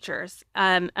false teachers?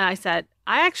 And I said,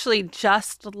 I actually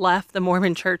just left the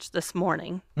Mormon church this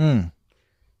morning. And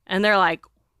they're like,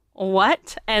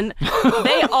 what? And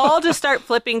they all just start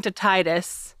flipping to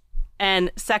Titus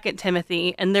and 2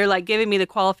 Timothy, and they're like giving me the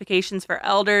qualifications for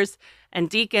elders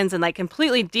and deacons, and like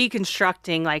completely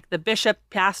deconstructing like the bishop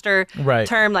pastor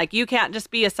term. Like, you can't just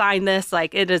be assigned this,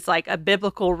 like it is like a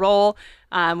biblical role,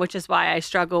 which is why I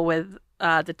struggle with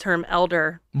the term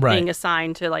elder being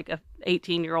assigned to like a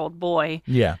 18-year-old boy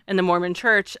in the Mormon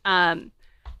church,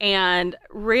 and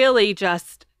really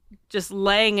just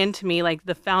laying into me like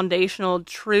the foundational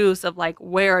truths of like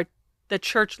where the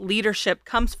church leadership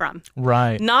comes from.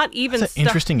 Right. Not even that's an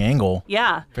interesting angle.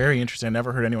 Yeah. Very interesting. I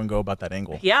never heard anyone go about that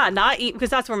angle. Yeah, not because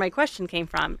that's where my question came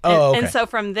from. Okay. And so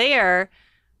from there,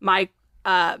 my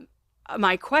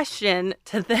question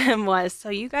to them was, so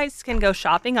you guys can go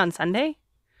shopping on Sunday?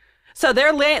 So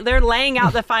they're laying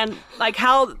out the like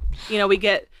how, we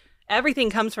get everything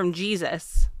comes from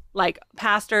Jesus. Like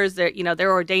pastors, they're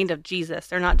ordained of Jesus.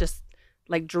 They're not just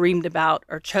like dreamed about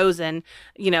or chosen,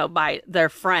 by their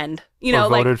friend, or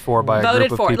voted for by a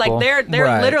group of people. Like they're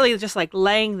Right. literally just like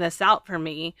laying this out for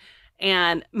me.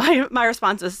 And my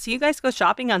response was, so you guys go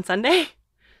shopping on Sunday?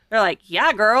 They're like,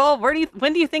 yeah, girl,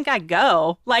 when do you think I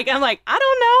go? Like, I'm like, I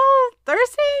don't know,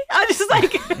 Thursday? I just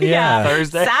like, Yeah.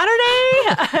 Thursday.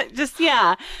 Saturday? Just,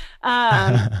 yeah.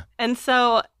 And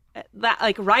so that,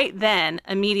 like, right then,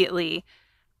 immediately,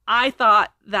 I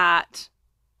thought that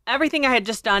everything I had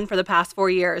just done for the past 4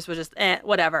 years was just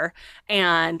whatever.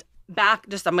 And I'm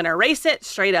going to erase it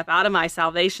straight up out of my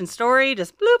salvation story.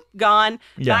 Just bloop, gone.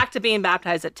 Yeah. Back to being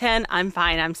baptized at 10. I'm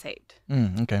fine. I'm saved.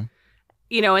 Okay.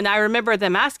 And I remember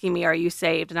them asking me, are you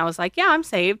saved? And I was like, yeah, I'm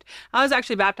saved. I was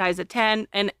actually baptized at 10.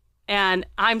 And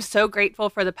I'm so grateful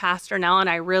for the pastor now. And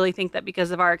I really think that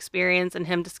because of our experience and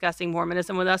him discussing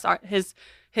Mormonism with us,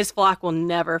 his flock will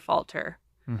never falter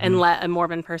and let a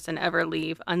Mormon person ever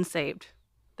leave unsaved.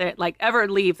 Ever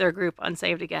leave their group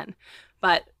unsaved again.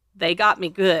 But they got me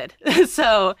good.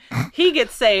 So he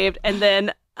gets saved. And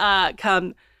then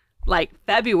come like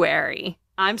February,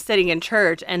 I'm sitting in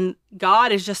church and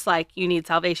God is just like, you need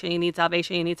salvation, you need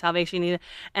salvation, you need salvation.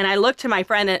 And I look to my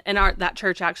friend, and that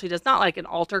church actually does not like an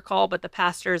altar call, but the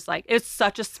pastor's like, it's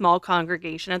such a small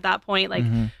congregation at that point, like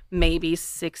maybe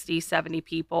 60, 70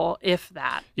 people, if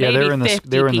that. Yeah, maybe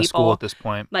they're in the school at this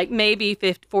point. Like maybe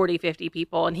 40, 50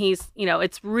 people. And he's,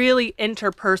 it's really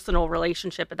interpersonal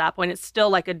relationship at that point. It's still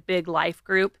like a big life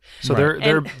group. So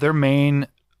their main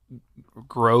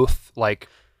growth, like,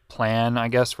 plan, I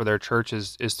guess, for their church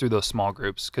is through those small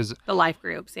groups, because the life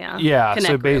groups, yeah, Connect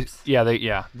so groups.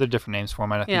 They're different names for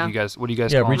them. I think you guys, what do you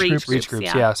guys call them? Reach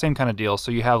groups. Yeah, same kind of deal.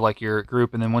 So you have like your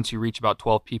group, and then once you reach about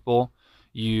 12 people,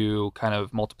 you kind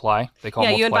of multiply. They call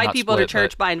it multiply, you invite not people split, to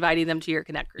church by inviting them to your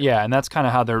Connect group. Yeah, and that's kind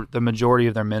of how the majority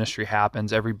of their ministry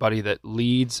happens. Everybody that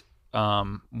leads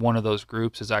one of those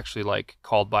groups is actually like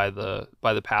called by the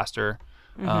pastor,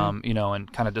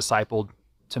 and kind of discipled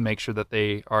to make sure that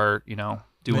they are,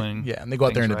 doing and they go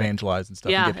out there and right. evangelize and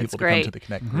stuff Yeah, and get people it's to come great. to the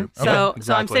Connect group. So Okay.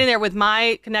 so I'm sitting there with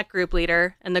my Connect group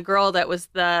leader and the girl that was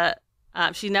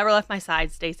she never left my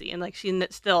side, Stacy, and like she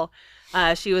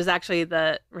was actually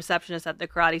the receptionist at the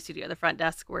karate studio, the front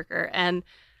desk worker. And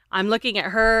I'm looking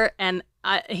at her, and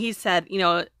he said,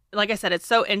 like I said, it's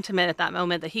so intimate at that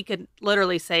moment that he could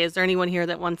literally say, is there anyone here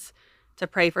that wants to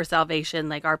pray for salvation?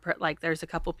 Like there's a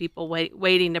couple people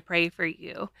waiting to pray for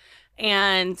you.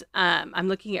 And I'm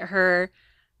looking at her,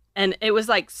 and it was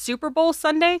like Super Bowl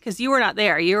Sunday, because you were not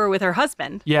there. You were with her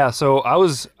husband. Yeah, so I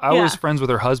was friends with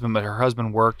her husband, but her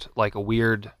husband worked like a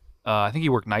weird, I think he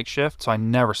worked night shift, so I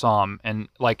never saw him. And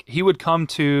like he would come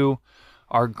to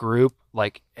our group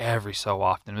like every so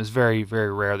often. It was very,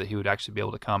 very rare that he would actually be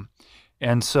able to come.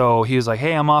 And so he was like,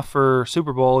 hey, I'm off for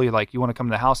Super Bowl. You want to come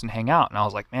to the house and hang out? And I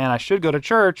was like, man, I should go to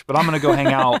church, but I'm going to go hang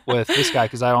out with this guy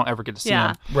because I don't ever get to see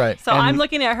him. Right. So I'm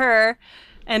looking at her,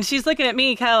 and she's looking at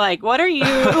me kind of like, what are you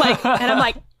like? And I'm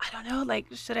like, I don't know. Like,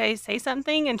 should I say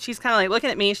something? And she's kind of like looking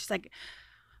at me. She's like,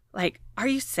 are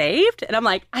you saved? And I'm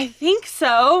like, I think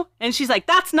so. And she's like,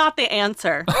 that's not the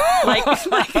answer. like,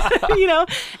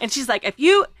 and she's like,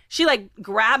 she like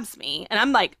grabs me, and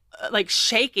I'm like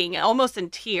shaking, almost in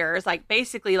tears. Like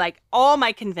basically like all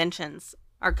my conventions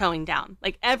are going down,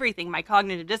 like everything, my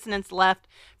cognitive dissonance left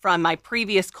from my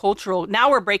previous cultural. Now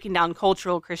we're breaking down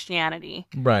cultural Christianity,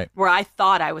 right? Where I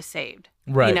thought I was saved.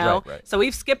 Right, right. So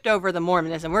we've skipped over the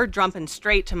Mormonism. We're jumping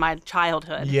straight to my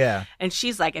childhood. Yeah. And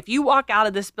she's like, if you walk out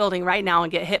of this building right now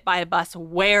and get hit by a bus,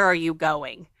 where are you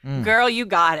going? Girl, you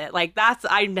got it. Like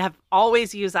I have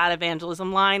always used that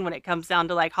evangelism line when it comes down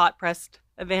to like hot pressed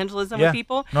evangelism with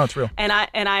people. No, it's real. And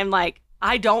I'm like,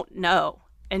 I don't know.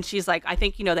 And she's like, I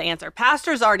think you know the answer.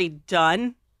 Pastor's already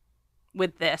done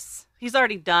with this. He's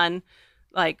already done.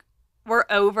 Like, we're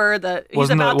over he's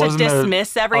about to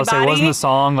dismiss everybody. Wasn't the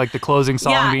song, like the closing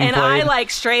song being played? Yeah, and I like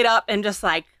straight up and just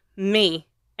like, me.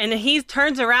 And he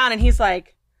turns around and he's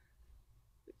like,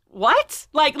 what?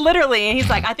 Like literally. And he's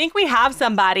like, I think we have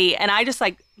somebody. And I just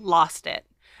like lost it.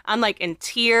 I'm like in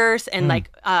tears. And like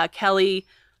Kelly,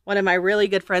 one of my really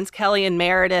good friends, Kelly and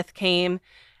Meredith, came,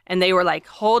 and they were like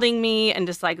holding me, and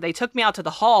just like they took me out to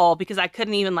the hall because I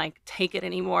couldn't even like take it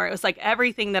anymore. It was like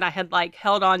everything that I had like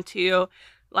held on to,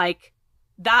 like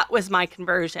that was my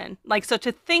conversion. Like, so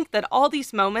to think that all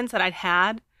these moments that I'd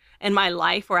had in my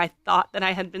life where I thought that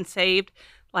I had been saved,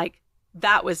 like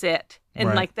that was it. And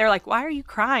right. Like, they're like, why are you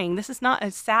crying? This is not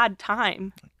a sad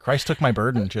time. Christ took my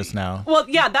burden just now. Well,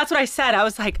 yeah, that's what I said. I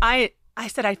was like, I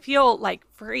said, I feel like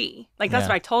free. Like that's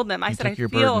what I told them. I said, I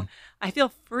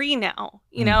feel free now,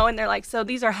 you know? And they're like, so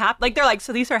these are happy. Like, they're like,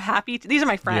 so these are happy. These are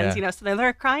my friends, you know? So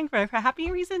they're crying for a happy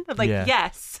reason. I'm like,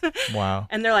 yes. Wow.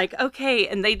 And they're like, okay.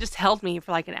 And they just held me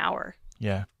for like an hour.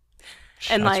 Yeah.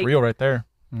 And that's like, real right there.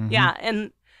 Mm-hmm. Yeah.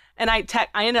 And I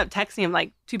ended up texting him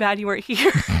like, too bad you weren't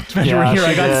here. Too bad you weren't here.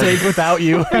 I got saved without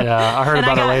you. Yeah. I heard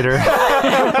about it later.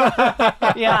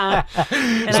 Yeah.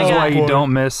 This is why you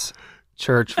don't miss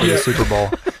church for the Super Bowl.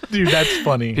 Dude, that's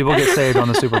funny. People get saved on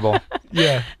the Super Bowl.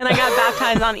 Yeah. And I got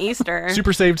baptized on Easter.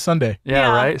 Super saved Sunday.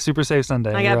 Yeah, right? Super saved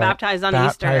Sunday. I got baptized on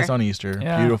Easter. Baptized on Easter.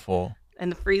 Yeah. Beautiful. In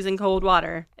the freezing cold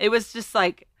water. It was just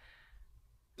like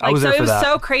I was there for that. It was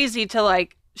so crazy to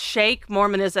like shake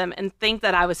Mormonism and think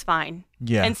that I was fine.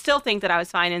 Yeah. And still think that I was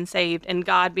fine and saved. And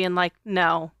God being like,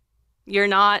 no, you're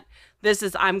not.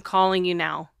 I'm calling you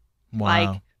now. Wow.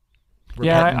 Like,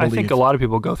 yeah, I think a lot of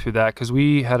people go through that because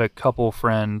we had a couple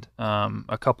friend,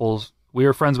 we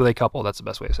were friends with a couple. That's the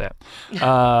best way to say it. We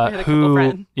had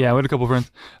a couple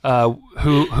friends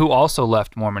who also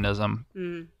left Mormonism.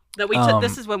 That we took.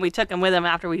 This is when we took them with them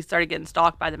after we started getting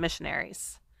stalked by the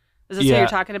missionaries. Is this what you're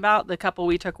talking about? The couple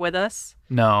we took with us?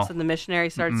 No. So the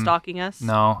missionaries started stalking us?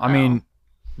 No, I mean,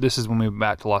 this is when we went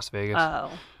back to Las Vegas. Oh.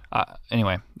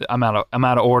 Anyway, I'm out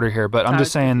of order here, but I'm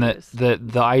just saying that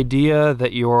the idea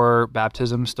that your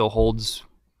baptism still holds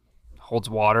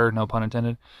water, no pun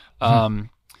intended,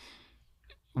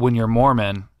 when you're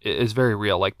Mormon is very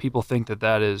real. Like people think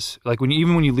that is like when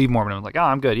you leave Mormonism, like, oh,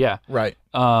 I'm good, yeah, right.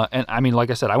 And I mean, like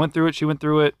I said, I went through it, she went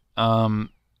through it,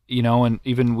 you know, and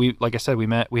even like I said,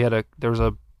 there was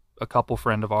a couple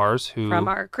friend of ours who from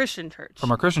our Christian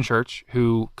church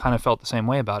who kind of felt the same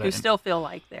way about it. Who still feel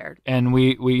like they're. And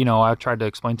we you know, I tried to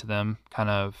explain to them kind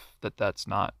of that's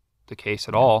not the case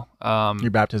at all.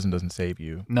 Your baptism doesn't save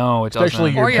you. No, it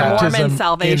especially doesn't. Or your Mormon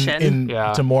salvation.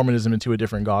 To Mormonism, into a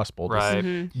different gospel.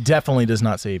 Right. Definitely does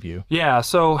not save you. Yeah.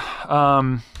 So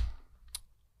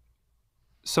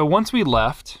once we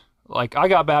left, like I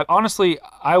got back. Honestly,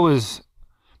 I was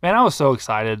so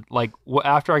excited. Like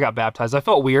after I got baptized, I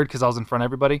felt weird because I was in front of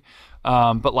everybody.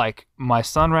 But like my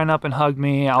son ran up and hugged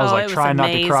me. I was trying not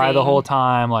to cry the whole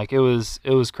time. Like it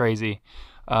was crazy.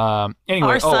 Anyway,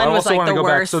 our son I was also like want to the go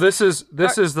worst. back. So this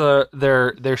is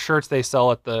their shirts they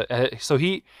sell at the. So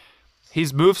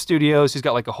he's moved studios. He's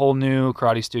got like a whole new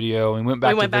karate studio. And we went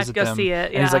back to visit them. See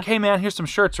it. Yeah. And he's like, "Hey man, here's some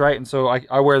shirts, right?" And so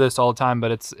I wear this all the time,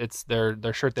 but it's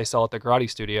their shirt they sell at the karate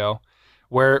studio,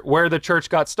 where the church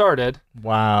got started.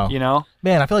 Wow. You know,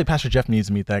 man, I feel like Pastor Jeff needs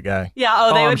to meet that guy. Yeah.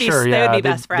 Oh, they would be. Sure, they would be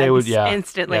best friends. They would,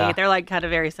 instantly. Yeah. They're like kind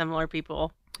of very similar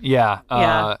people.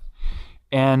 Yeah.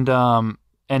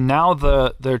 And now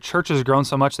their church has grown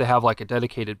so much they have like a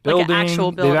dedicated building. Like an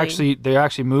actual building. They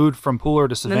actually moved from Pooler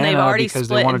to Savannah and they've already because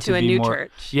split they wanted into to a be new more.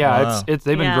 church. Yeah, wow. they've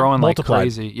been growing like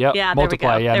crazy. Yep. Yeah,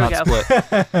 multiply. There we go. Not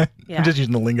split. I'm just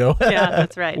using the lingo. Yeah,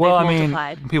 that's right. Well, They've I mean,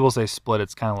 multiplied. people say split.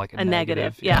 It's kind of like a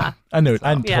negative. Yeah. I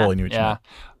totally knew what you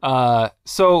meant.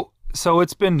 So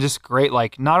it's been just great.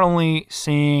 Like not only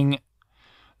seeing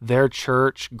their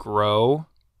church grow,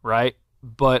 right,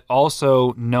 but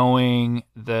also knowing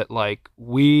that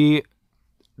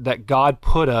that God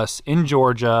put us in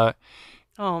Georgia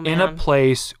in a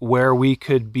place where we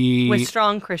could be with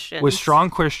strong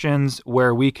Christians,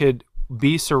 where we could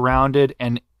be surrounded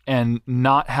and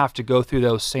not have to go through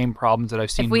those same problems that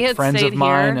I've seen friends of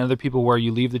mine and other people where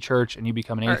you leave the church and you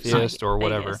become an atheist or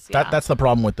whatever. That's the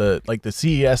problem with the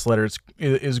CES letter.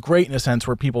 Is great in a sense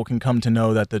where people can come to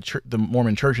know that the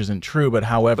Mormon church isn't true, but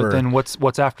however, but then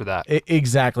what's after that?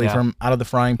 Exactly, from out of the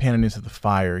frying pan and into the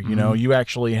fire. You know, you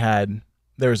actually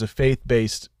there's a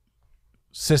faith-based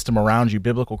system around you,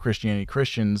 biblical Christianity,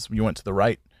 Christians. You went to the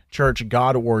right church.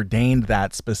 God ordained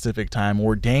that specific time,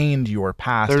 ordained your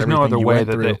past. There's no other way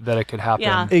that it could happen.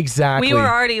 Yeah. Exactly. We were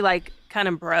already like kind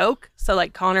of broke. So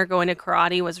like Connor going to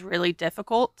karate was really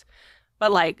difficult.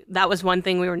 But like that was one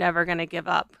thing we were never going to give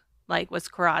up, like was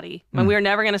karate. And we were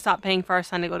never going to stop paying for our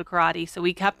son to go to karate. So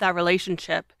we kept that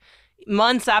relationship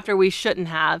months after we shouldn't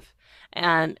have.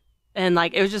 And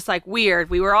like, it was just like weird.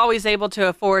 We were always able to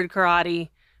afford karate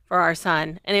for our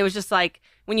son. And it was just like,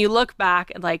 when you look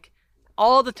back at like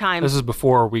all the time. This is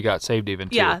before we got saved even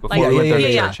too. Yeah. Before we went there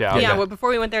to church. Yeah. Well, before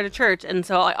we went there to church. And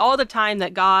so like, all the time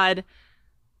that God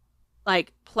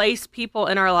like placed people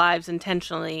in our lives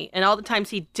intentionally and all the times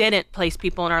he didn't place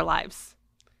people in our lives.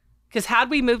 Because had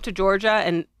we moved to Georgia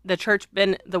and the church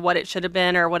been what it should have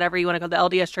been or whatever you want to call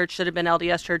the LDS church should have been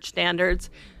LDS church standards,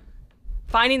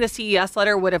 finding the CES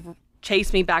letter would have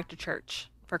chased me back to church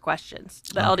for questions,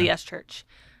 the LDS church.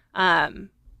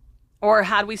 Or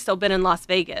had we still been in Las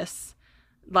Vegas,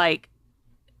 like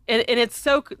And it's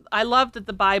so, I love that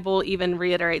the Bible even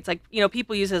reiterates, like, you know,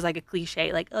 people use it as like a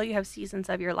cliche, like, oh, you have seasons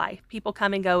of your life. People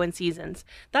come and go in seasons.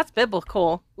 That's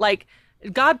biblical. Like,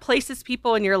 God places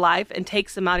people in your life and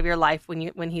takes them out of your life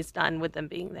when he's done with them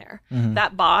being there.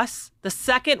 That boss, the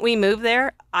second we moved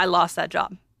there, I lost that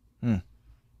job.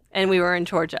 And we were in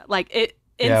Georgia. Like, it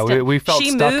instant. Yeah, we felt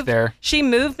stuck there. She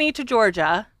moved me to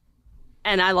Georgia,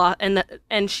 and I lost,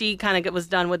 and she kind of was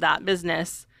done with that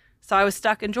business. So I was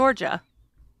stuck in Georgia.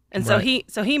 And so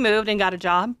he moved and got a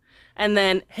job, and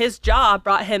then his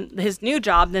new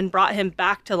job brought him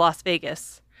back to Las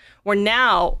Vegas, where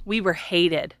now we were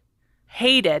hated.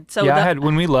 So yeah,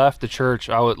 when we left the church,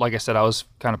 I was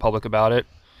kind of public about it.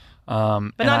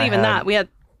 But not even that. We had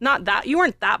not that. You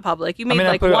weren't that public. You made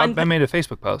I made a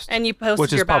Facebook post, and you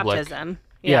posted your baptism.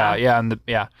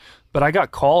 Yeah. But I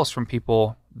got calls from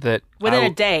people that within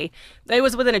a day. It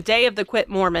was within a day of the Quit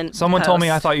Mormon. Someone post. told me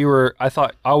I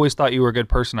always thought you were a good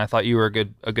person. I thought you were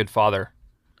a good father.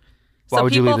 Why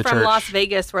would you leave the church? People from Las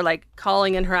Vegas were like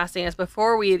calling and harassing us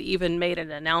before we had even made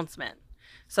an announcement.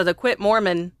 So the Quit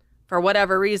Mormon, for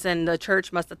whatever reason, the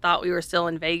church must have thought we were still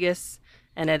in Vegas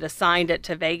and had assigned it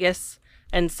to Vegas.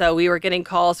 And so we were getting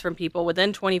calls from people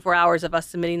within 24 hours of us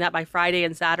submitting that by Friday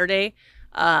and Saturday.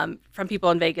 From people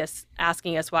in Vegas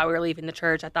asking us why we were leaving the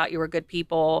church. I thought you were good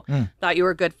people, thought you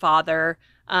were a good father.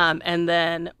 And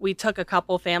then we took a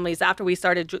couple families after we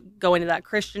started going to that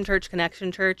Christian church,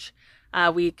 Connection Church.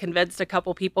 We convinced a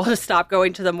couple people to stop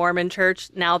going to the Mormon church.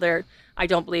 Now I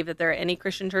don't believe that they're any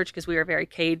Christian church because we were very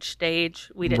cage stage.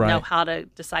 We didn't know how to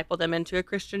disciple them into a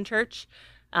Christian church.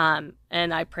 And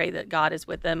I pray that God is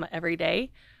with them every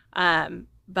day.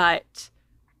 But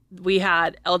we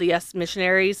had LDS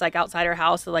missionaries like outside our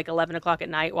house at like 11 o'clock at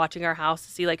night watching our house to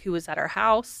see like who was at our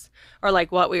house or like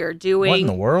what we were doing. What in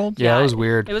the world? Yeah, it was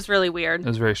weird. It was really weird. It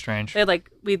was very strange.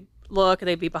 We'd look and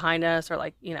they'd be behind us or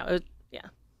like, you know,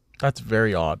 That's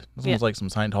very odd. It sounds like some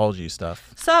Scientology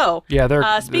stuff. So,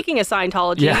 speaking of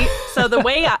Scientology,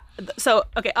 so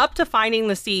up to finding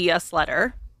the CES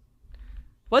letter.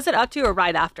 Was it up to or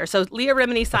right after? So Leah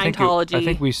Remini Scientology. I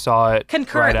think we saw it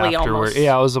concurrently right afterward. Almost.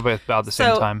 Yeah, it was about the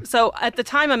same time. So at the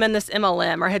time I'm in this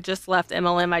MLM or had just left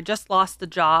MLM. I just lost the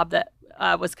job that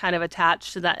was kind of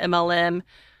attached to that MLM.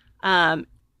 The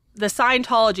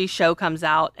Scientology show comes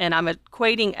out and I'm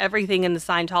equating everything in the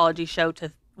Scientology show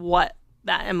to what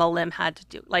that MLM had to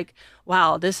do. Like,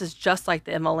 wow, this is just like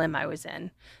the MLM I was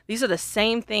in. These are the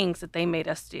same things that they made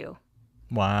us do.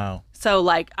 Wow. So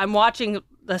like I'm watching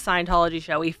the Scientology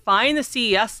show. We find the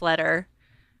CES letter,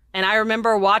 and I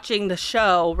remember watching the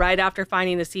show right after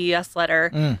finding the CES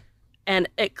letter and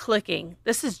it clicking.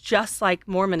 This is just like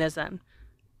Mormonism.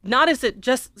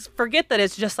 Forget that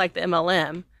it's just like the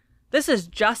MLM. This is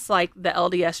just like the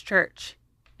LDS church.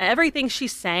 Everything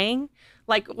she's saying,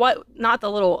 like not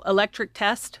the little electric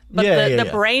test, but the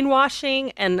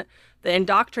brainwashing and the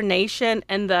indoctrination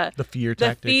and the fear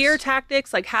tactics. The fear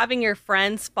tactics, like having your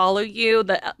friends follow you,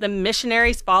 the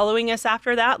missionaries following us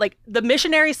after that, like the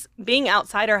missionaries being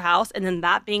outside her house and then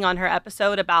that being on her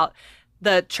episode about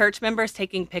the church members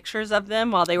taking pictures of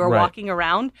them while they were walking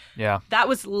around. Yeah. That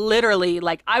was literally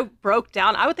like, I broke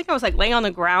down. I would think I was like laying on the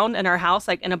ground in our house,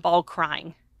 like in a ball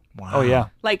crying. Wow. Oh yeah.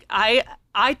 Like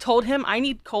I told him I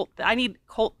need cult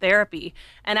therapy.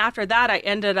 And after that, I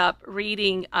ended up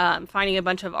reading, finding a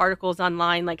bunch of articles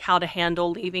online, like how to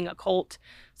handle leaving a cult.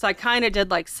 So I kind of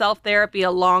did like self-therapy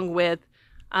along with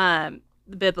the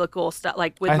biblical stuff,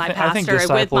 like with my pastor. I think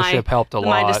discipleship helped a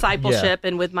lot. My discipleship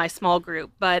and with my small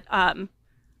group. But, and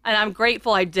I'm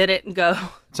grateful I didn't go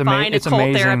find a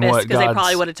cult therapist because they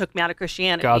probably would have took me out of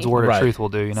Christianity. God's word of truth will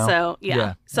do, you know?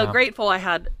 So, So grateful I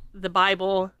had the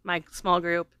Bible, my small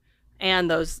group, and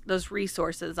those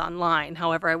resources online.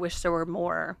 However, I wish there were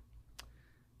more.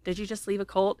 Did you just leave a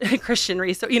cult? Christian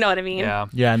resource, you know what I mean? Yeah.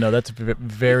 Yeah, no, that's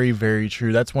very, very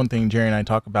true. That's one thing Jerry and I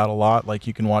talk about a lot. Like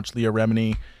you can watch Leah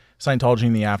Remini, Scientology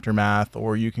in the Aftermath,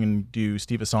 or you can do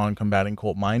Steve Hassan Combating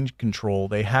Cult Mind Control.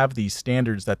 They have these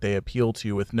standards that they appeal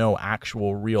to with no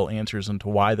actual real answers into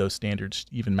why those standards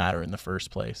even matter in the first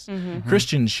place. Mm-hmm.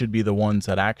 Christians should be the ones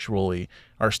that actually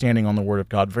are standing on the word of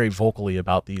God very vocally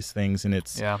about these things. And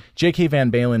it's J.K.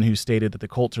 Van Balen who stated that the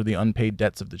cults are the unpaid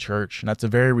debts of the church. And that's a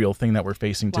very real thing that we're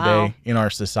facing today in our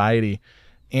society.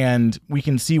 And we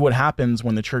can see what happens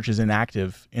when the church is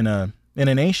inactive in a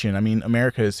nation. I mean,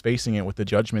 America is facing it with the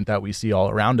judgment that we see all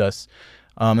around us.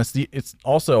 It's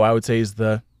also, I would say, is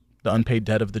the unpaid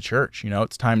debt of the church. You know,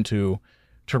 it's time to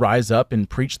rise up and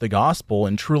preach the gospel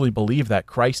and truly believe that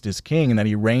Christ is king and that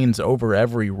he reigns over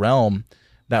every realm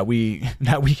that we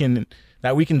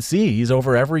can see. He's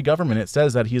over every government. It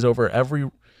says that he's over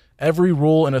every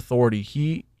rule and authority.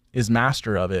 He is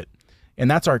master of it. And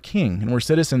that's our king. And we're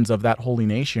citizens of that holy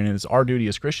nation. And it's our duty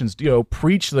as Christians to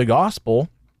preach the gospel,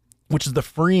 which is the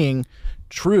freeing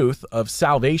truth of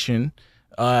salvation.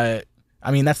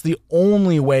 That's the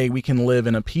only way we can live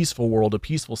in a peaceful world, a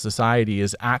peaceful society,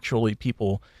 is actually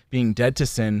people being dead to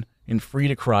sin and free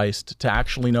to Christ, to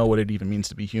actually know what it even means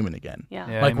to be human again.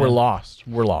 Yeah. Like, we're lost,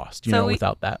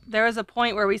 without that. There was a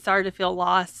point where we started to feel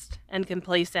lost and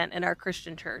complacent in our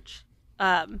Christian church.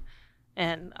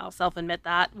 And I'll self-admit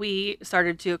that. We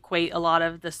started to equate a lot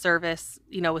of the service,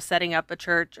 with setting up a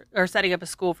church or setting up a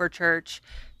school for church,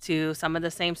 to some of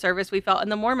the same service we felt in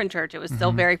the Mormon church. It was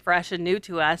still very fresh and new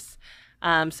to us.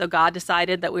 So God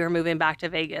decided that we were moving back to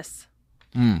Vegas.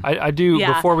 I do,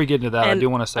 before we get into that, I do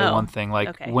want to say one thing.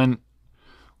 Like, okay.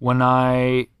 when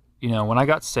I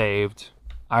got saved,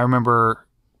 I remember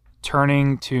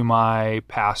turning to my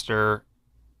pastor,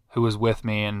 who was with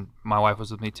me, and my wife was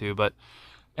with me too,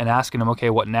 and asking him, okay,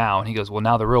 what now? And he goes, well,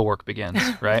 now the real work begins,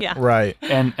 right? Yeah. Right.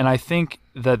 And I think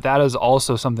that is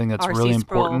also something that's R.C. really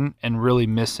Sproul. important and really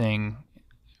missing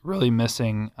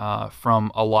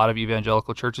from a lot of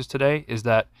evangelical churches today, is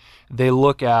that they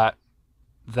look at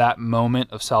that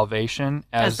moment of salvation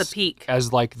as the peak,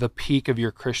 as like the peak of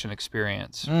your Christian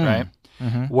experience, right?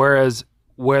 Mm-hmm. Whereas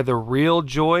where the real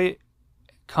joy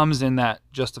comes in that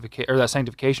justification or that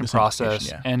sanctification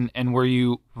process, and where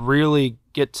you really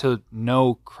get to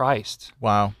know Christ.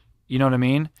 Wow. You know what I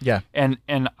mean? Yeah. And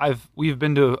we've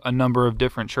been to a number of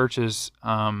different churches,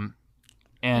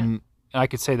 and I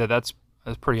could say that's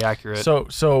pretty accurate.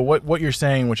 So what you're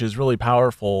saying, which is really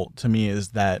powerful to me, is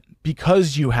that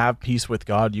because you have peace with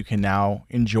God, you can now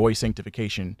enjoy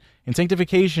sanctification. And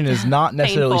sanctification is not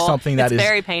necessarily painful. something that it's is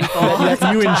very painful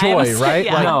that you enjoy, right?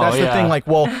 Yeah. Like, that's the thing. Like,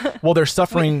 well, they're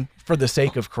suffering for the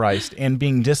sake of Christ and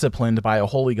being disciplined by a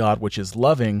holy God, which is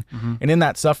loving. Mm-hmm. And in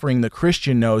that suffering, the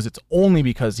Christian knows it's only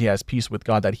because he has peace with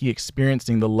God that he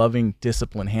experiencing the loving,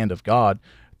 disciplined hand of God.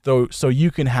 So you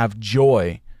can have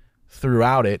joy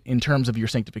throughout it in terms of your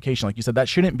sanctification. Like you said, that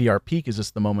shouldn't be our peak, is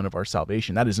just the moment of our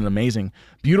salvation. That is an amazing,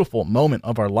 beautiful moment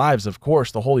of our lives. Of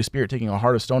course, the Holy Spirit taking a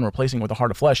heart of stone, replacing it with a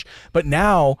heart of flesh. But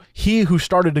now he who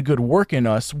started a good work in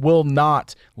us will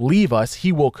not leave us.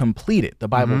 He will complete it. The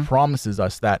Bible promises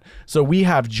us that. So we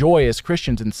have joy as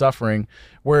Christians in suffering,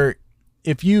 where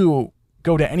if you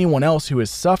go to anyone else who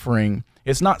is suffering,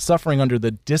 it's not suffering under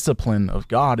the discipline of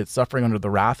God. It's suffering under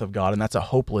the wrath of God, and that's a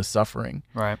hopeless suffering.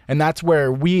 Right. And that's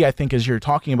where we, I think, as you're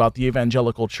talking about, the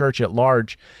evangelical church at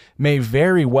large may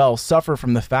very well suffer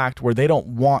from the fact where they don't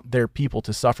want their people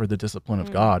to suffer the discipline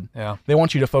of God. Yeah. They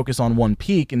want you to focus on one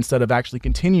peak instead of actually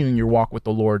continuing your walk with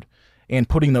the Lord and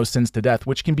putting those sins to death,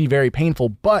 which can be very painful.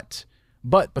 But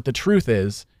the truth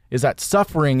is that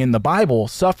suffering in the Bible,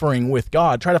 suffering with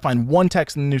God, try to find one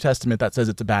text in the New Testament that says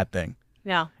it's a bad thing.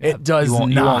 Yeah. It does You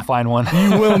won't find one.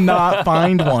 You will not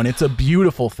find one. It's a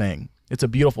beautiful thing. It's a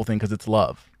beautiful thing because it's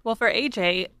love. Well, for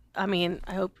AJ, I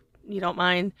hope you don't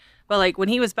mind, but like when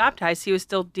he was baptized, he was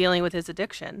still dealing with his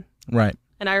addiction. Right.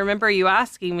 And I remember you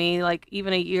asking me, like,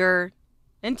 even a year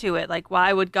into it, like,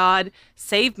 why would God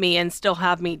save me and still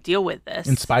have me deal with this?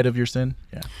 In spite of your sin?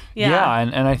 Yeah. Yeah,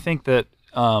 and I think that,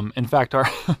 in fact,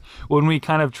 when we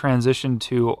kind of transitioned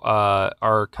to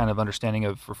our kind of understanding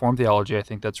of Reformed theology, I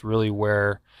think that's really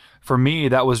where, for me,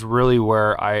 that was really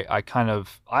where I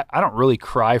don't really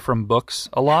cry from books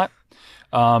a lot,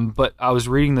 but I was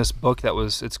reading this book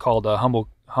it's called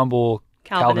Humble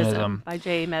Calvinism by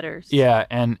J. Metters. Yeah,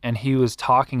 and he was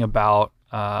talking about,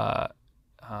 I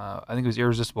think it was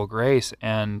Irresistible Grace,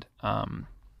 and I'm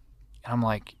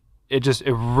like, it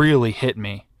really hit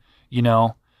me,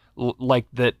 like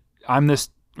that I'm this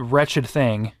wretched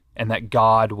thing and that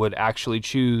God would actually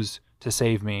choose to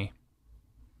save me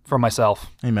from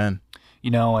myself. Amen.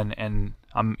 And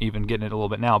I'm even getting it a little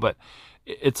bit now, but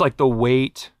it's like the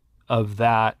weight of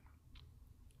that,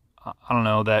 I don't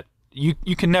know, that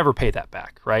you can never pay that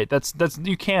back, right? That's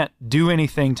you can't do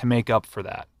anything to make up for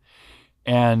that.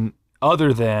 And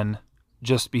other than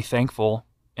just be thankful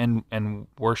and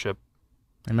worship.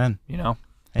 Amen.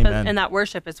 Amen. And that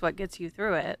worship is what gets you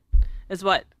through it, is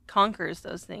what conquers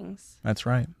those things. That's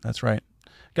right.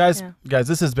 Guys,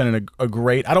 this has been a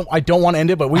great. I don't want to end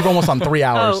it, but we've almost on 3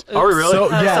 hours. Are we really?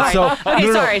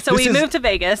 Sorry. So we moved to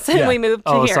Vegas and we moved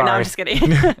to here. Sorry. No, I'm just kidding.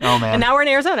 Oh man. And now we're in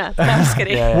Arizona. No, I'm just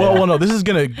kidding. Well, no. This is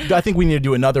gonna. I think we need to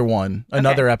do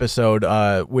another episode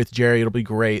with Jerry. It'll be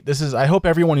great. I hope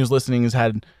everyone who's listening has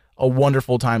had a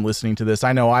wonderful time listening to this.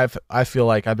 I know I feel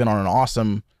like I've been on an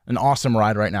awesome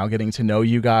ride right now, getting to know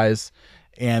you guys,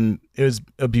 and it was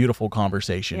a beautiful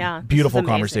conversation. Yeah, beautiful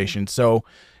conversation. So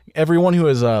everyone who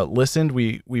has listened,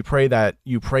 we pray that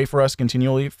you pray for us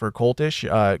continually for Cultish,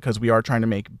 because we are trying to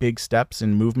make big steps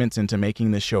and movements into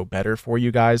making this show better for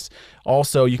you guys.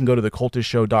 Also, you can go to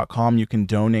thecultishtshow.com. You can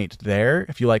donate there.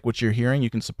 If you like what you're hearing, you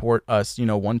can support us,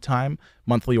 one time,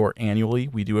 monthly or annually.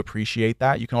 We do appreciate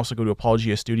that. You can also go to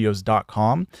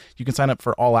apologiastudios.com. You can sign up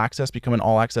for All Access, become an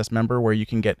All Access member, where you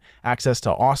can get access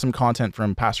to awesome content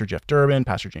from Pastor Jeff Durbin,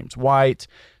 Pastor James White,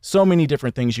 so many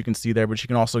different things you can see there, but you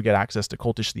can also get access to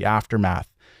Cultish The Aftermath.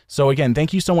 So again,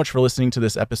 thank you so much for listening to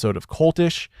this episode of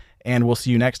Cultish, and we'll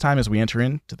see you next time as we enter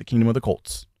into the kingdom of the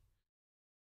cults.